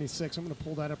 176. I'm going to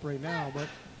pull that up right now, but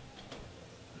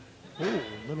oh,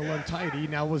 a little untidy.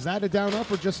 Now, was that a down up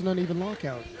or just an uneven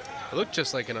lockout? It looked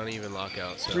just like an uneven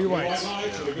lockout. So. 3 whites.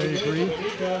 They agree.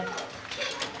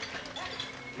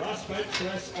 Last bench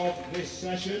press of this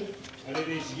session, and it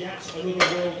is yet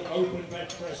another World Open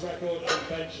bench press record and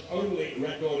bench only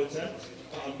record attempt.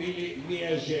 Amelie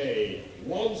Mierge.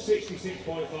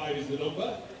 166.5 is the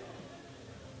number.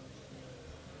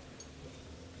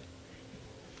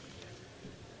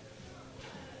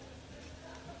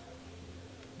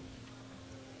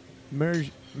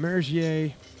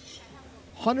 Mergier,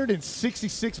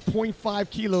 166.5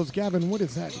 kilos. Gavin, what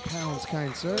is that in pounds,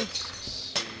 kind sir?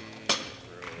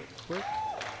 Quick.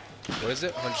 What is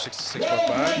it?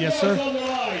 166.5? Yes, sir. On the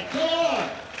line. Come on.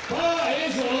 Bar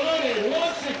is loaded.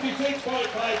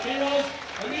 166.5 kilos.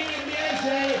 Amelie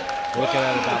Mierge. Looking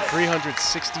at about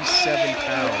 367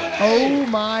 pounds. Oh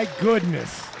my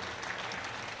goodness.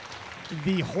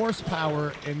 The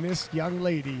horsepower in this young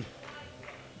lady.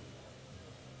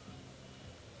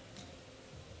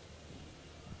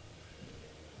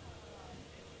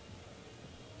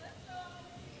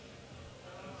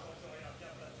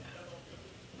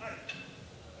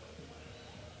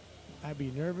 I'd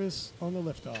be nervous on the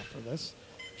liftoff for this.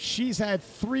 She's had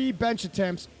 3 bench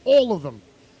attempts, all of them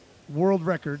world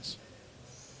records.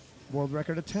 World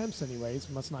record attempts, anyways.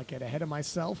 Must not get ahead of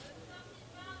myself.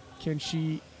 Can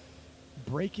she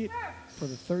break it for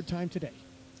the 3rd time today?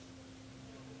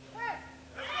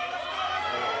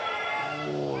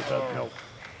 Oh, no.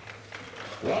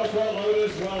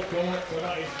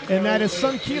 And that is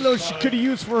some kilos she could have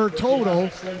used for her total,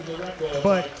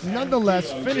 but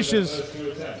nonetheless finishes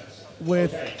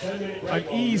with an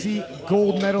easy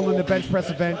gold medal in the bench press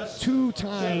event, 2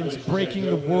 times breaking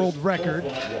the world record.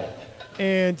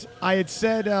 And I had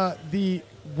said the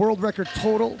world record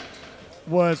total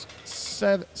was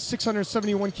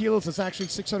 671 kilos. It's actually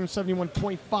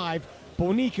 671.5.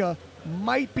 Bonica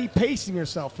might be pacing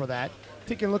herself for that.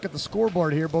 Taking a look at the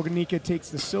scoreboard here, Bonica takes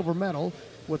the silver medal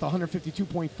with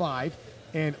 152.5,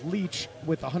 and Leach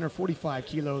with 145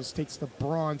 kilos takes the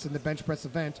bronze in the bench press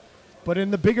event. But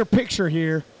in the bigger picture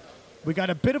here, we got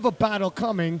a bit of a battle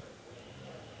coming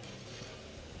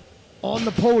on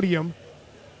the podium.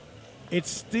 It's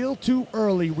still too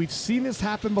early. We've seen this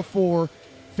happen before.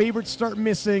 Favorites start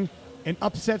missing and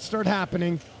upsets start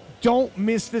happening. Don't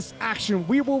miss this action.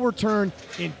 We will return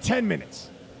in 10 minutes.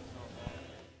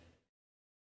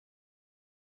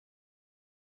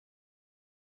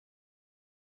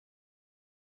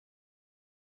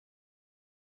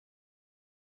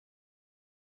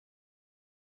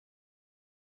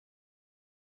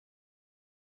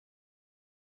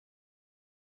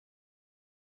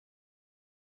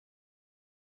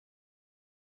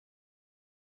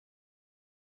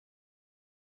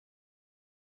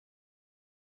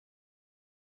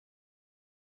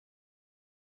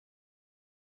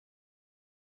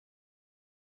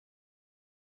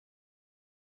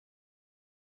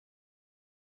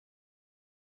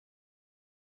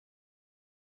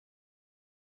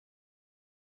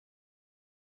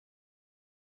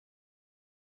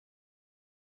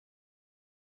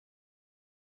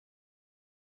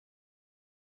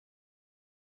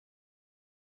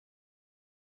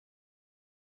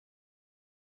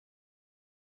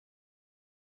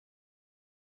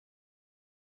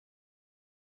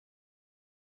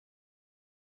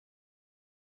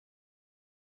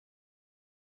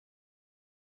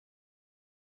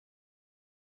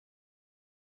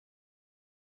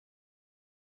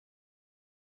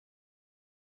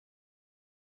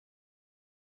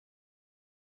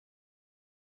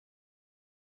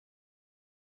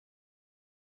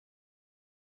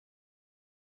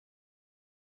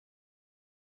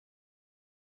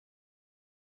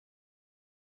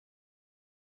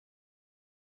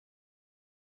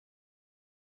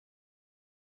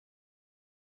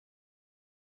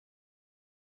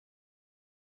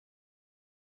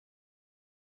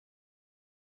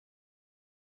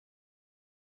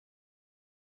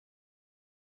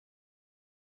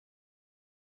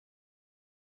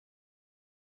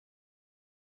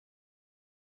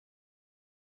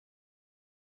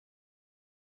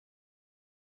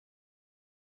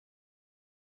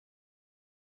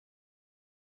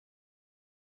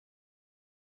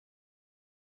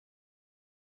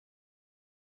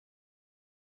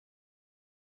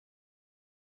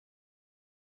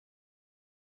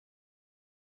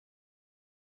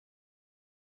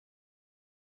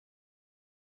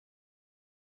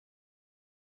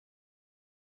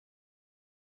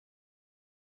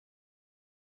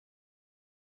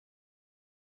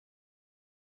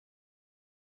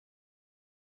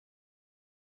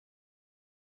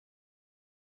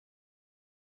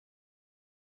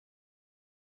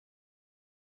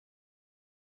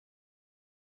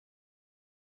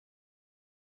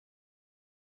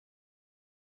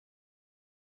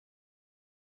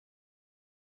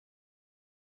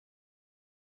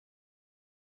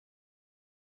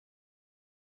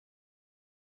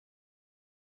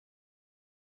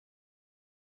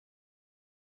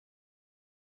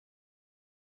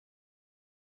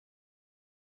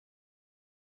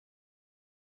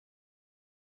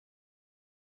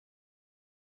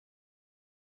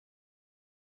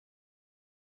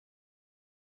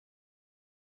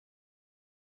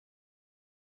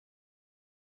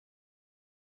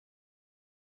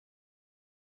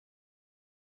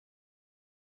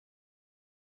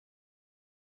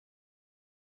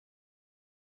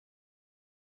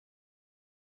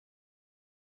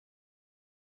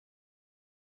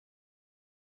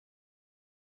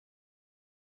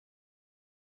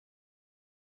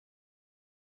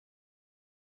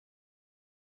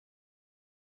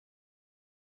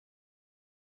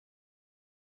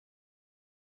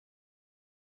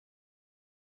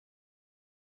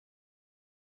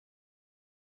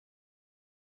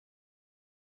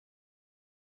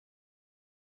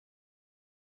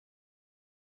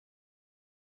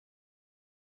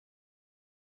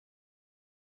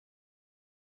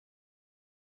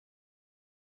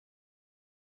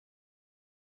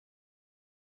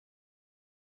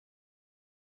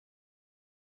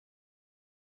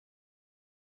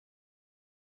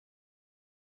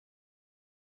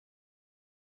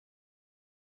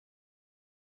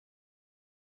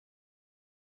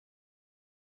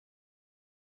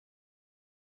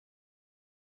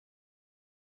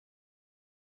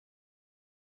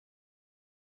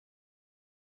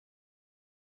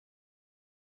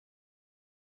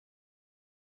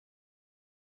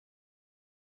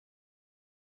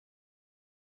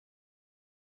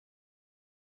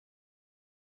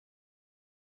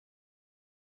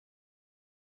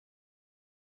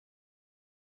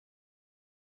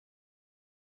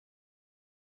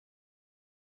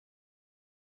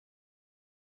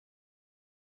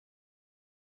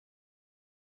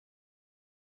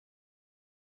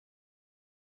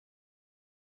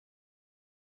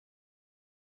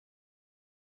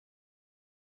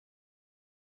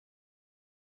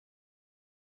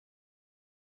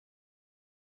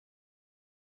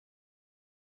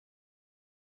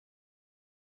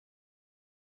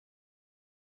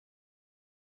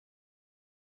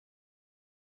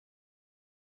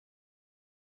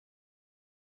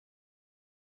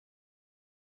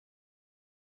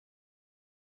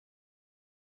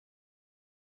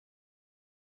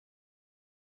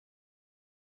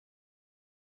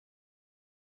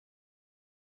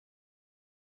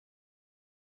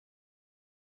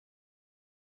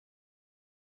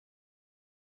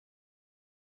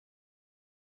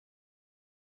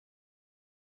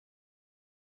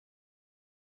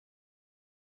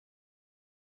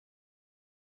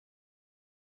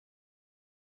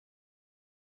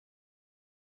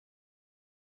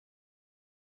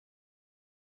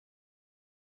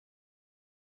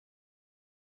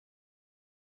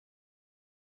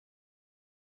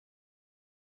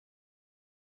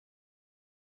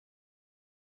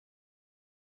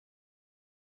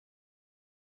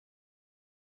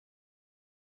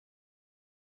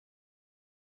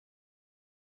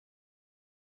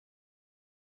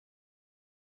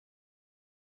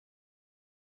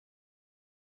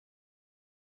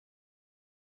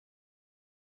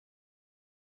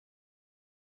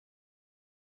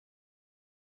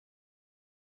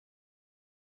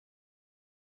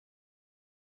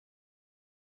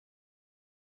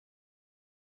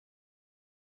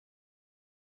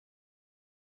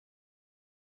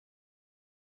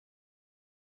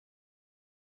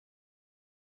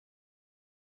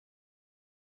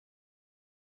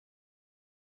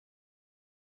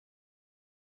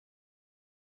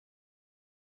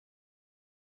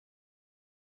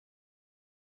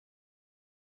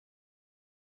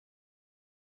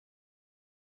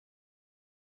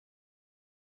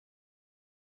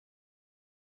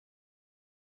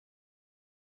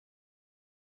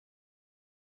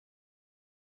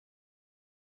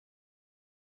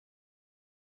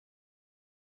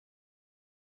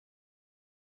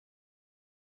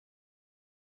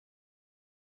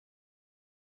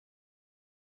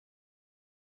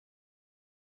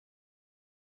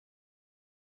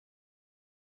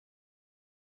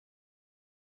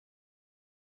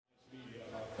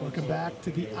 Welcome back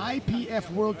to the IPF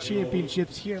World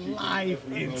Championships here live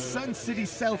in Sun City,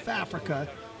 South Africa,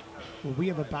 where we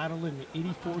have a battle in the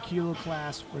 84 kilo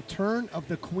class. Return of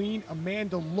the Queen,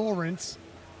 Amanda Lawrence.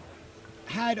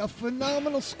 Had a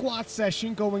phenomenal squat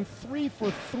session, going 3 for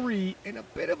 3 in a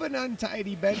bit of an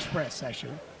untidy bench press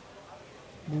session.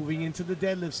 Moving into the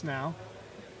deadlifts now.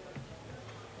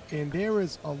 And there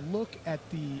is a look at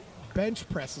the bench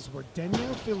presses where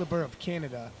Danielle Philibert of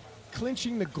Canada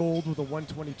clinching the gold with a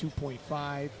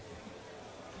 122.5.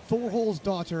 Thorhol's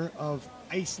daughter of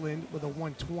Iceland with a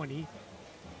 120.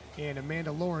 And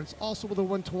Amanda Lawrence also with a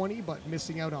 120, but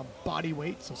missing out on body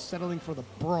weight, so settling for the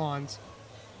bronze.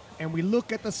 And we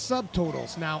look at the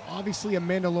subtotals. Now, obviously,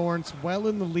 Amanda Lawrence well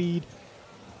in the lead,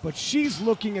 but she's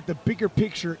looking at the bigger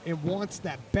picture and wants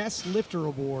that Best Lifter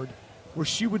award, where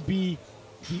she would be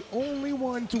the only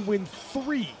one to win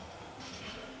 3,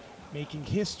 making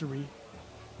history.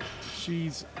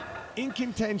 She's in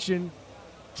contention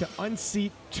to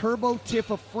unseat Turbo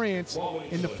Tiff of France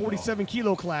in the 47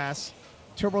 kilo class.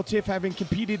 Turbo Tiff having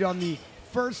competed on the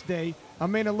first day,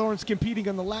 Amanda Lawrence competing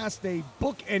on the last day,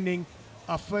 bookending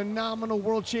a phenomenal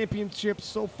world championship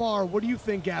so far. What do you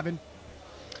think, Gavin?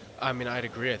 I mean, I'd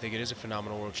agree. I think it is a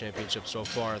phenomenal world championship so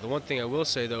far. The one thing I will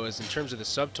say, though, is in terms of the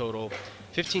subtotal,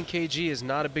 15 kg is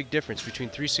not a big difference between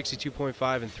 362.5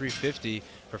 and 350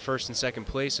 for first and second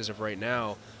place as of right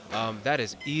now. That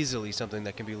is easily something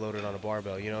that can be loaded on a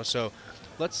barbell, you know. So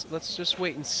let's just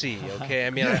wait and see, okay?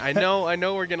 I mean, I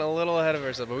know we're getting a little ahead of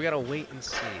ourselves, but we got to wait and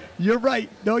see. You're right.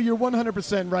 No, you're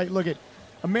 100% right. Look at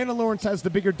Amanda Lawrence has the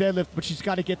bigger deadlift, but she's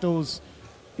got to get those,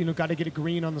 you know, got to get a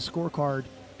green on the scorecard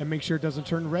and make sure it doesn't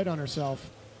turn red on herself.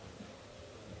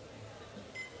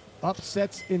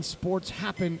 Upsets in sports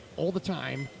happen all the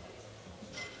time.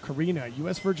 Karina,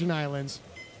 U.S. Virgin Islands,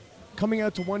 coming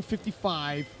out to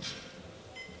 155.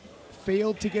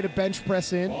 Failed to get a bench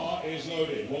press in,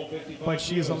 but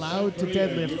she is allowed to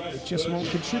deadlift. It just won't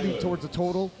contribute towards the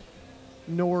total,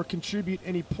 nor contribute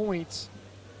any points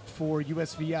for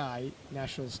USVI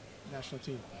national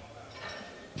team.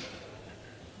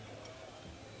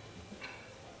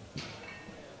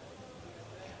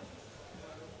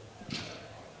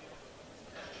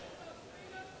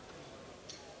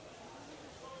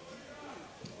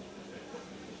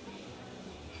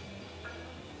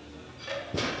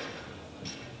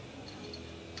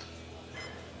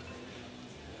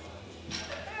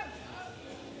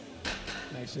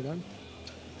 Nicely done.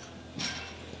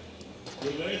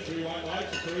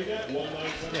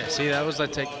 Yeah, see, that was the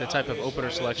type of opener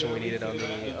selection we needed on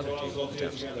the other two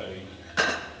attempts.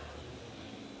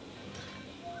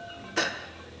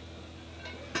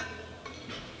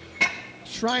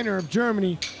 Schreiner of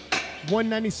Germany,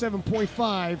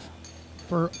 197.5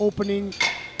 for opening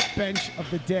bench of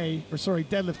the day, or sorry,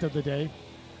 deadlift of the day.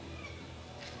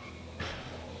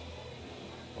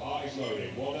 Bar is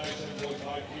loaded,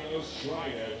 197.5 kilos,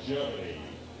 Schreiner, Germany.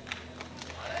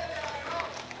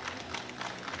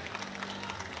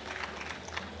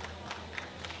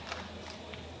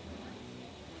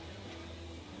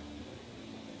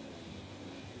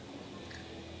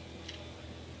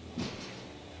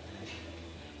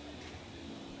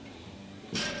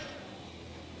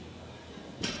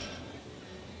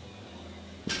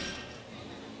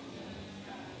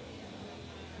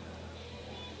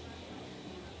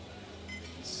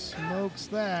 Smokes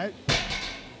that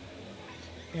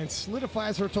and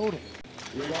solidifies her total.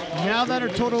 Now that her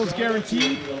total is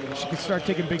guaranteed, she can start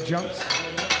taking big jumps.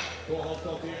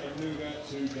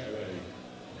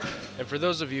 And for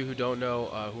those of you who don't know,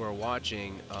 who are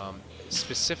watching,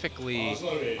 specifically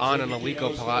on an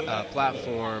Alico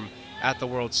platform at the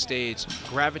world stage,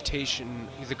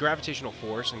 the gravitational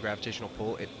force and gravitational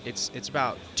pull, it's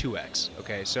about 2x.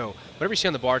 Okay, so whatever you see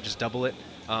on the bar, just double it,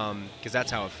 because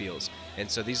that's how it feels. And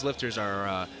so these lifters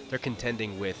are they're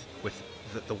contending with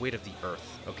the weight of the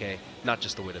earth, okay, not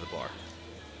just the weight of the bar.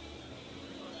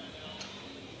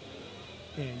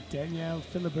 And Danielle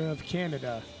Philibert of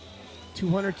Canada,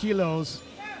 200 kilos,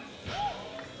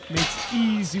 makes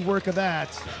easy work of that.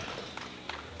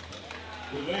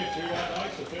 We leave 2 white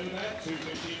lights to Philibert,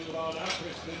 2:15 on the bar now.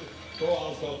 Kristen,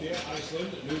 Thorhol's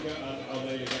Iceland, Nuga and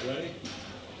Almeida get ready.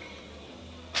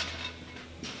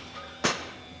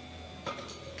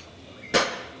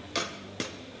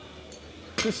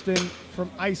 Kristen from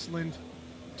Iceland,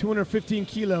 215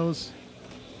 kilos.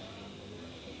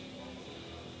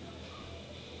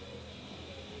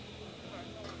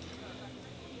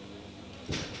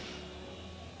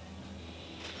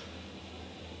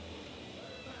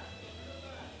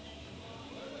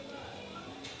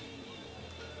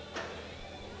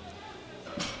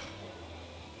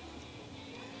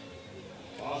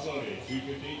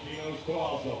 215 kilos,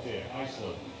 Powerlifting,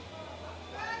 Iceland.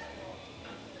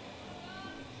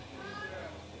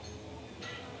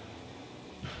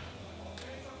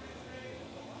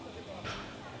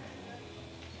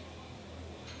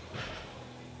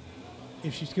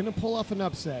 If she's going to pull off an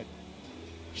upset,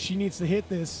 she needs to hit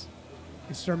this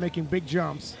and start making big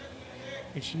jumps.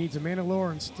 And she needs Amanda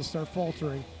Lawrence to start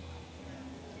faltering.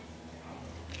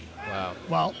 Wow.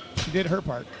 Well, she did her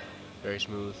part. Very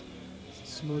smooth.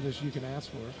 Smooth as you can ask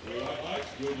for.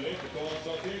 Good lift, the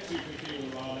Powerlifting, 215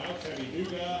 with now. Teddy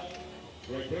Nuga,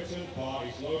 Great Britain, bar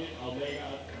is loaded.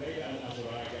 Almeida and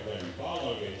Azariah get ready. Bar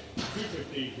loaded,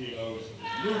 215 kilos.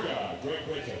 Nuga, Great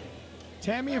Britain.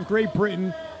 Tammy of Great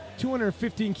Britain,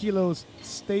 215 kilos,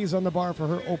 stays on the bar for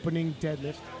her opening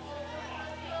deadlift.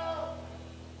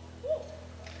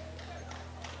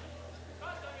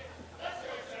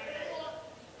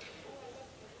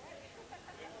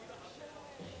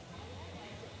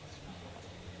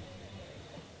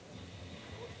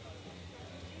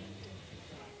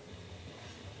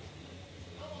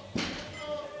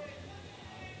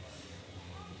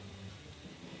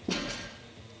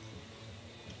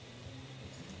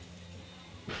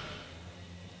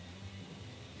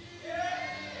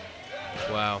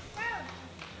 Wow.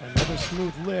 Another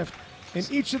smooth lift. And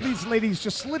each of these ladies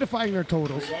just solidifying their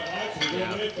totals.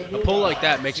 Yeah. A pull like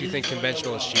that makes you think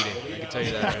conventional is cheating. I can tell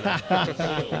you that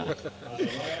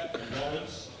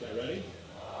right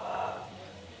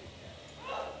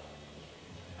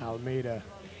now. Almeida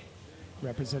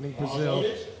representing Brazil.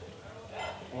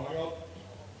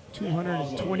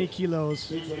 220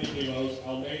 kilos.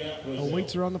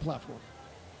 Awaits her on the platform.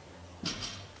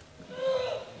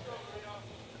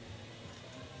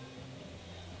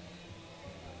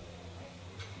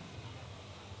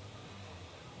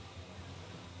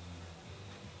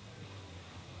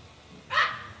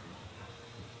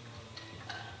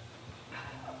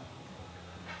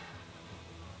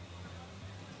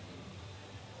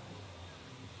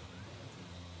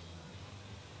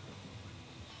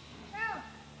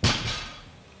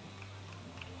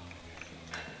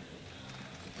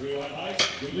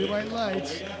 Three white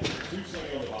lights.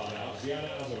 220 on the bar now. Ziana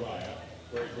Azariah,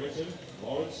 Great Britain,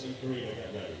 Lawrence and Karina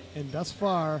get ready. And thus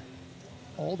far,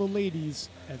 all the ladies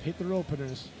have hit their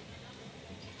openers.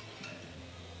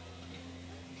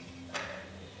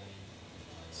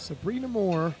 Sabrina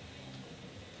Moore,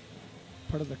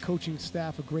 part of the coaching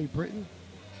staff of Great Britain,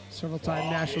 several-time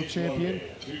national champion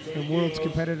and world's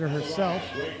competitor herself.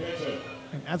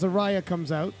 And Azariah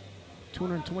comes out,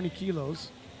 220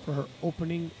 kilos, for her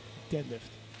opening deadlift.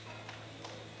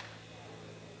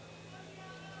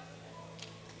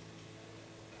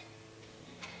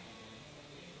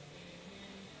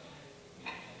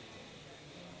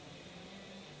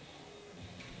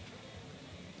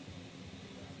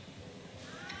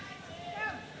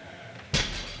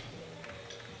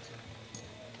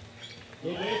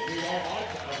 Good lift, 3 white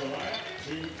lights, Azariah,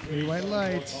 2, 3 white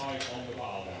lights. on the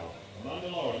bar now. Amanda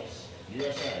Lawrence,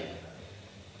 USA.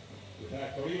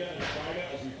 Prepare Karina and China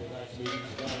as we prepare to move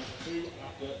into round 2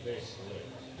 after this lift.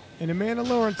 And Amanda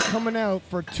Lawrence coming out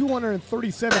for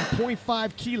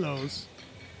 237.5 kilos.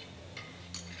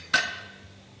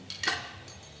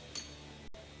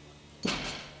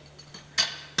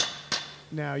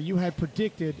 Now, you had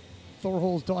predicted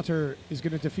Thorhol's daughter is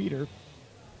going to defeat her.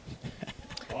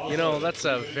 You know, that's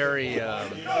a very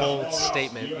bold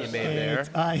statement you made there.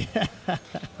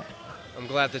 I'm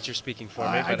glad that you're speaking for me.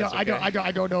 I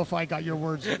don't know if I got your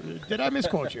words. Did I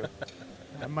misquote you?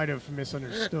 I might have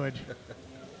misunderstood.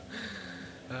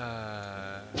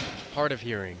 Hard of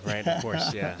hearing, right? Of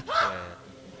course, yeah.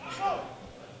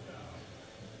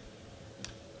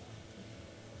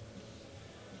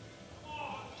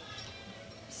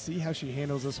 See how she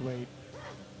handles this weight.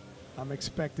 I'm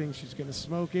expecting she's going to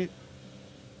smoke it.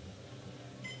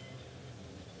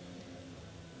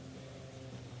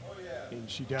 And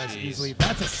she does easily.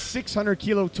 That's a 600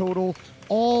 kilo total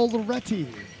already.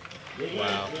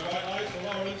 Wow.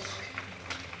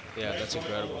 Yeah, that's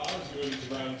incredible.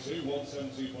 Round 2,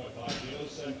 172.5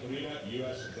 kilos, St. Karina,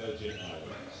 US Virgin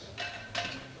Islands.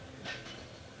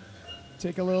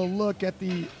 Take a little look at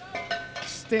the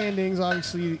standings.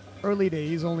 Obviously, early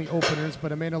days, only openers,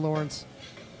 but Amanda Lawrence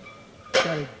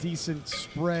got a decent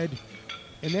spread.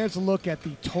 And there's a look at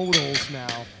the totals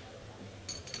now.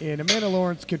 And Amanda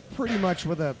Lawrence could pretty much,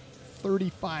 with a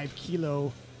 35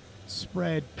 kilo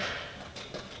spread,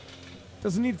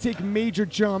 doesn't need to take major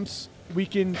jumps. We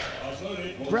can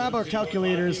grab our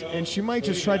calculators, and she might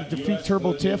just try to defeat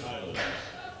Turbo Tiff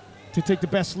to take the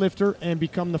best lifter and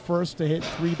become the first to hit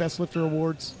 3 best lifter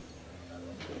awards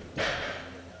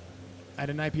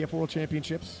at an IPF World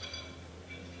Championships.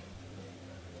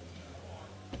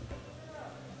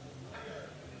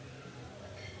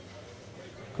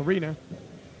 Karina,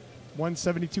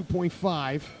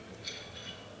 172.5.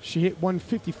 She hit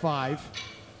 155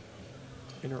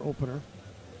 in her opener.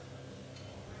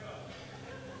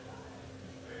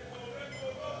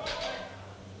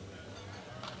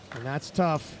 And that's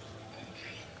tough.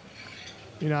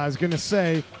 You know, I was going to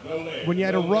say, when you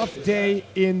had a rough day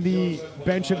in the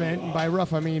bench event, and by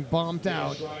rough I mean bombed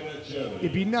out,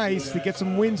 it'd be nice to get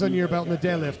some wins under your belt in the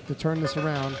deadlift to turn this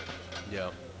around. Yeah.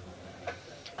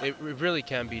 It really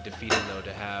can be defeating, though,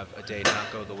 to have a day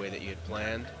not go the way that you had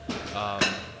planned.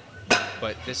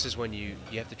 But this is when you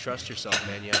have to trust yourself,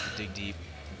 man. You have to dig deep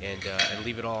and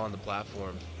leave it all on the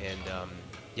platform. And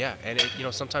yeah, and you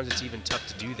know, sometimes it's even tough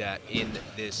to do that in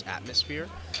this atmosphere.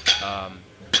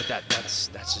 But that's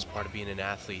just part of being an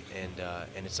athlete, and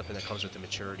it's something that comes with the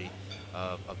maturity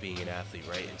of being an athlete,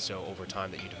 right? And so over time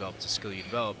that you develop, it's a skill you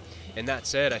develop. And that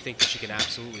said, I think that she can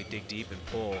absolutely dig deep and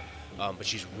pull, but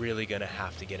she's really going to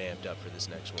have to get amped up for this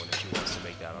next one if she wants to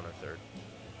make that on her third.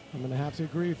 I'm going to have to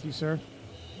agree with you, sir.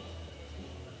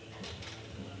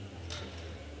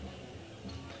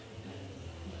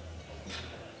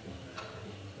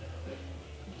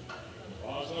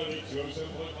 Barcelona,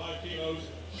 207.5 kilos,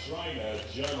 Schreiner,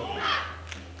 Germany.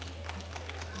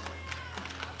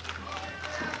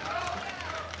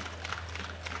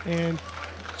 And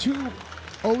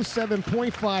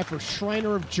 207.5 for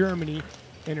Schreiner of Germany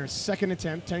in her second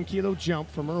attempt, 10-kilo jump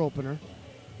from her opener.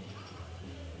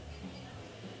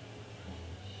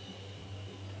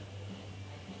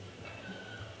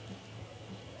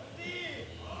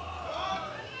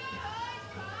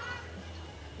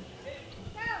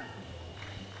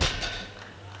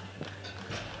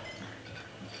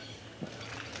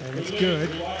 And it's good.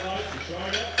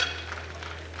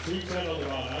 210 on the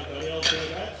bar now. Danielle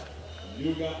Servet,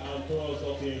 Luga and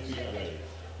Torres-Dottier to get ready.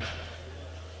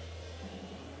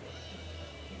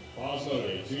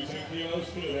 Barcelona, 210 kilos,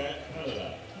 Fluid,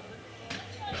 Canada.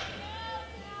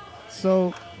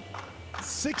 So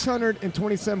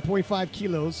 627.5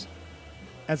 kilos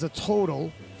as a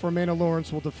total for Amanda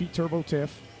Lawrence will defeat Turbo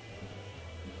Tiff.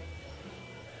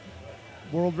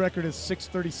 World record is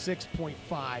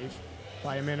 636.5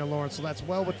 by Amanda Lawrence, so that's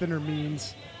well within her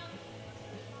means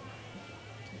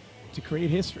to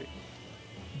create history.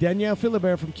 Danielle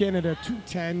Philibert from Canada,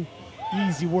 210.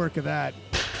 Easy work of that.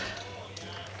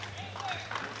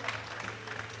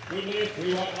 Good news,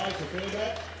 3 white lights for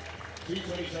Philibert.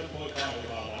 227.5 on the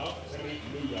bar now. Temi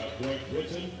Luga, Great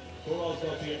Britain.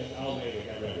 Torres-Dottier and Almeida,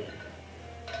 get ready.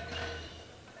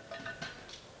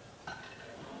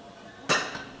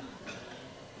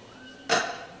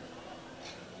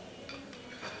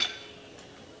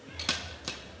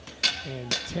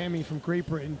 And Tammy from Great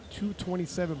Britain,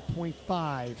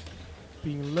 227.5,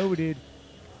 being loaded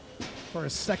for a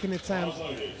second attempt.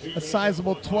 A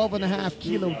sizable 12.5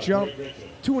 kilo jump,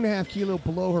 2.5 kilo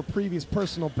below her previous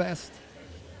personal best.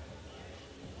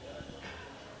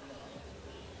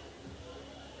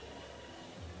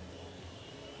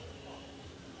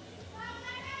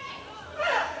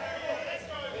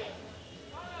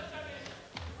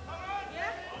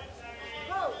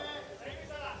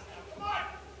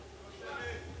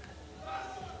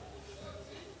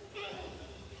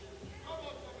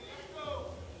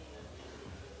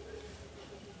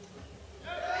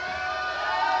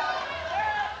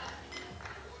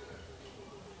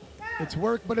 It's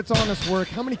work, but it's honest work.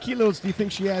 How many kilos do you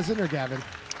think she has in her, Gavin?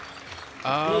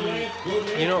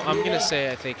 You know, I'm going to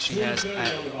say I think she has,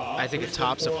 I think it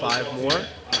tops a 5 more.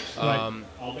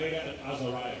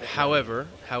 However,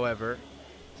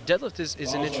 deadlift is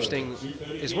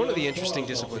one of the interesting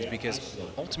disciplines, because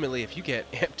ultimately if you get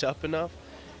amped up enough,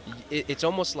 it's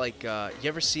almost like, you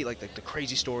ever see like the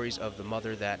crazy stories of the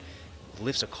mother that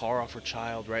lifts a car off her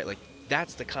child, right? Like,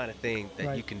 that's the kind of thing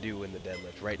that you can do in the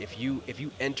deadlift, right? If you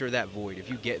enter that void, if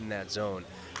you get in that zone.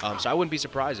 So I wouldn't be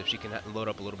surprised if she can load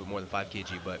up a little bit more than 5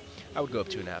 kg, but I would go up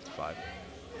 2.5 to 5.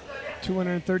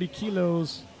 230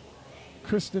 kilos.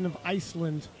 Kristen of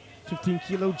Iceland, 15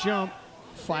 kilo jump,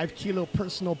 5 kilo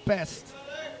personal best.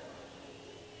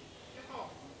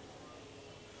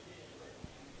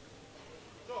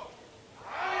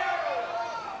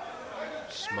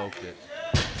 Smoked it.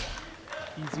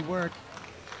 Easy work.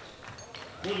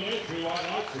 Good news, 3 white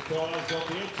lights, the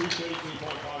Torres-Dottier,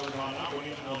 232.5 on the bar now.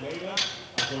 Winning Almeida,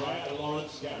 Azariah and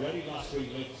Lawrence, get ready. Last 3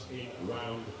 lifts in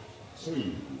round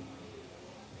 2.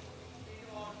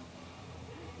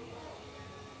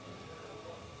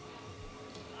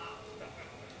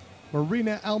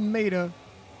 Marina Almeida,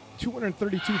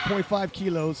 232.5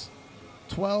 kilos,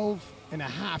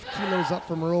 12.5 kilos up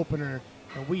from her opener,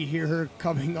 and we hear her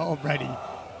coming already.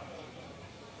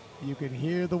 You can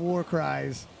hear the war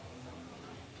cries.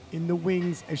 in the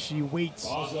wings as she waits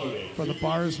for the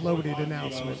bars loaded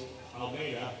announcement.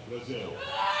 Almeida, Brazil.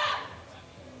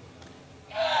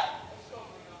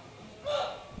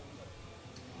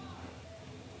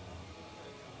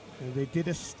 And they did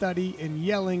a study, and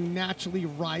yelling naturally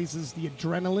rises the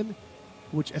adrenaline,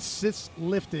 which assists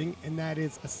lifting, and that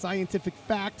is a scientific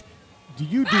fact. Do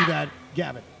you do that,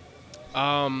 Gavin?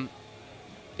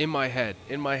 In my head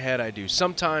I do.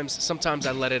 Sometimes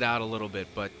I let it out a little bit,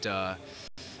 but I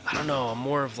don't know. I'm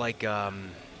more of like a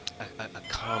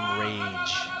calm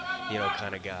range,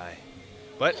 kind of guy.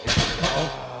 But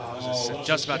I was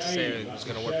just about to say it was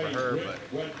going to work for her, but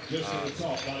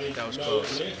that was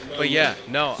close. But yeah,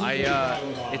 no,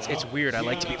 it's weird. I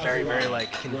like to be very, very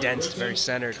like condensed, very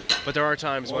centered. But there are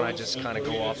times when I just kind of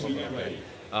go off a little bit.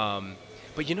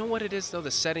 But you know what it is though?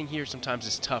 The setting here sometimes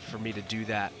is tough for me to do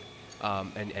that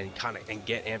and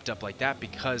get amped up like that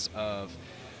because of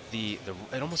it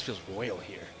almost feels royal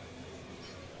here.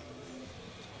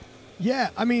 Yeah,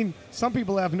 I mean, some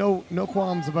people have no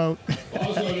qualms about,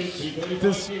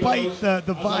 despite the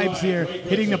vibes here,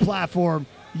 hitting the platform,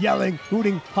 yelling,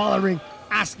 hooting, hollering,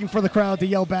 asking for the crowd to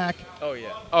yell back. Oh,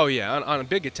 yeah. Oh, yeah. On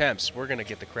big attempts, we're going to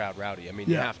get the crowd rowdy. I mean,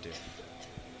 you have to.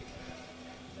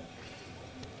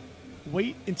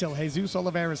 Wait until Jesus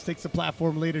Oliveira takes the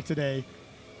platform later today.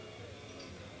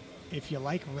 If you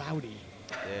like rowdy.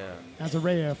 Yeah.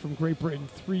 Azarea from Great Britain,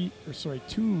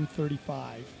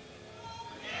 235.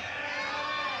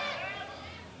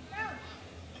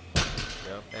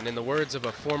 And in the words of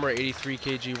a former 83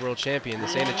 kg world champion,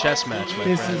 this ain't a chess match, my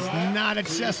This friend. is not a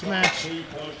chess match.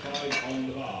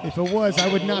 If it was,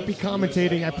 I would not be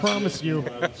commentating, I promise you.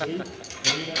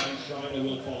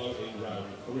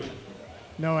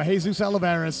 No, Jesus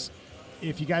Olivares,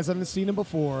 if you guys haven't seen him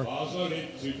before,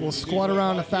 will squat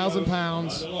around 1,000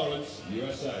 pounds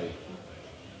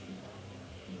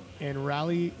and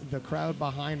rally the crowd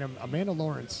behind him. Amanda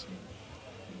Lawrence,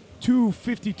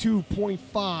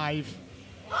 252.5.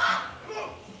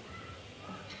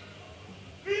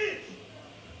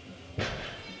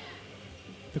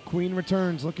 The Queen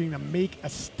returns looking to make a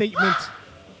statement,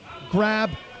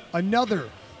 grab another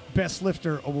Best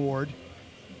Lifter award,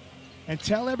 and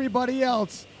tell everybody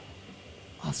else,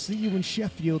 I'll see you in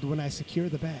Sheffield when I secure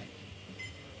the bag.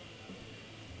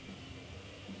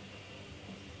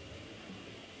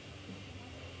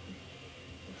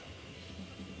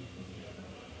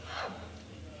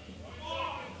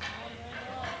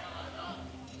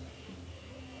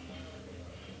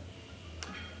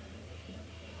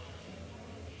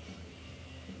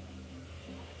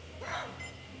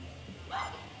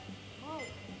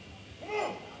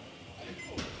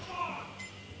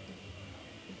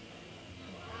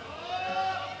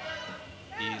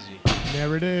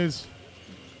 There it is.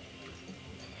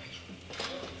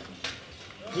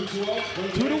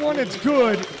 2-1, it's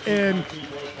good. And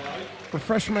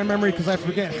refreshing my memory because I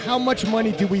forget, how much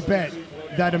money did we bet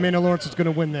that Amanda Lawrence was going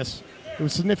to win this? It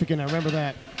was significant. I remember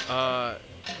that.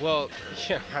 Well,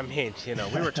 yeah, I mean,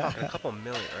 we were talking a couple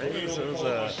million, right? So it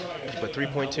was,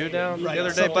 3.2 down right, the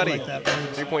other day, buddy? Like that,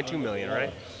 3.2 million,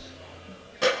 right?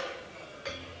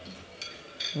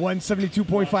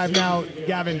 172.5 now,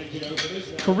 Gavin.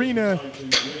 Karina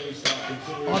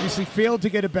obviously failed to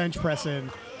get a bench press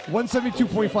in.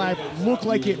 172.5 looked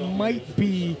like it might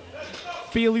be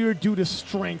failure due to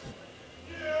strength.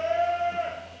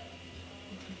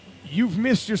 You've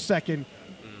missed your second.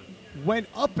 Went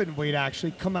up in weight,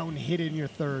 actually. Come out and hit it in your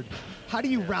third. How do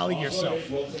you rally yourself?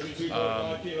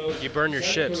 You burn your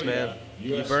ships, man.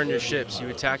 You burn your ships. You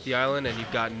attack the island, and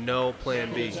you've got no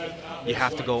plan B. You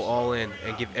have to go all in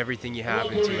and give everything you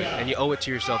have into it, and you owe it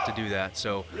to yourself to do that.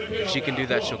 So if she can do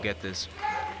that, she'll get this.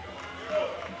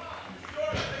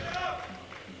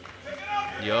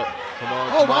 Yup. Come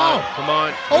on. Oh, wow. Come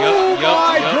on. Oh,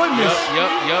 my goodness.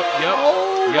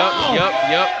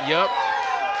 Yup.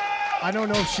 I don't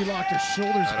know if she locked her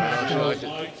shoulders back.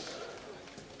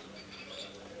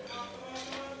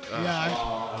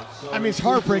 Yeah, I mean, it's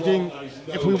heartbreaking.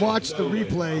 If we watch the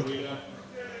replay,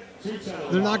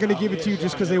 they're not going to give it to you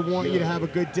just because they want you to have a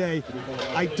good day.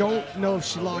 I don't know if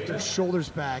she locked her shoulders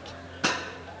back.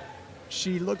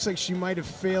 She looks like she might have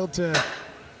failed to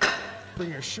bring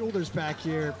her shoulders back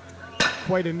here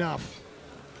quite enough.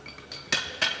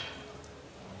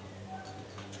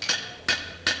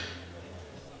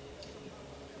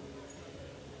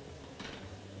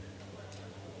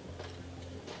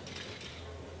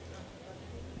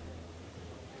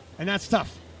 And that's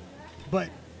tough. But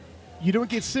you don't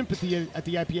get sympathy at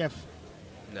the IPF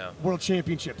World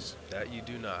Championships. That you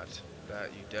do not.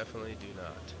 That you definitely do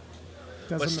not.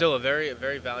 But still, a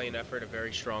very valiant effort, a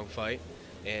very strong fight,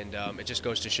 and it just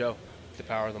goes to show. The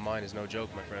power of the mind is no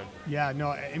joke, my friend. Yeah,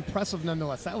 no, impressive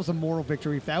nonetheless. That was a moral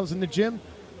victory. If that was in the gym,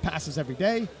 passes every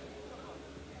day.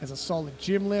 As a solid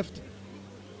gym lift.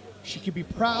 She could be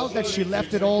proud that she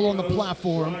left it all on the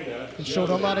platform and showed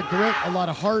a lot of grit, a lot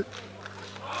of heart.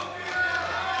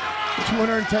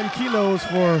 210 kilos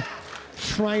for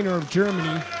Schreiner of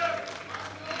Germany.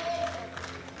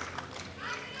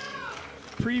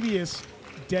 Previous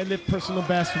deadlift personal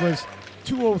best was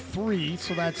 203,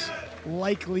 so that's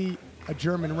likely a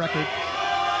German record.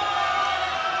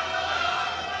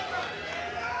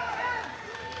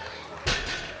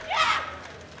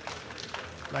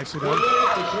 Nicely done.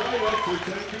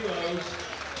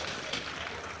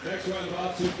 Next round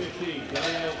about 215,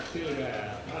 Gael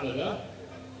Philibert, Canada.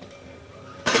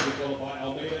 Followed by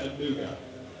Almeida and Nuga.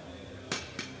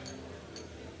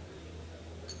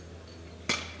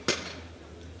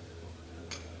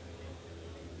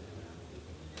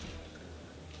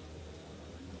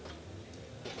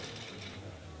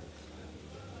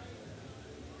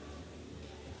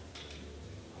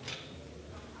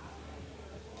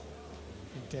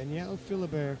 Danielle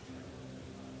Philibert,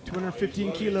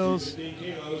 215 kilos.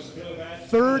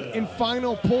 Third and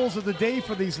final pulls of the day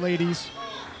for these ladies.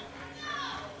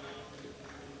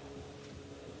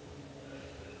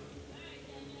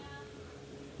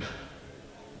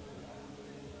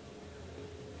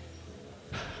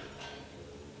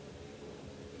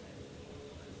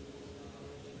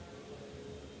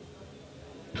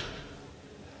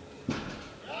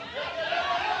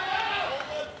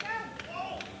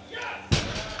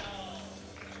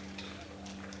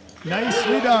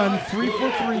 Nicely done, 3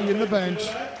 for 3 in the bench,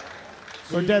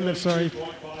 or deadlift, sorry.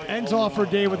 Ends off her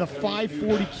day with a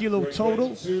 540 kilo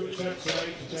total,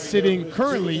 sitting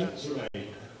currently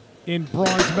in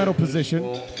bronze medal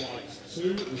position.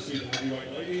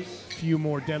 Few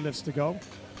more deadlifts to go.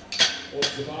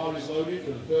 Once the bar is loaded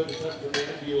for the third attempt from the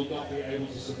end, you will not be able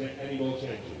to submit any more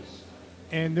changes.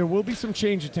 And there will be some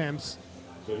change attempts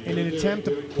in an attempt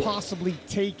to possibly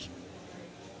take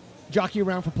jockey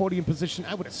around for podium position.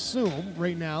 I would assume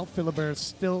right now Philibert is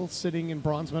still sitting in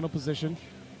bronze medal position.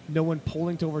 No one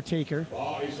pulling to overtake her.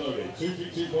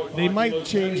 They might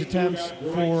change attempts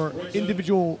for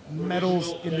individual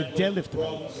medals in the deadlift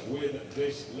round.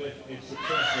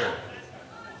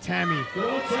 Tammy,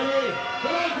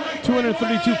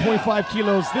 232.5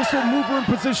 kilos. This will move her in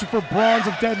position for bronze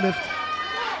of deadlift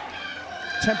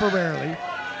temporarily.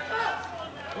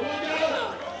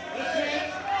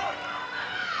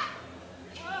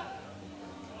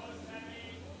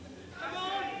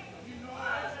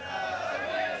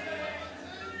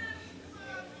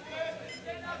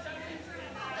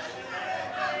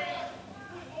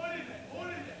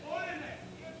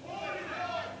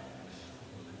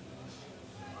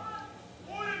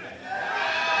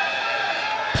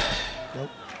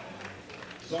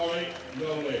 Sorry,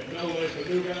 no lift. No lift for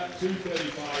Nuga.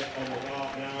 235 on the bar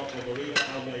now for Marina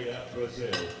Almeida,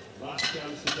 Brazil. Last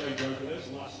chance to change openers.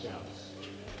 Last chance.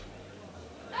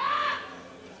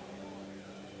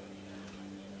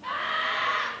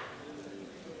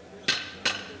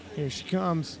 Here she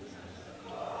comes.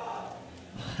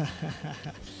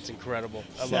 It's incredible.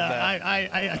 I love Yeah,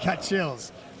 that. I got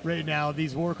chills right now.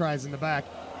 These war cries in the back.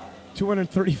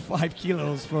 235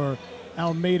 kilos for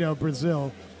Almeida,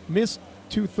 Brazil. Missed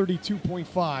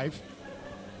 232.5.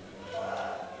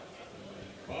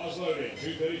 Bars loaded.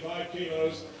 235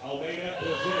 kilos. Almeida,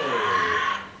 Brazil.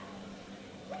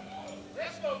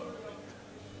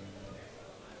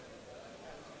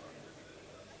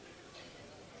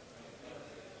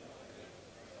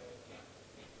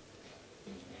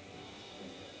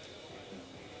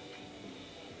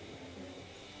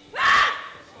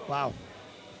 Wow.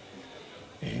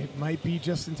 It might be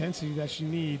just intensity that she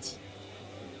needs.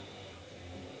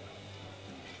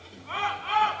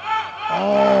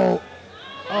 Oh.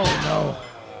 Oh,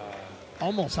 no.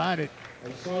 Almost had it.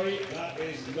 I'm sorry,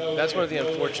 That's one of the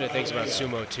unfortunate things about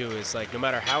sumo too. Is like no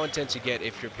matter how intense you get,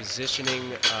 if your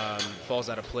positioning falls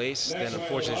out of place, then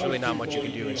unfortunately there's really not much you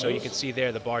can do. And so you can see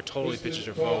there the bar totally pitches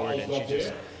her forward,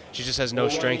 and she just has no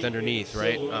strength underneath,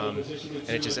 right? And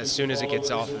it just, as soon as it gets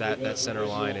off that center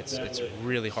line, it's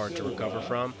really hard to recover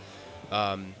from.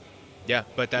 Yeah,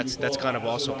 but that's kind of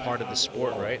also part of the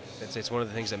sport, right? It's one of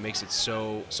the things that makes it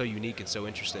so unique and so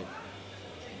interesting.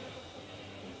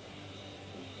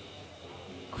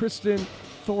 Kristen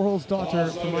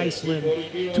Thorholdsdottir from Iceland,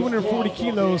 240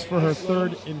 kilos for her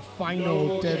third and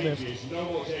final deadlift.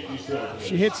 If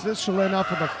she hits this, she'll end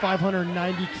off with a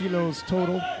 590 kilos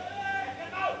total.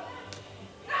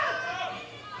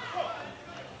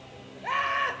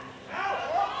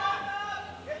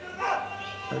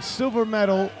 A silver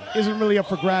medal isn't really up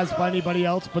for grabs by anybody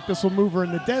else, but this will move her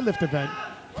in the deadlift event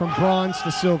from bronze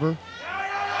to silver.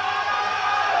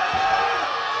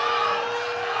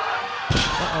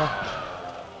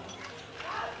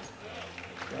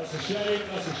 That's a shame,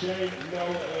 that's a shame. No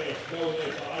lift, no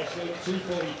lift. Iceland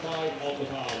 245 on the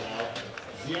bar now.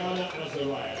 Ziana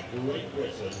Azaraya, Great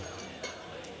Britain,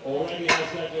 already has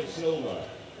deadlift silver.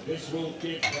 This will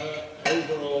give her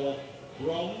overall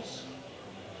bronze.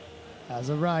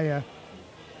 Azaraya,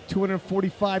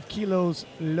 245 kilos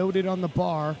loaded on the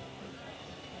bar.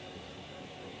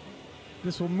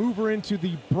 This will move her into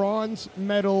the bronze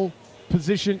medal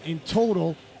position in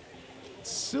total,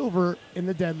 silver in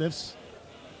the deadlifts.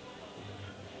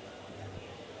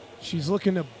 She's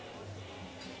looking to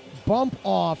bump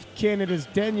off Canada's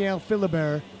Danielle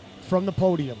Philibert from the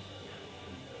podium.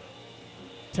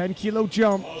 10-kilo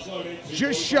jump,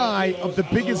 just shy of the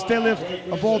biggest deadlift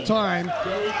of all time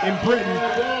in Britain.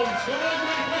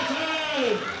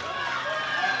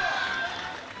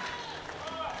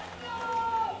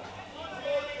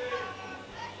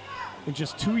 In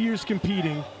just 2 years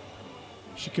competing,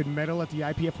 she could medal at the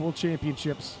IPF World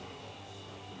Championships.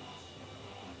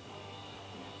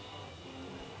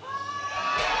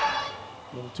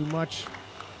 A little too much.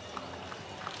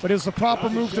 But it's the proper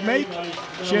move to make.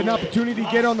 She had an opportunity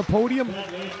to get on the podium.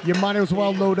 You might as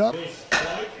well load up.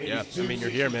 Yeah, I mean,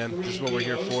 you're here, man. This is what we're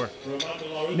here for.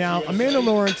 Now, Amanda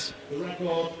Lawrence,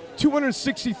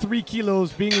 263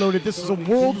 kilos being loaded. This is a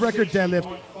world record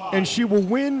deadlift, and she will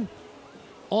win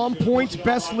on points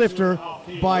best lifter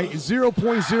by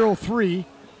 0.03.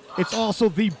 It's also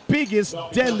the biggest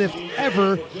deadlift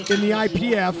ever in the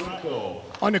IPF,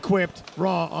 unequipped,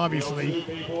 raw, obviously.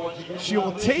 She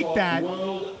will take that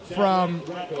from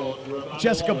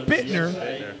Jessica Bittner,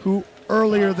 who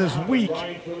earlier this week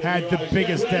had the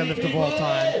biggest deadlift of all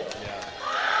time.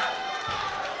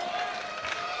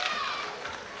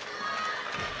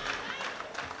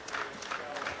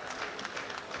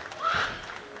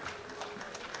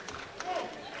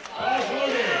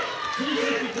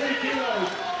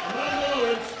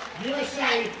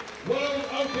 USA World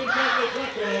Open Deadlift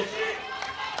Records.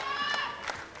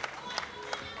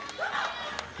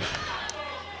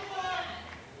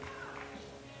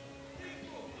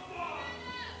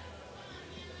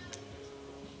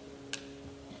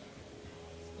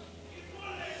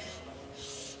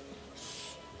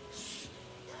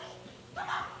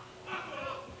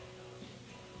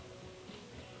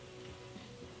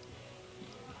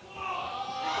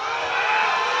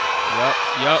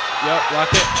 Yep,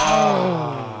 lock it.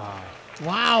 Oh.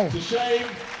 Wow.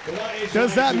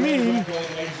 Does that mean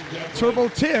Turbo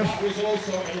Tiff?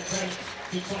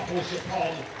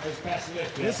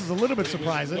 This is a little bit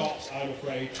surprising. I'm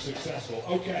afraid successful.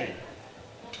 Okay.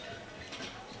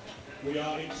 We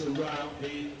are into round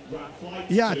flight.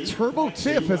 Yeah, Turbo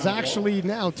Tiff has actually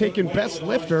now taken best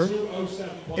lifter,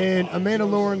 and Amanda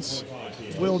Lawrence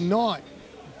will not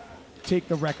take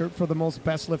the record for the most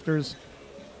best lifters.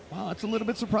 Wow, that's a little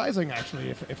bit surprising, actually,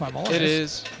 if I'm honest. It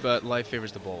is, but life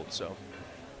favors the bold, so.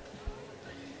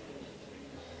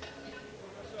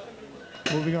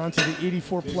 Moving on to the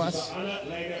 84 plus.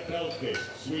 Anna-Lena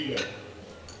Belkvist, Sweden.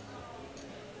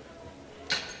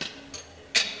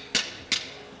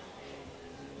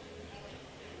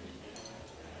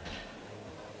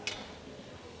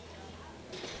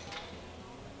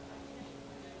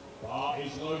 Bar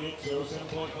is loaded to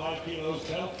 7.5 kilos,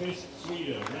 Belkvist,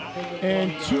 Sweden.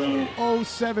 And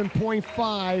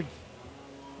 207.5,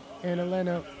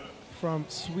 Anna-Lena from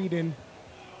Sweden.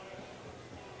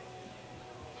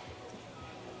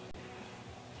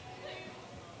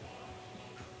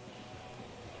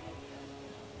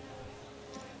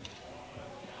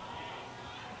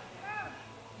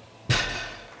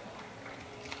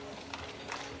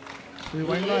 Three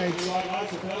white lights.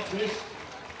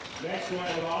 Next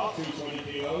round of bar, 220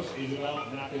 kilos, Isabel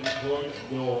Nacken-Kloyd,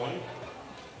 Norway.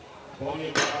 Bonnie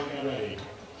and Brown, get ready.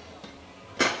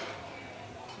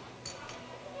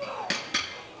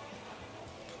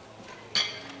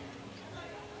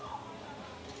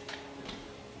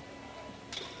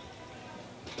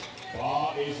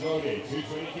 Bar is loaded,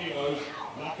 220 kilos,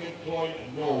 Nacken-Kloyd,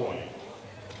 Norway.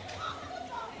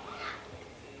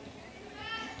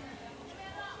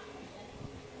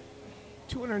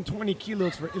 $220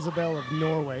 kilos for Isabel of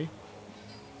Norway.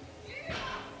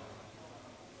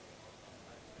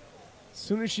 As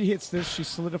soon as she hits this, she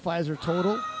solidifies her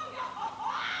total.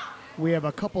 We have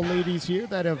a couple ladies here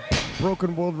that have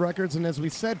broken world records, and as we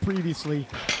said previously,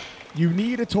 you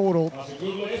need a total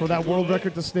for that world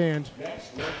record to stand.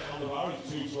 Next lift on the bar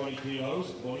is 220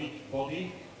 kilos,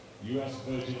 Body, US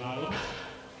Virgin Islands.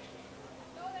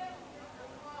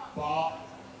 Bar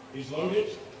is loaded.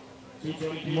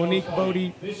 Monique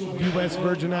Bodie, U.S.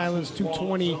 Virgin Islands,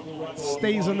 220,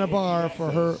 stays on the bar for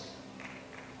her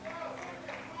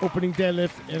opening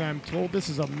deadlift, and I'm told this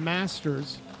is a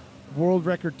Masters world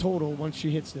record total once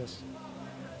she hits this.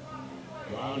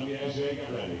 Round the edge,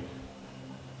 get ready.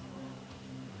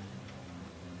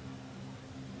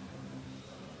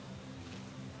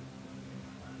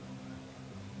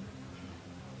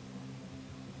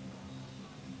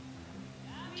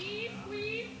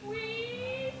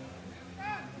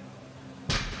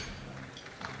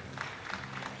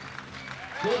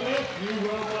 Good lift, new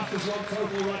World Masters World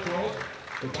total record.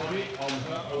 The body on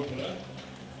her opener.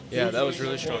 Yeah, that was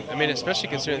really strong. I mean, especially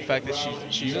considering the fact that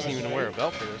she doesn't even wear a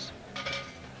belt for this.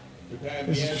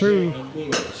 This is true.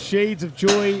 Shades of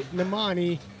Joy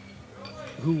Namani,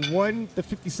 who won the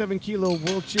 57-kilo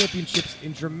World Championships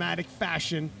in dramatic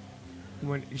fashion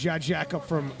when Jacob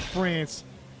from France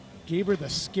gave her the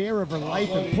scare of her life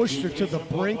and pushed her to the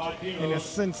brink in a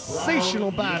sensational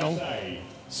battle.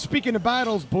 Speaking of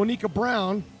battles, Bonica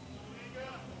Brown,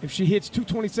 if she hits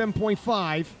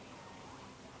 227.5,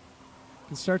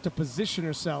 can start to position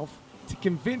herself to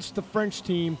convince the French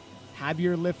team, have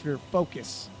your lifter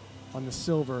focus on the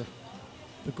silver.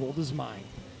 The gold is mine.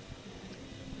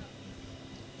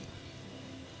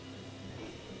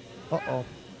 Uh-oh.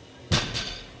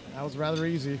 That was rather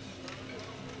easy.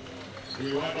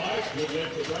 Three white lights, good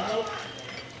lift for Brown.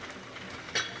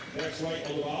 Next weight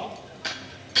on the bar.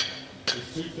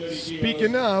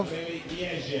 Speaking of,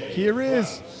 here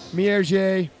is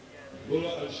Mierge.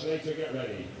 Muller and Schlater, get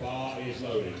ready. Bar is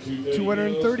loaded.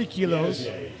 230 kilos.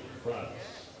 France.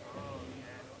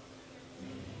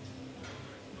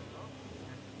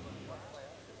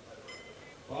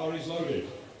 Bar is loaded.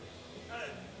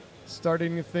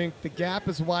 Starting to think the gap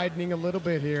is widening a little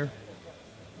bit here.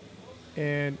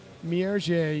 And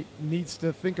Mierge needs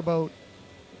to think about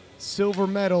silver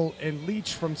medal and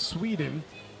Leach from Sweden.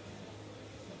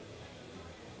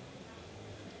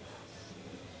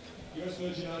 U.S.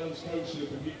 Virgin Islands coach to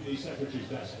the secretary's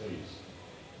desk, please.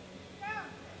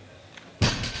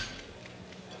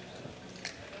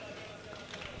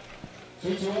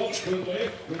 Two to one, good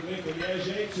lift for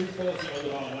Liège, 240 on the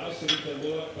bar now, Sarita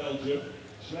Muller, Belgium.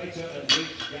 Schlater and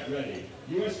Leach, get ready.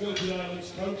 U.S. Virgin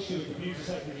Islands coach to the computer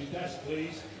secretary's desk,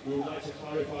 please. We would like to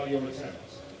clarify your attempt.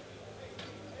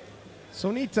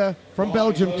 Sonita from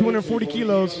Belgium, 240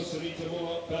 kilos. Sarita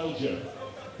Muller, Belgium.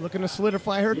 Looking to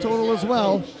solidify her total as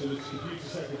well. To the computer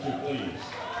secretary, please.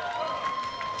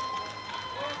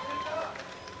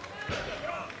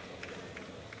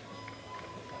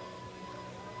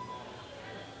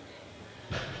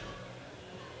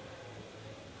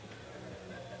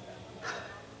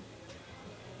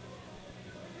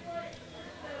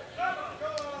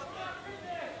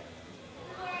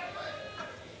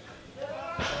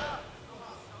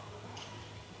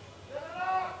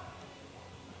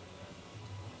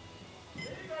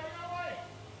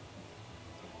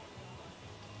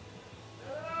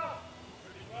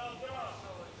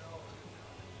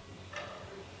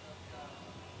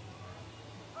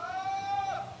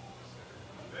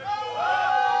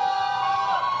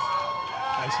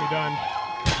 Nicely done.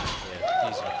 Yeah,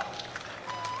 easy.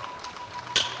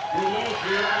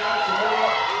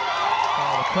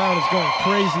 Oh, the crowd is going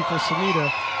crazy for Sonita.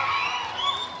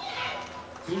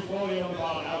 240 on the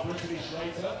bar now, Brittany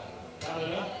Schlater,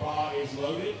 Canada, bar is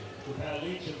loaded. Prepare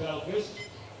Leach and Belfast.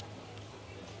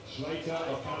 Schlater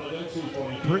of Canada,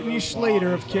 240. Brittany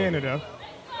Schlater of Canada,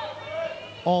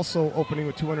 also opening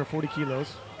with 240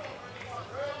 kilos.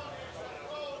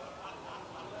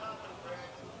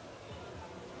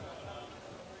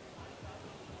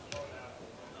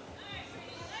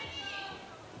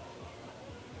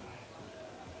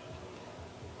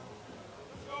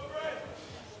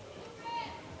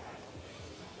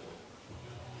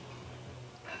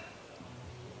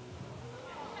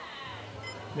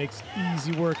 Makes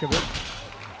easy work of it.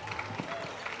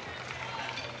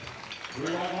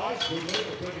 Three white lights, good lift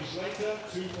for Brittany Schlater,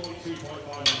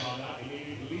 242.5 on that.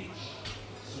 Immediate Leach,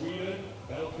 Sweden,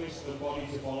 Belfast and body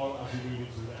to follow as we move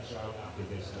into the next round after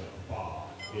this lift. Bar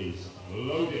is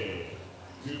loaded.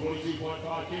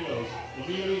 242.5 kilos.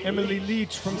 Emily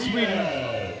Leach from Sweden.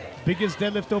 Biggest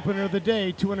deadlift opener of the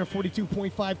day,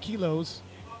 242.5 kilos.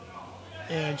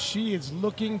 And she is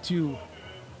looking to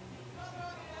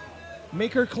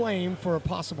make her claim for a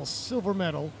possible silver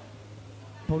medal.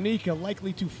 Bonica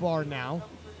likely too far now.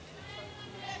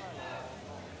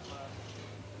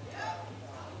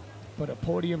 But a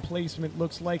podium placement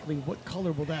looks likely. What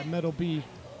color will that medal be?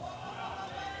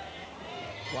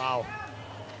 Wow.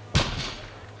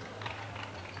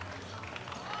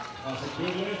 That's a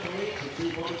good lift for Leach,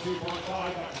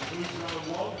 222.5, that concludes round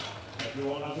one.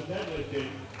 Everyone has a deadlifted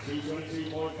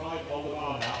 222.5 on the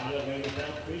bar now. And then the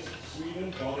down fist, Sweden,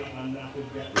 body and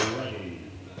knackered, get ready.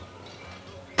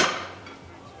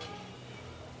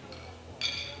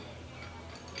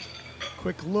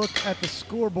 Quick look at the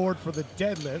scoreboard for the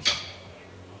deadlifts.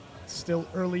 Still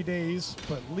early days,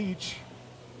 but Leach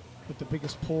with the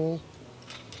biggest pull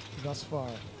thus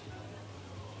far.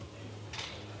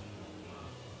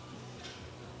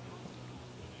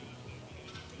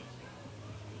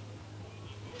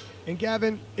 And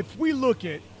Gavin, if we look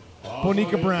at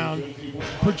Bonica Brown,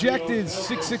 projected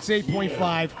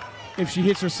 668.5 if she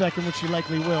hits her second, which she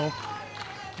likely will.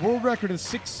 World record is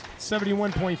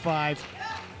 671.5.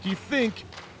 Do you think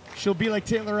she'll be like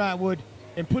Taylor Atwood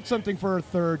and put something for her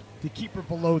third to keep her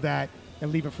below that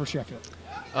and leave it for Sheffield?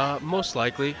 Most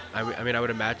likely. I mean, I would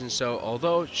imagine so.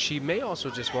 Although she may also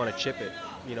just want to chip it,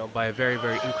 you know, by a very,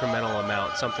 very incremental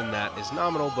amount, something that is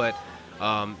nominal, but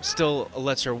still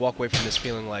lets her walk away from this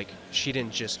feeling like she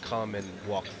didn't just come and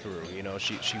walk through. You know,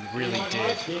 she really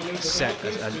did set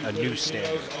a new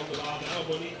standard.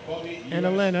 And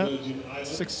Elena,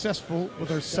 successful with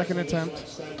her second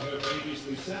attempt.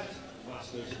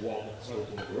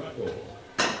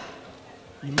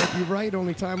 You might be right,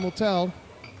 only time will tell.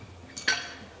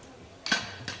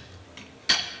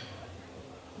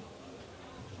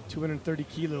 $230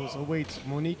 kilos awaits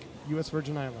Monique, U.S.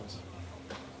 Virgin Islands.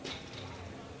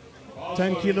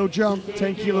 10 kilo jump,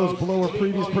 10 kilos below her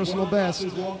previous personal best. She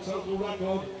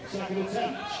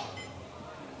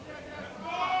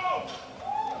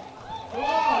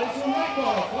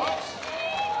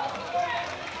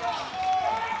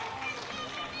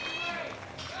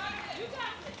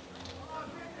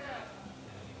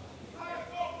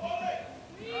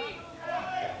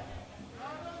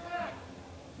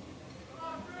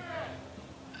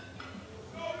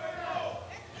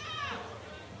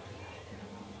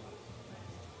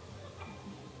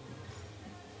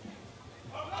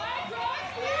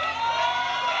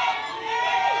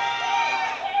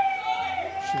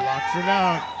locks it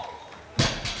out.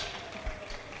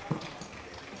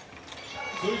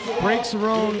 Breaks her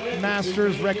own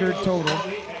Masters record total.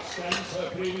 Extends her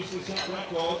previously set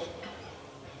record.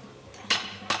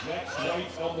 Next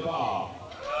weight on the bar,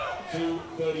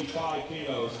 235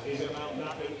 kilos, is about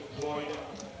Nappen Cloyne,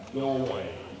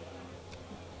 Norway.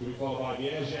 To be followed by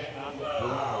Mierge and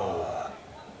Brown.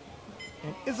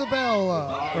 And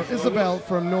Isabel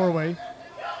from Norway,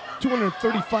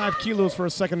 235 kilos for a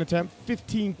second attempt,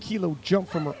 15 kilo jump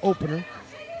from her opener.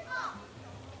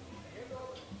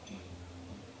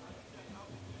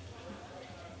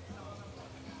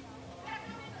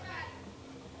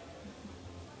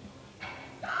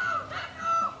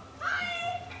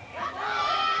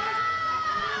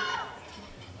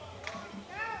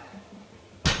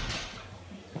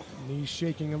 Knees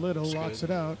shaking a little, locks it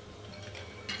out.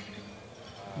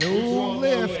 No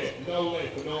lift. No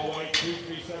lift for Norway,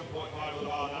 237.5 on the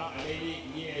bar now. Amélie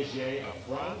Mierge of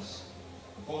France,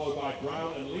 followed by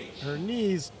Brown and Leach. Her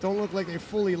knees don't look like they're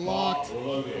fully locked,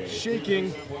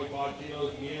 shaking. 237.5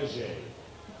 kilos, Mierge,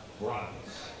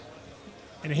 France.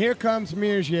 And here comes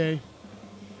Mierge.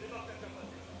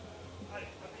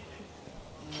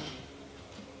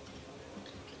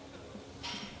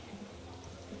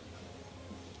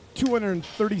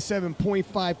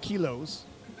 $237.5 kilos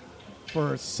for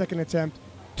her second attempt,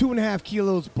 2.5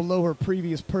 kilos below her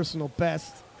previous personal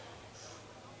best.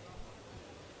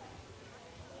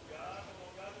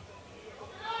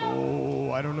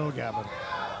 Oh, I don't know, Gavin.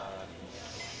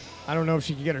 I don't know if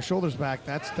she can get her shoulders back.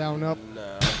 That's down, up.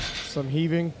 No. Some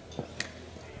heaving.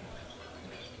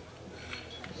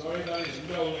 Sorry, that is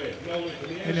no lift. No lift for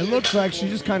the And it looks like she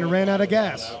just kind of ran out of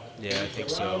gas. Yeah, I think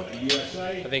so.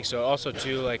 I think so. Also,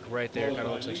 too, like right there, kind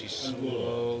of looks like she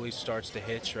slowly starts to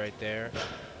hitch right there,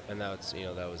 and that's, you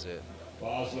know, that was it.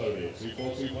 Bars loaded,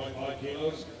 242.5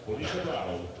 kilos, Bonica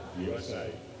Brown,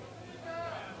 USA.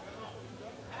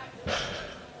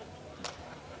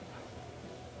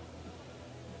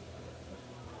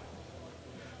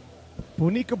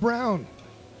 Bonica Brown,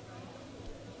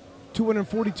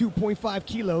 242.5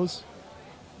 kilos.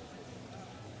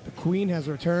 The queen has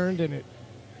returned, and it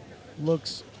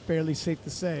looks fairly safe to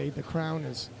say the crown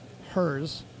is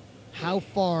hers. How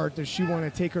far does she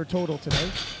want to take her total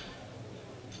today?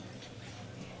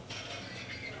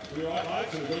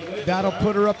 That'll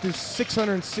put her up to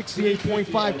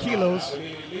 668.5 kilos.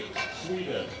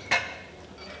 Sweden.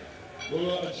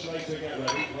 Muller and Slater get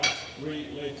ready. Last 3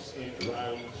 lifts in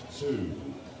round 2.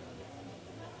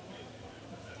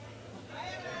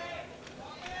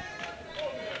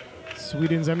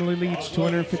 Sweden's Emily Leach,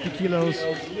 250 kilos.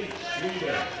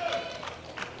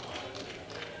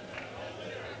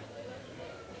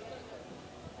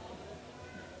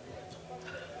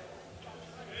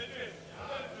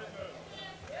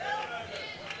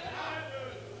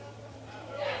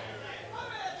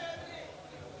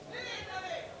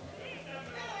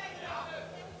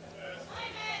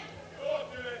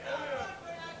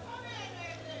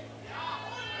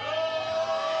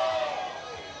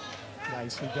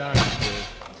 Nicely done.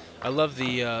 I love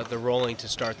the rolling to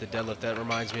start the deadlift. That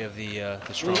reminds me of the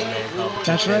strongman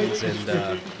competitions. That's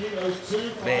right.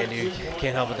 And man, you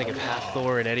can't help but think of Half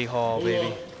Thor and Eddie Hall,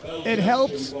 baby. It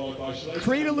helps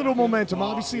create a little momentum.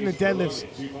 Obviously, in the deadlifts,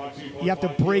 you have to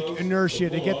break inertia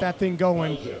to get that thing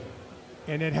going.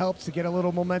 And it helps to get a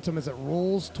little momentum as it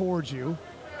rolls towards you.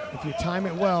 If you time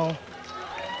it well,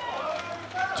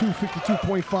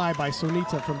 252.5 by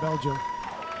Sonita from Belgium.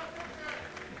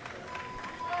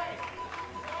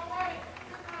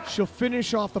 She'll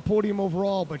finish off the podium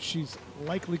overall, but she's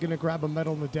likely going to grab a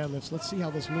medal in the deadlifts. Let's see how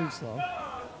this moves, though.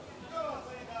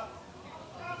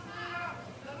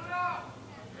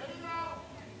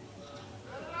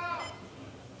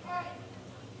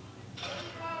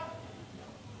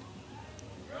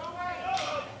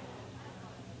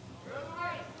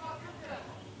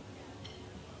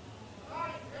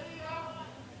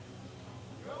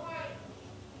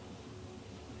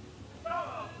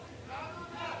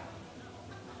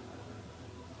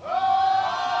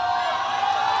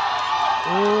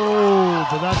 Oh,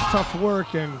 but that's tough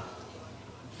work and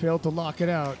failed to lock it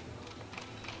out.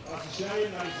 That's a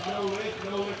shame. That is no lift.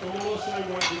 No lift for all. Same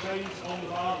weight remains on the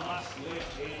bar. Last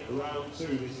lift in round 2.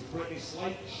 This is Brittany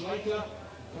Slater,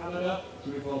 Canada, to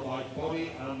be followed by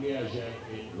Bobby and Mierge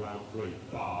in round 3.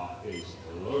 Bar is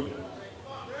loaded.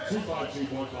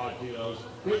 252.5 kilos.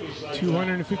 Brittany Slater.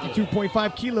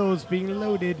 252.5 kilos being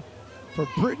loaded for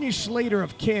Brittany Slater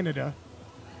of Canada.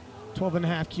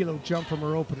 12.5 kilo jump from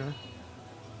her opener.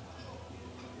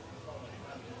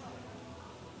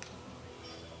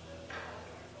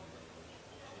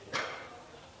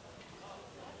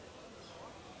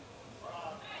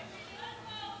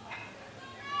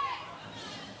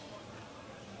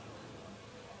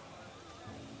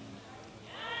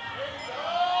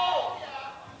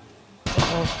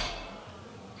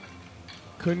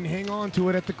 Couldn't hang on to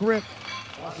it at the grip.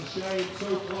 That's a shame.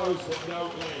 So close, but no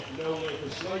lift. No lift for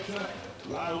Slater.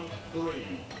 Round 3.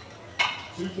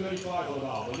 235 on the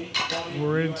bar.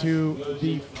 We're into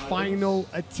the final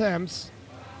attempts.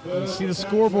 You see the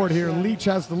scoreboard here. Leach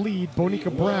has the lead.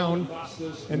 Bonica Brown,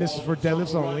 and this is for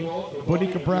deadlifts only.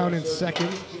 Bonica Brown in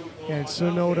second, and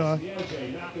Sonoda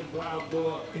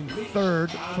in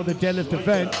third for the deadlift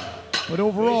event. But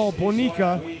overall,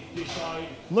 Bonica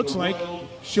looks like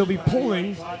she'll be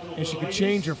pulling, and she could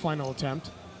change her final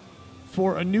attempt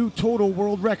for a new total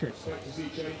world record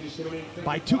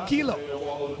by 2 kilos.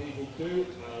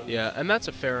 Yeah, and that's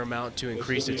a fair amount to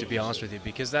increase it, to be honest with you,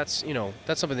 because that's, you know,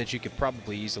 that's something that you could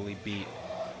probably easily beat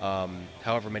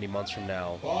however many months from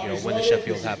now, you know, when the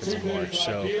Sheffield happens in March.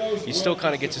 So you still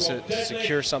kind of get to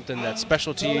secure something that's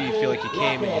special to you. You feel like you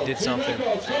came and you did something,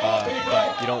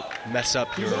 but you don't mess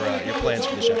up your plans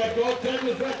for the Sheffield.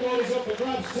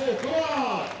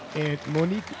 And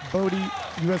Monique Bodie,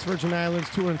 U.S. Virgin Islands,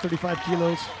 235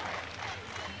 kilos.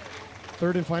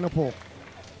 Third and final pull.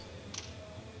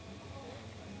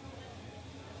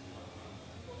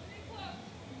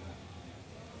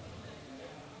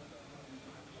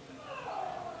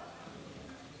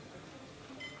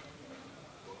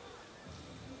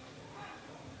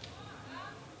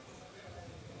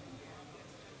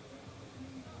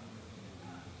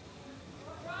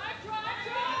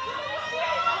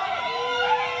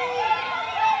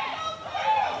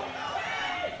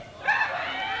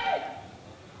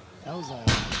 That was a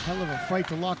hell of a fight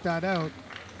to lock that out.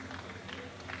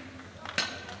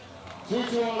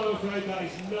 2-1, I'm afraid that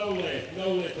is no lift.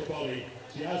 No lift for Bobby.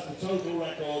 She has the total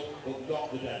record, but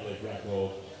not the deadlift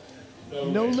record.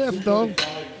 No lift, though.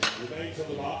 Remains on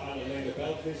the bar, and Elena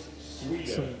Belfast,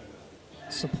 Sweden.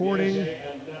 Supporting,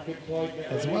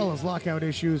 as well as lockout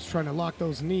issues, trying to lock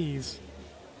those knees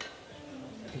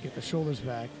and get the shoulders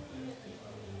back.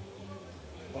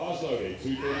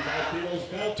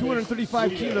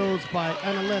 235 kilos by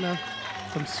Anna-Lena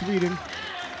from Sweden.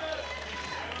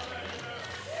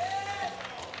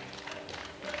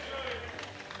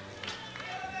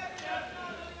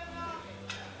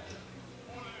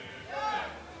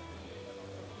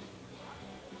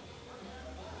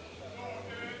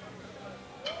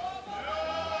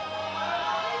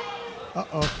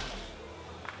 Uh-oh.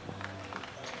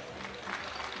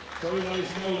 So there is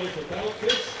no lift for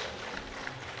Belfast.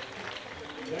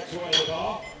 Next one in the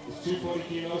bar is 240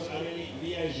 kilos, Emily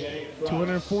Mierge.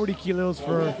 240 kilos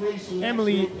for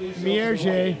Emily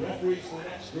Mierge.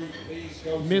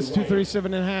 Missed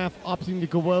 237.5, opting to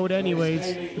go out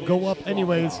anyways, go up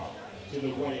anyways,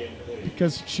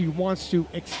 because she wants to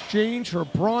exchange her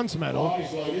bronze medal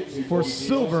for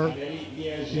silver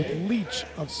with Leach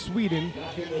of Sweden.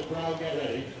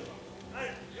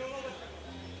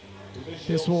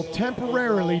 This will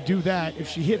temporarily do that if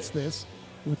she hits this.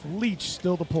 with Leach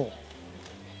still to pull.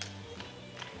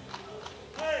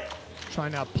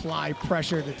 Trying to apply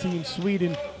pressure to Team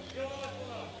Sweden.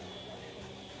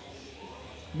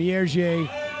 Mierge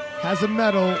has a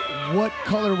medal. What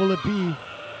color will it be?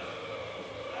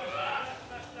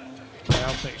 I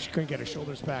don't think she couldn't get her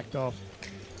shoulders back though.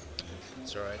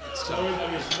 It's all right. It's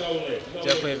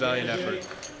definitely a valiant effort.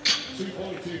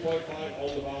 242.5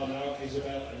 on the bar now.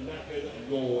 Isabel Knackered,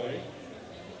 Norway.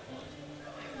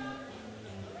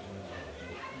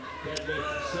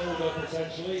 Deadlift silver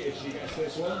potentially if she gets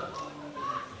this one.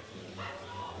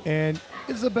 And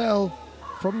Isabel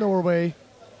from Norway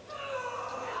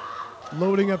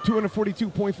loading up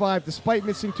 242.5 despite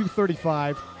missing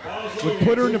 235 would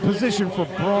put her in a position for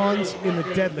bronze in the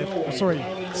deadlift, sorry,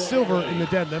 silver in the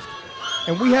deadlift.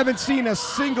 And we haven't seen a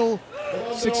single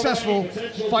successful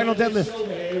final deadlift.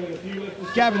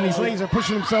 Gavin, these ladies are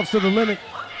pushing themselves to the limit.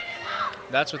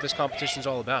 That's what this competition is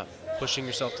all about, pushing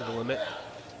yourself to the limit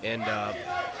and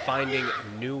finding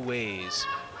new ways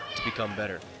to become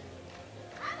better.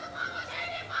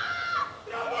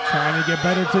 Trying to get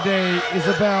better today,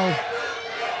 Isabel.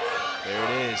 There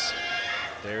it is.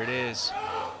 There it is.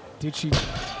 Did she,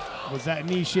 was that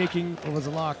knee shaking or was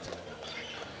it locked?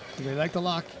 Do they like the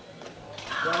lock?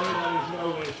 I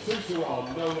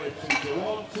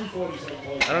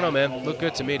don't know, man. Look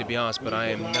good to me, to be honest, but I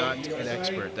am not an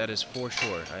expert. That is for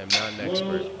sure. I am not an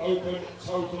expert.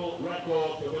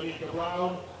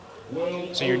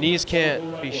 So your knees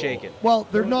can't be shaken. Well,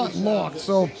 they're not locked,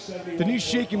 so the knee's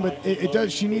shaking, but it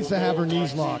does. She needs to have her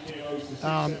knees locked.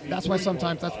 That's why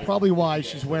sometimes, that's probably why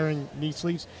she's wearing knee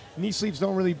sleeves. Knee sleeves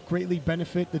don't really greatly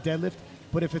benefit the deadlift,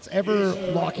 but if it's ever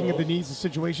locking of the knees the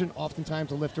situation,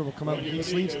 oftentimes the lifter will come out with knee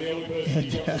sleeves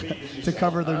to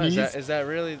cover their knees. Is that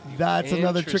really? That's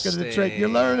another trick of the trade. You're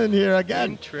learning here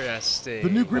again. Interesting. The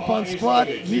new grip on squat,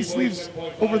 knee sleeves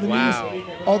over the knees,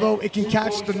 although it can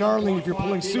catch the gnarling if you're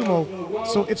pulling sumo.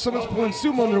 So if someone's pulling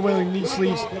sumo and they're wearing knee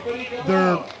sleeves,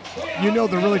 they're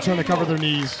really trying to cover their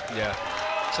knees. Yeah.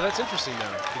 So that's interesting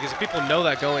now, because if people know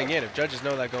that going in, if judges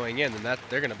know that going in, then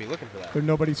they're going to be looking for that. They're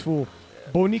nobody's fool.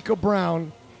 Bonica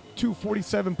Brown,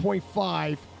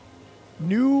 247.5,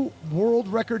 new world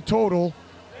record total.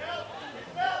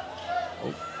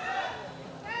 Oh.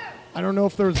 I don't know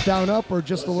if there's down up or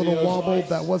just a little wobble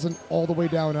that wasn't all the way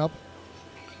down up.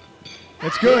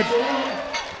 It's good.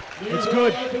 It's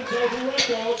good.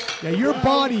 Yeah, your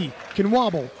body can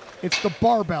wobble. It's the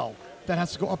barbell that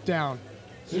has to go up down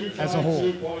as a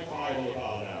whole.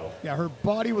 Yeah, her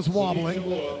body was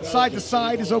wobbling. Side to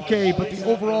side is okay, but the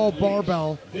overall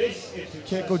barbell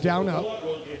can't go down up.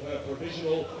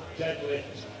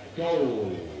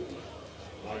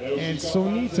 And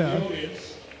Sonita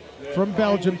from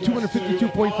Belgium,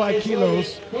 252.5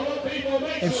 kilos.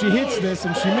 If she hits this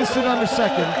and she missed it on the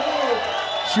second,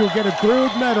 she'll get a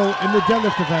gold medal in the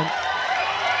deadlift event.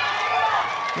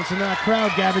 Listen to that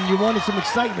crowd, Gavin. You wanted some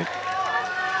excitement.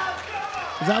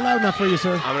 Is that loud enough for you,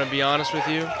 sir? I'm going to be honest with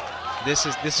you. This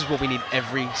is what we need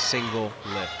every single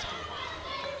lift.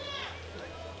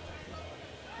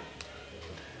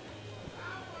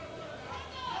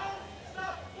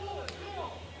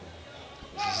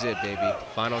 This is it, baby.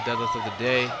 Final deadlift of the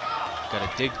day. Got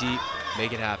to dig deep,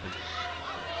 make it happen.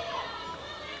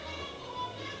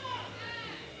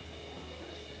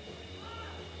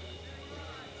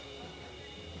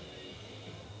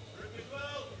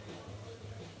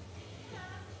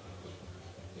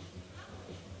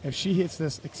 If she hits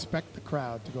this, expect the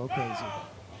crowd to go crazy.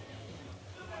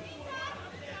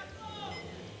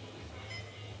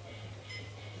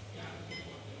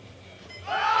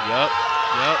 Yep.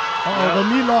 Uh-oh, the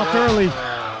knee locked early.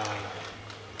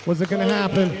 Was it going to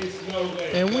happen?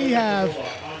 And we have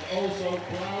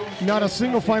not a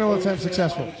single final attempt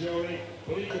successful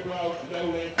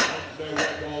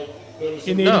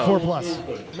in the 84 plus.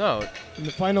 No. In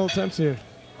the final attempts here.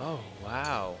 Oh,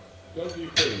 wow.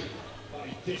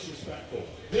 Disrespectful.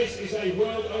 This is a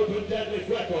World Open deadlift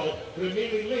record for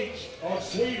Emilie Leach of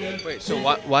Sweden. Wait, so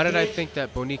why did I think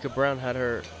that Bonica Brown had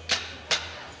her?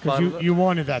 Because you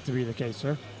wanted that to be the case,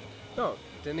 sir. No,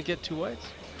 didn't it get 2 whites?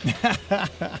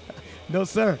 No,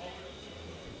 sir.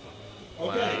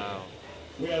 Okay. Wow.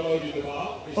 We are loading the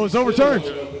bar. Oh, it's overturned.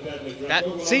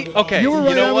 Okay. You were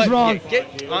right, I was wrong.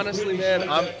 Honestly, man,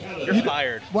 you're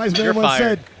fired. Wise man once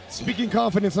said, speaking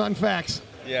confidence, not in facts.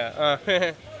 Yeah.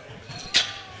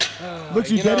 Looked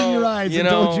you dead in your eyes and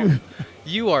told you.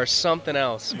 You are something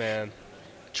else, man.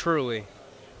 Truly.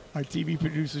 Our TV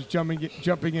producers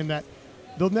jumping in that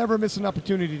they'll never miss an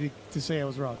opportunity to say I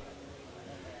was wrong.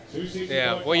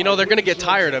 Yeah, well, you know, they're going to get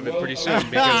tired of it pretty soon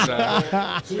because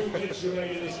 2 minutes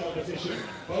remain in this competition.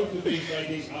 Both of these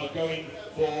ladies are going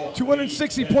for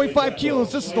 260.5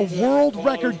 kilos. This is the world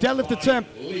record deadlift attempt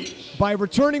by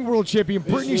returning world champion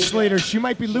Brittany Schlater. She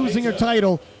might be losing her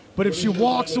title, but if she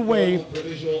walks away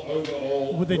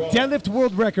with a deadlift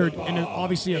world record and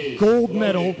obviously a gold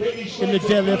medal in the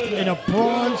deadlift and a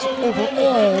bronze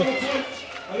overall,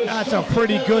 that's a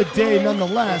pretty good day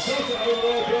nonetheless.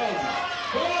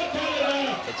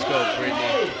 let's go,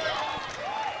 Brittany.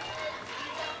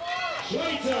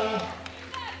 Schlater.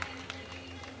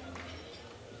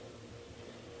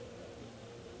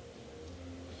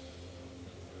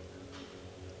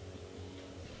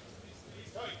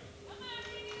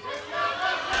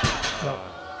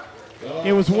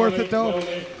 It was worth it though,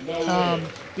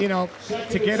 you know,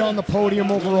 to get on the podium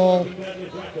overall.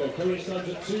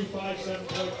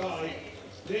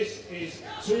 This is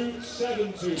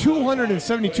 272.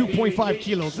 272.5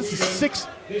 kilos. This is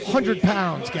 600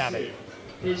 pounds, Gavin.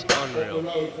 It's unreal.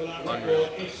 Unreal.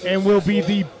 And will be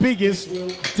the biggest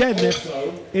deadlift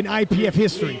in IPF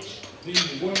history.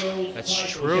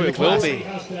 That's true. It will be.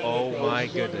 Oh my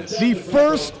goodness. The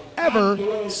first ever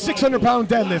 600-pound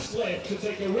deadlift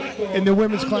in the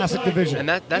women's classic division. And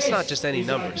that's not just any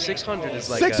number. 600 is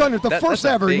like 600, the first that's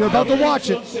a ever. big You're about to number. watch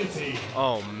it.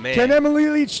 Oh man. Can Emily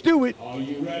Leach do it? Are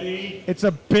you ready? It's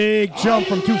a big jump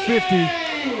from 250.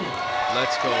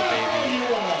 Let's go, baby.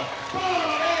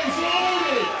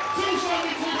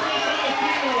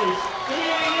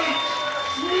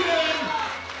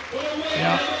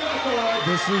 Yeah.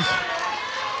 This is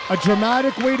a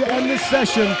dramatic way to end this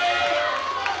session.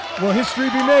 Will history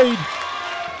be made?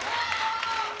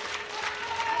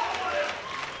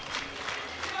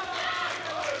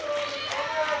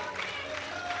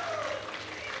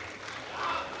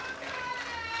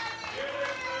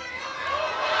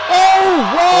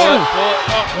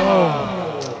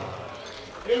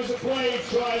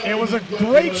 It was a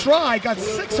great try. Got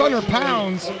 600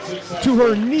 pounds to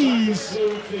her knees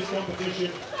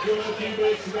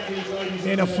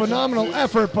in a phenomenal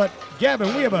effort. But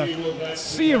Gavin, we have a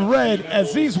sea of red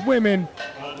as these women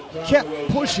kept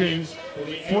pushing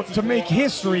to make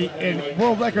history in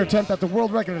world record attempt after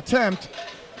world record attempt.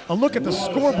 A look at the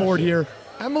scoreboard here.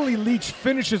 Emily Leach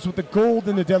finishes with the gold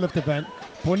in the deadlift event.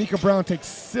 Bonica Brown takes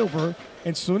silver,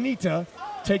 and Sunita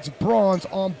takes bronze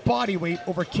on bodyweight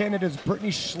over Canada's Brittany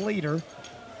Schlater,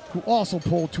 who also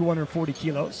pulled 240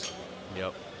 kilos.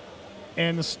 Yep.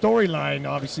 And the storyline,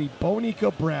 obviously,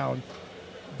 Bonica Brown,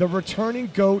 the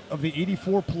returning GOAT of the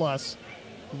 84 plus,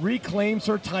 reclaims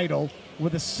her title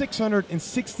with a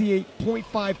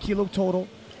 668.5 kilo total.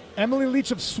 Emily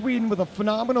Leach of Sweden with a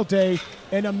phenomenal day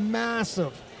and a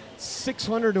massive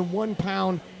 601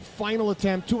 pound final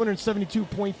attempt,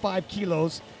 272.5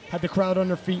 kilos. Had the crowd on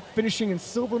their feet, finishing in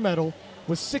silver medal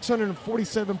with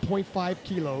 647.5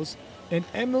 kilos. And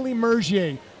Emily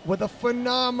Mergier with a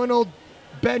phenomenal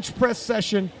bench press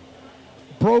session,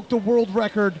 broke the world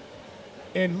record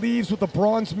and leaves with a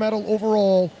bronze medal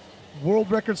overall.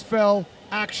 World records fell,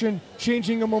 action,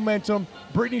 changing the momentum.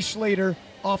 Brittany Schlater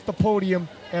off the podium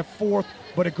at fourth,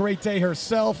 but a great day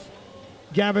herself.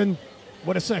 Gavin,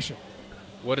 what a session.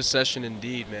 What a session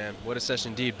indeed, man. What a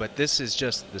session indeed. But this is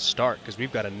just the start because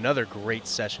we've got another great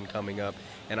session coming up,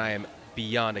 and I am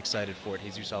beyond excited for it.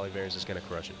 Jesus Oliveras is going to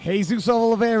crush it. Jesus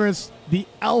Oliveras, the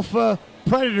alpha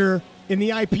predator in the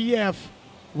IPF.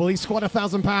 Will he squat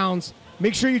 1,000 pounds?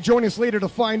 Make sure you join us later to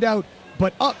find out.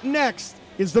 But up next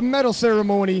is the medal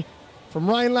ceremony from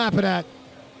Ryan Lapidat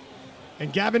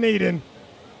and Gavin Aiden.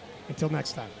 Until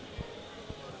next time.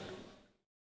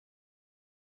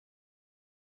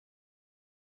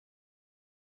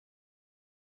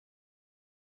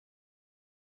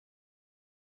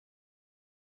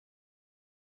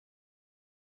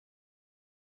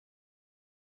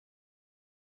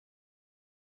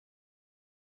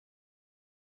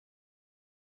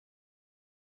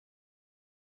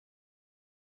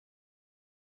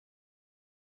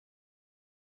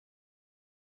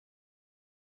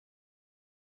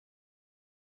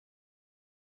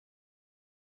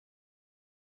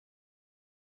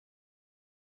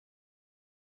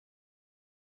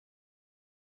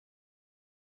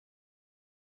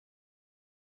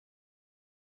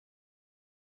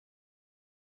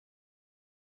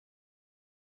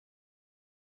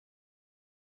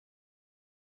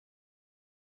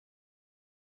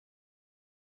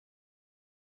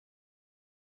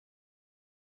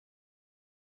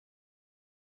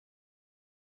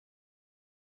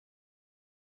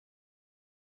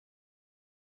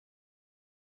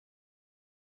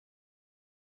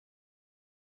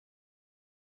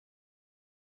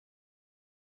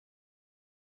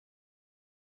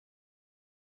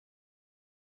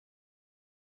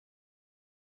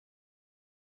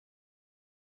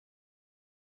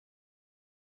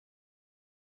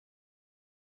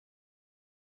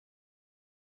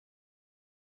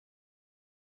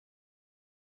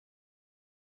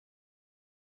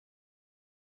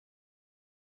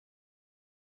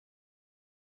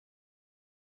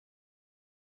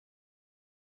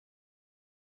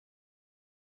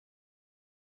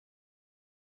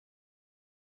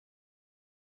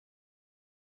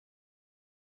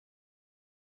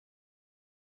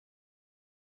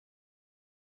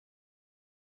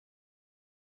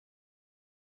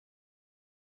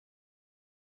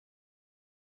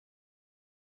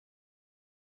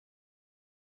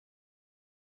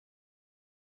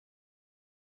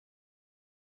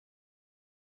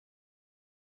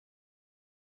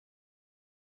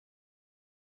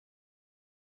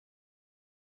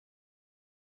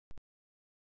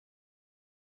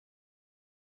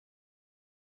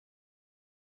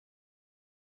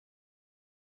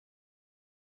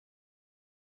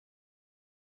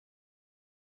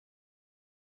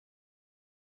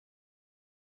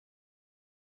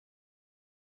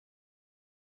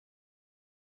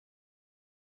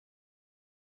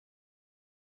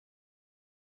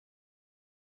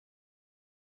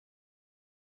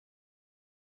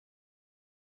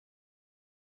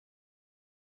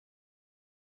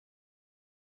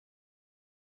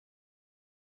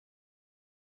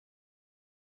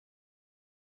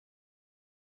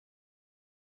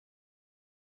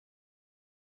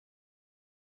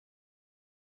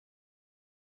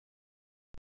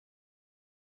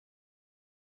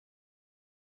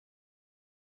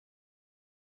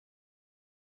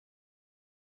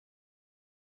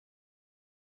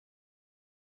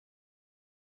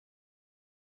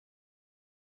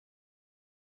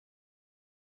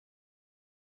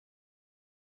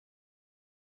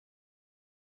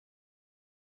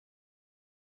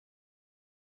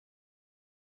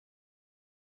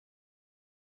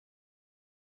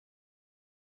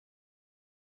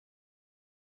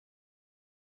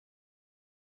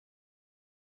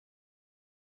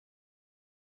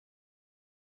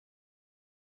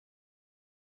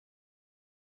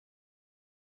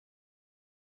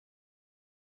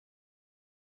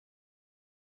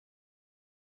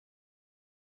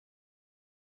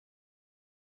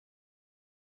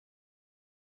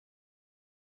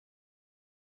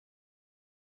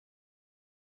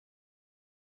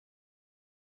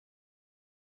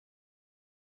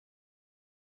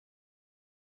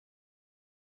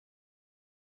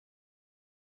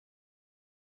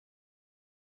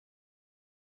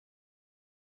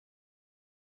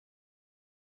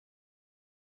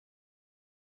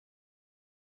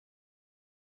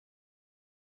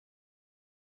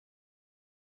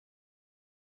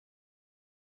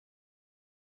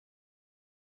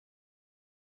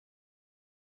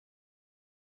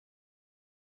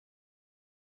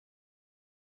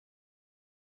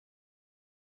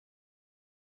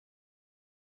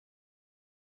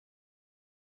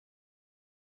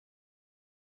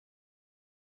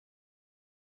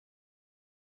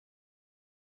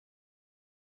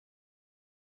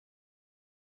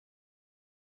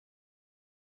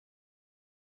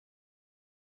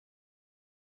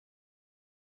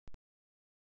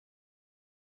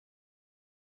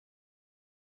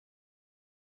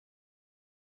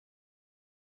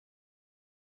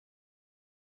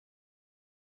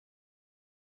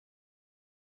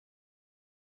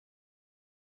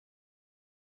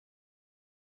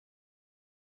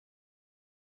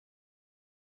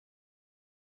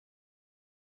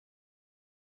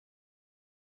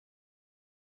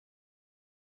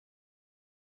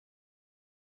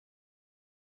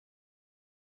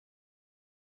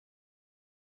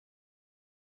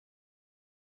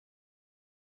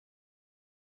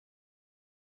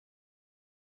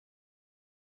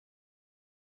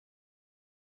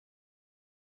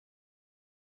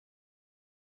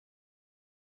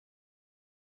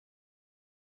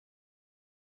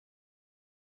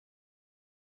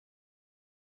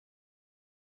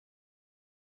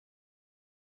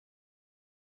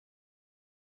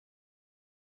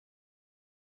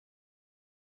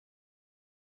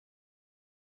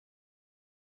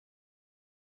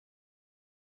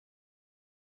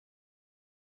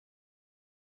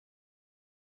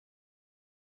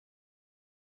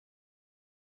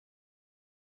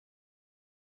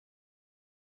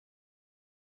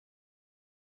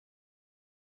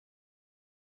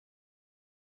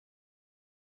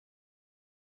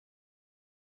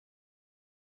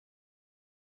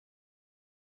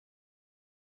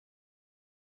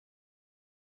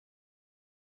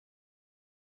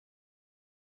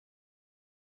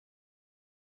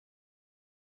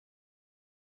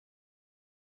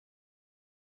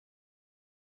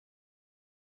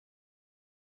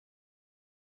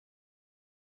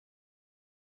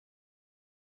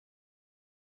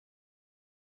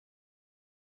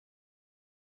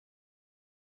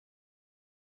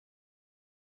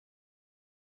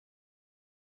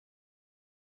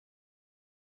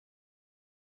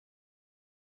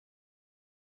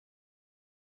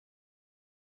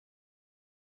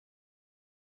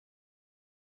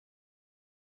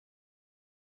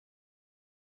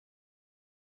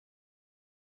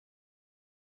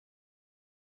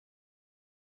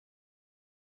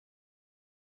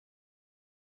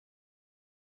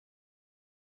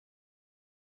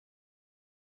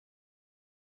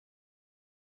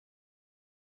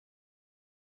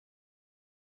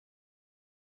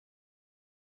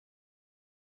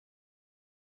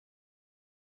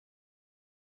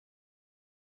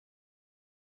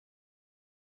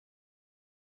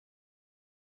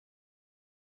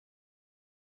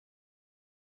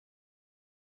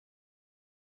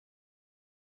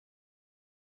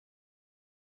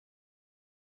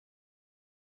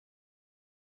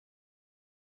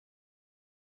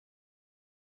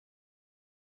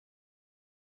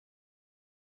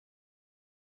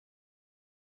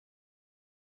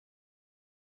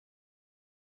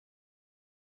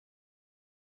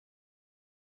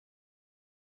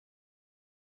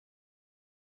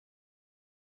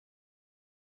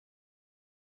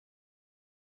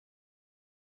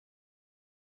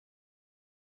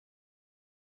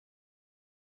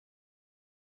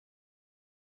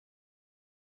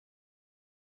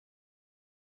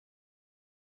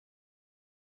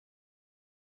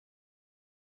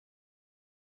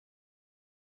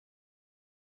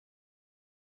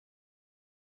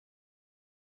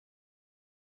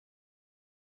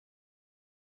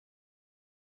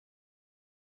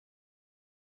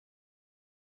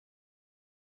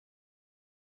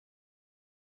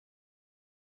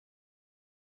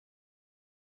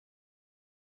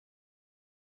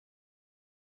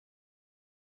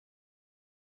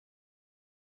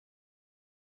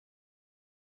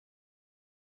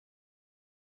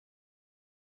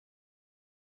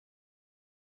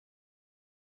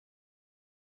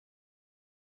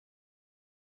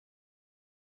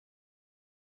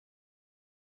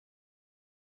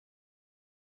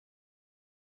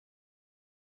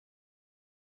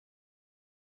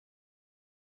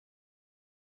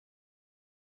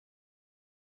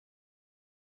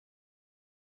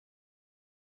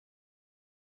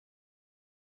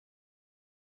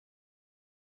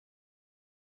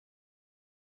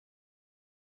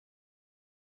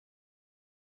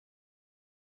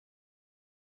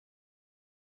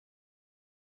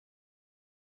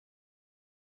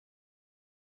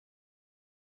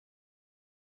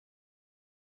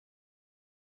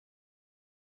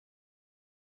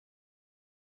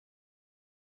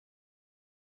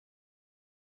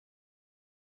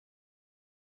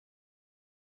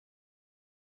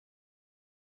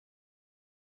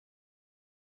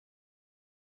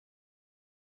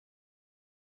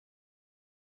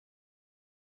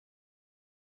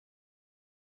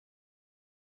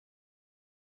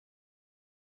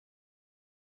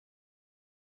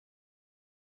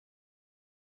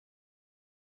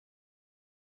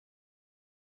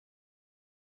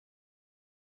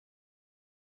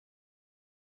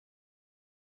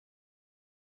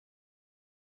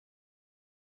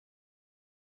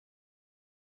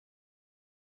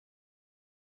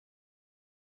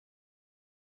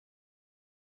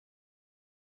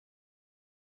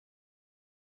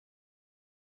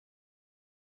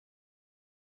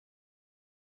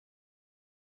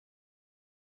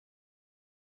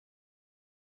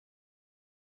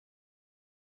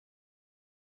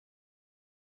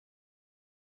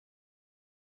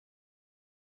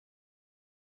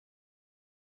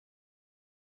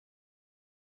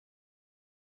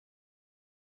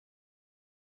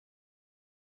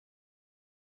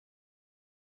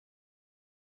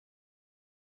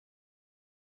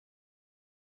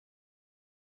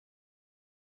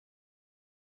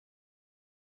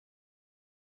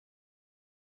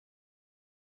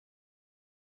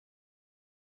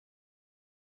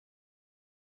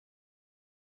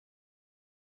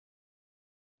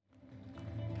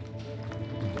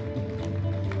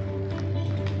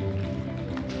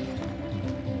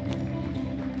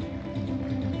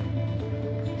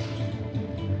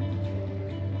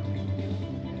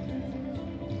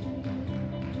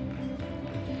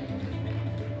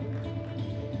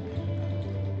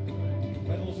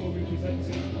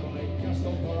 presented by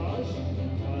Gaston Parage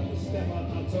and Stefan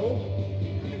Atto,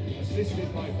 assisted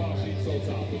by Farshid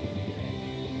Sultan.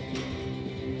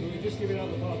 So we're just giving out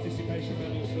the participation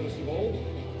medals first of all.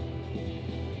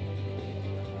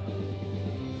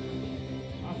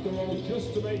 After all,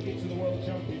 just to make it to the World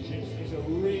Championships is a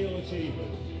real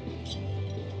achievement.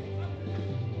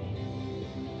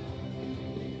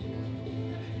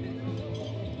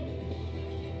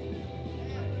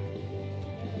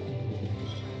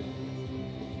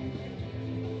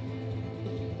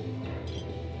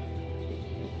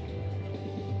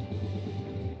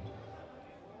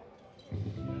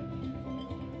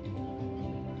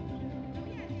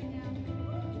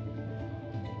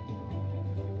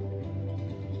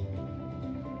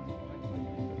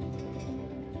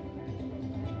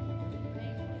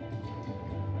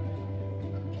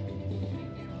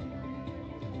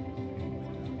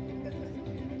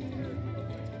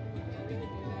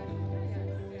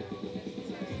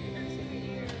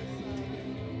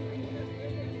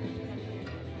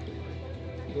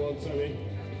 Go on, Tony.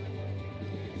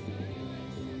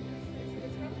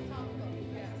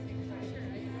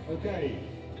 Okay,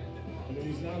 and it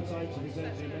is now time to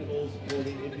present the medals for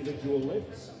the individual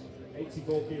lifts.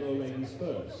 84 kilo ladies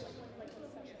first.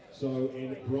 So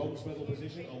in bronze medal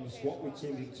position on the squat with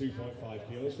 202.5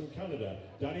 kilos from Canada,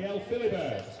 Danielle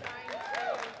Philibert.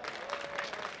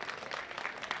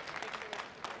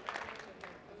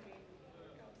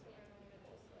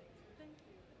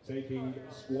 Taking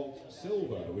squat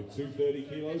silver with 230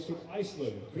 kilos from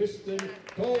Iceland, Kristen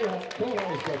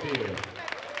Thoralsdottir.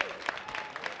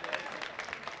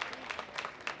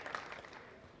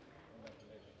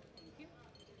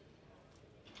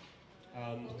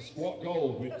 And squat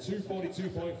gold with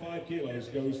 242.5 kilos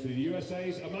goes to the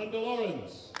USA's Amanda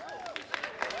Lawrence.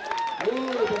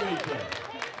 Whoa, Dominica.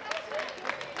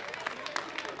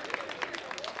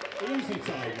 Easy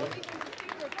time.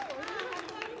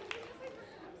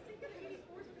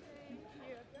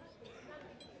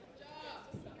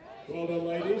 Well done,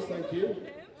 ladies. Thank you.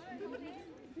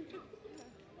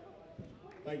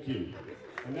 Thank you.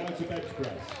 And now to bench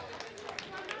press.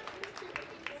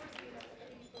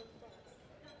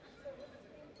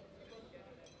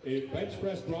 In bench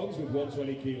press bronze with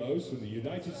 120 kilos from the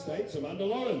United States, Amanda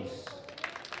Lawrence.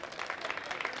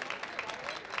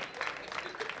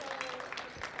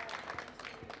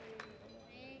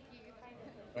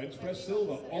 Bench press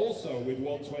silver, also with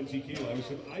 120 kilos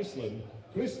from Iceland,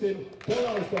 Kristen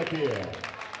Thoralsdottir.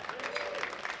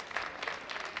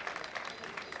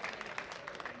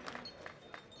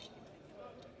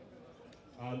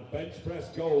 And bench press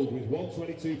gold with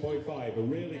 122.5, a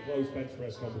really close bench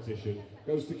press competition,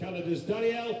 goes to Canada's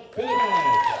Danielle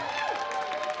Philibert.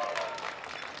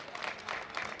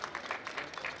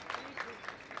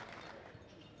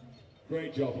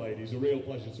 Great job, ladies, a real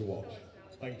pleasure to watch.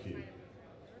 Thank you.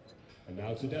 And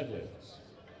now to deadlifts.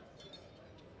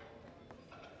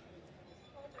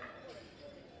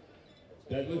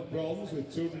 Deadlift bronze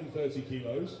with 230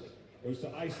 kilos goes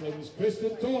to Iceland's Kristen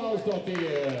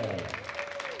Thoralsdottir.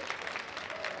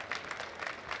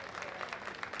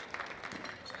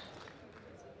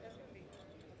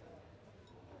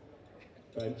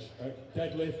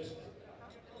 Deadlift,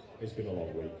 it's been a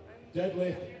long week.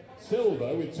 Deadlift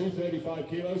silver with 235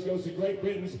 kilos goes to Great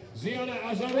Britain's Ziana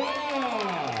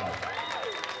Azaraya.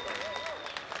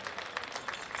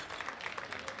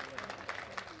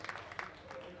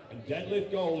 And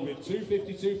deadlift gold with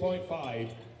 252.5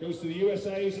 goes to the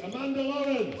USA's Amanda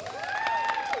Lawrence.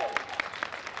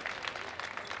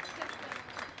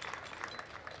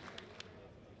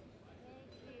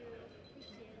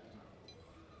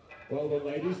 Well done,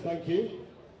 ladies, thank you.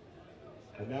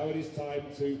 And now it is time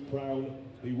to crown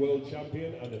the world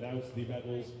champion and announce the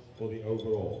medals for the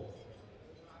overall.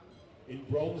 In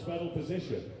bronze medal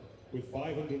position, with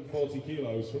 540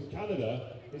 kilos from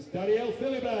Canada, is Danielle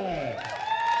Philibert.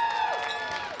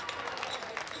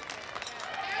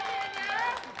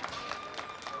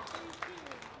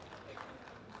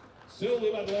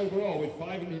 Silver medal overall with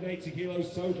 580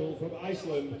 kilos total from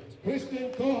Iceland, Kristen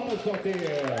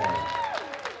Thoralsdottir.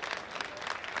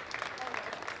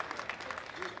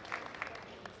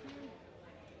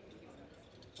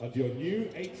 And your new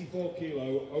 84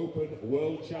 kilo open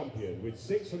world champion with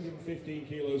 615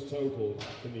 kilos total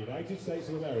from the United States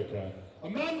of America,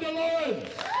 Amanda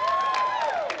Lawrence!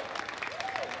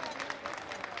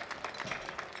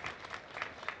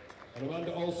 And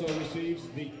Amanda also receives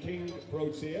the King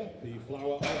Protea, the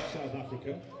flower of South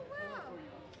Africa. Oh, wow,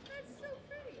 that's so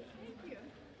pretty. Thank you.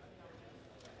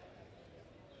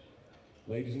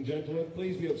 Ladies and gentlemen,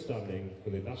 please be upstanding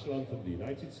for the national anthem of the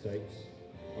United States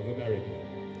of America.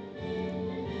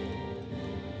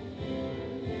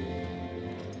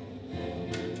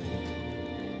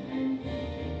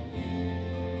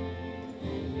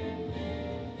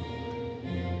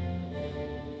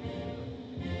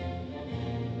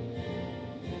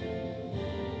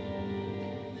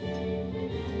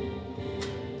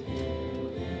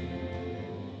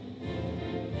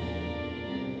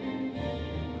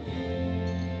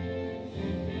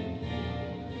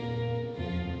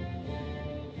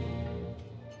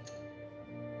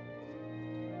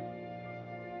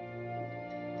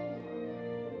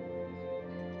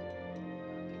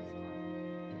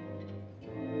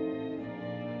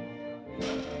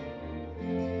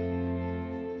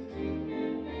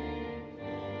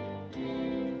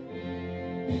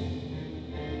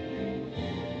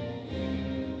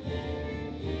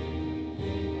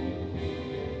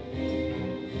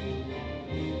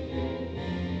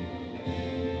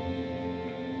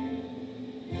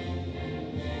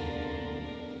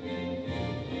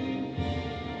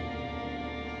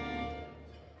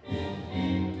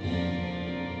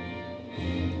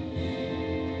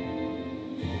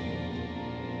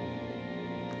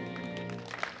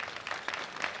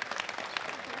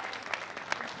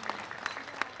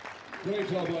 Great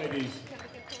job, ladies.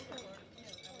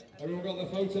 Everyone got their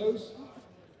photos?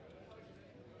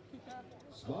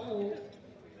 Smile.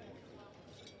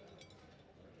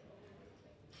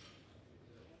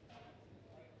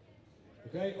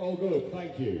 Okay, all good,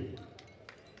 thank you.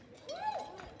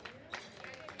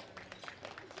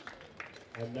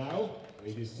 And now,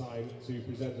 it is time to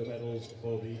present the medals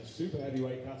for the super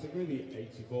heavyweight category, the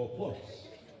 84 plus.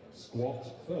 Squat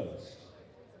first.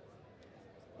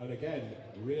 And again,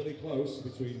 really close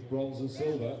between bronze and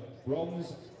silver.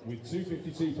 Bronze with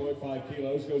 252.5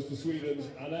 kilos goes to Sweden's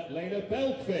Anna-Lena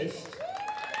Belkvist.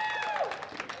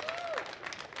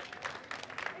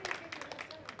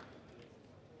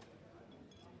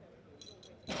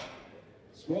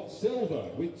 Squat silver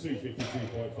with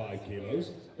 252.5 kilos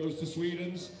goes to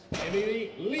Sweden's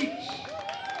Emily Leach.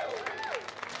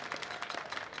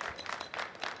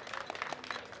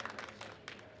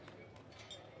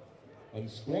 And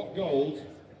squat gold,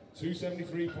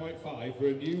 273.5 for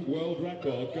a new world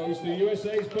record, goes to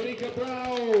USA's Bonica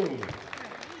Brown.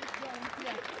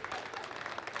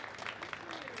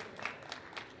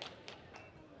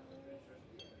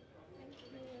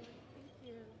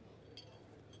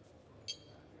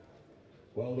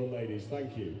 Well done, ladies,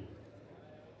 thank you.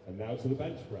 And now to the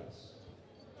bench press.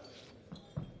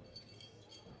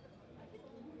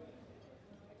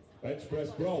 Bench press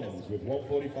bronze with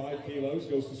 145 kilos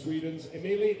goes to Sweden's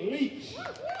Emilie Leach.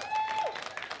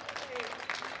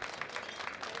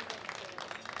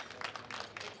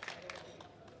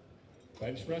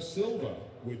 Bench press silver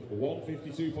with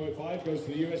 152.5 goes to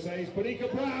the USA's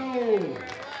Bonica Brown.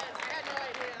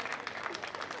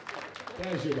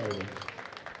 There's your moment.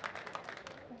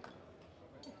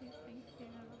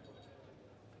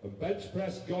 And bench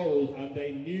press gold and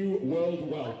a new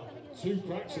world, well, 2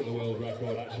 cracks at the world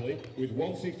record actually, with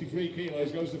 163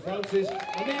 kilos goes to France's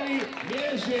Amélie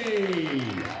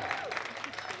Miergy.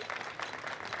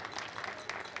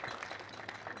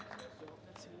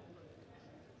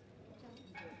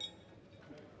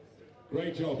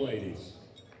 Great job, ladies.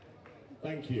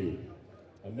 Thank you.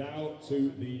 And now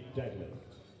to the deadlift.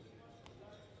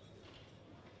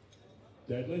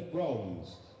 Deadlift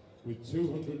bronze with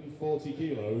 240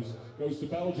 kilos goes to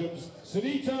Belgium's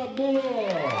Sunita Moore.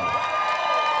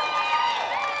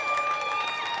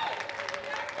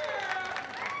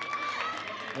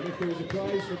 And if there was a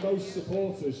prize for most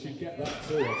supporters, she'd get that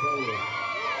too, I tell you.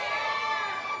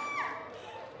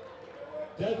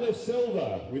 Deadlift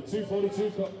silver with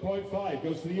 242.5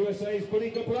 goes to the USA's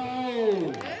Bonica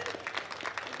Brown.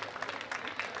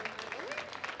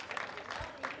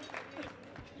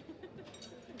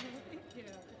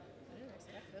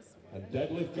 And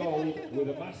deadlift gold with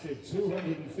a massive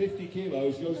 250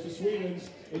 kilos goes to Sweden's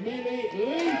Emilie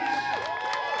Leach.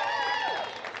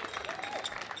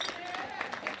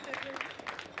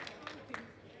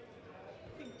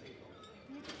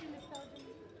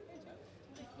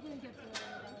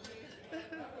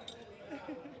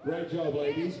 Great job,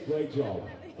 ladies, great job.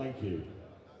 Thank you.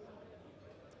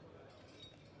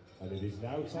 And it is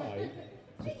now time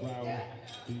to crown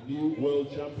the new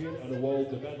world champion and award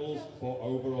the medals for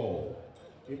overall.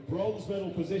 In bronze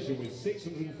medal position with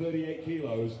 638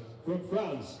 kilos from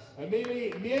France,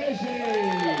 Amélie Miergy.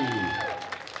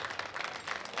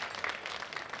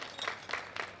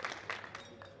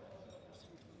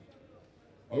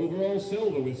 Overall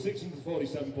silver with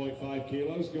 647.5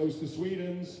 kilos goes to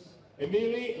Sweden's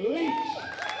Emilie Leach.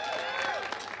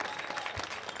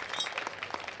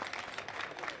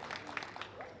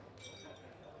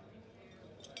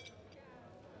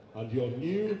 And your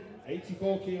new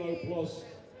 84 kilo plus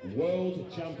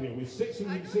world champion with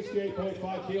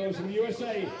 668.5 kilos from the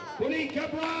USA, Bonica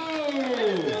Brown!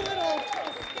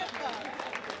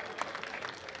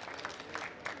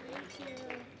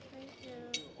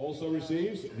 Also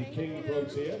receives the King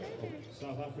Protea of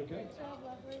South Africa.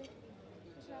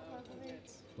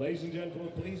 Ladies and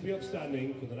gentlemen, please be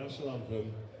upstanding for the national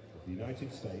anthem of the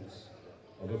United States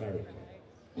of America.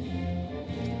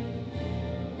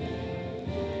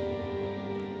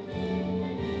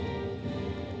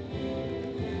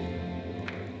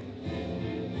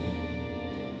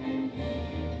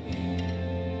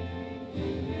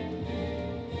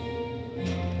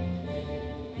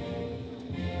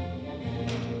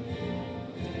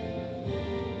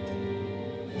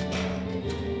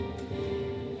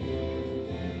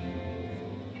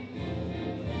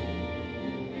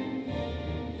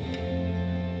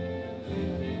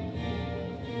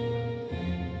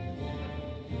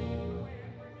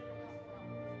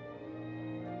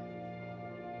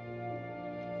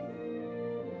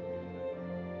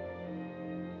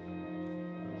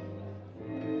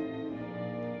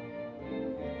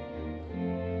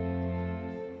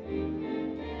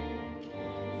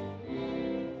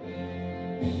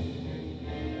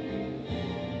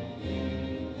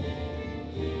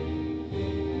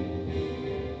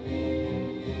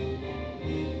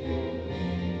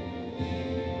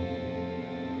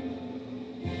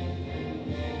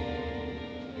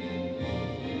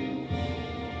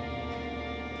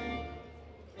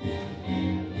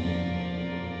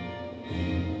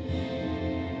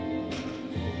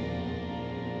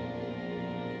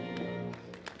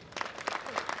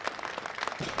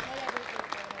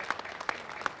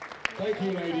 Thank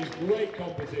you, ladies. Great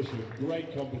competition.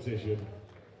 Great competition.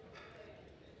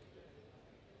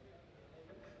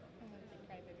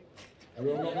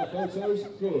 Everyone got their photos?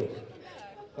 Good.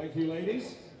 Thank you,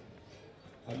 ladies.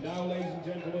 And now, ladies and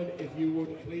gentlemen, if you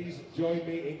would please join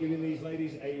me in giving these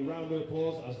ladies a round of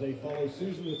applause as they follow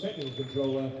Susan, the technical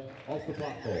controller, off the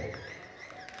platform.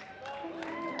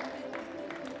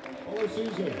 Follow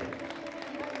Susan.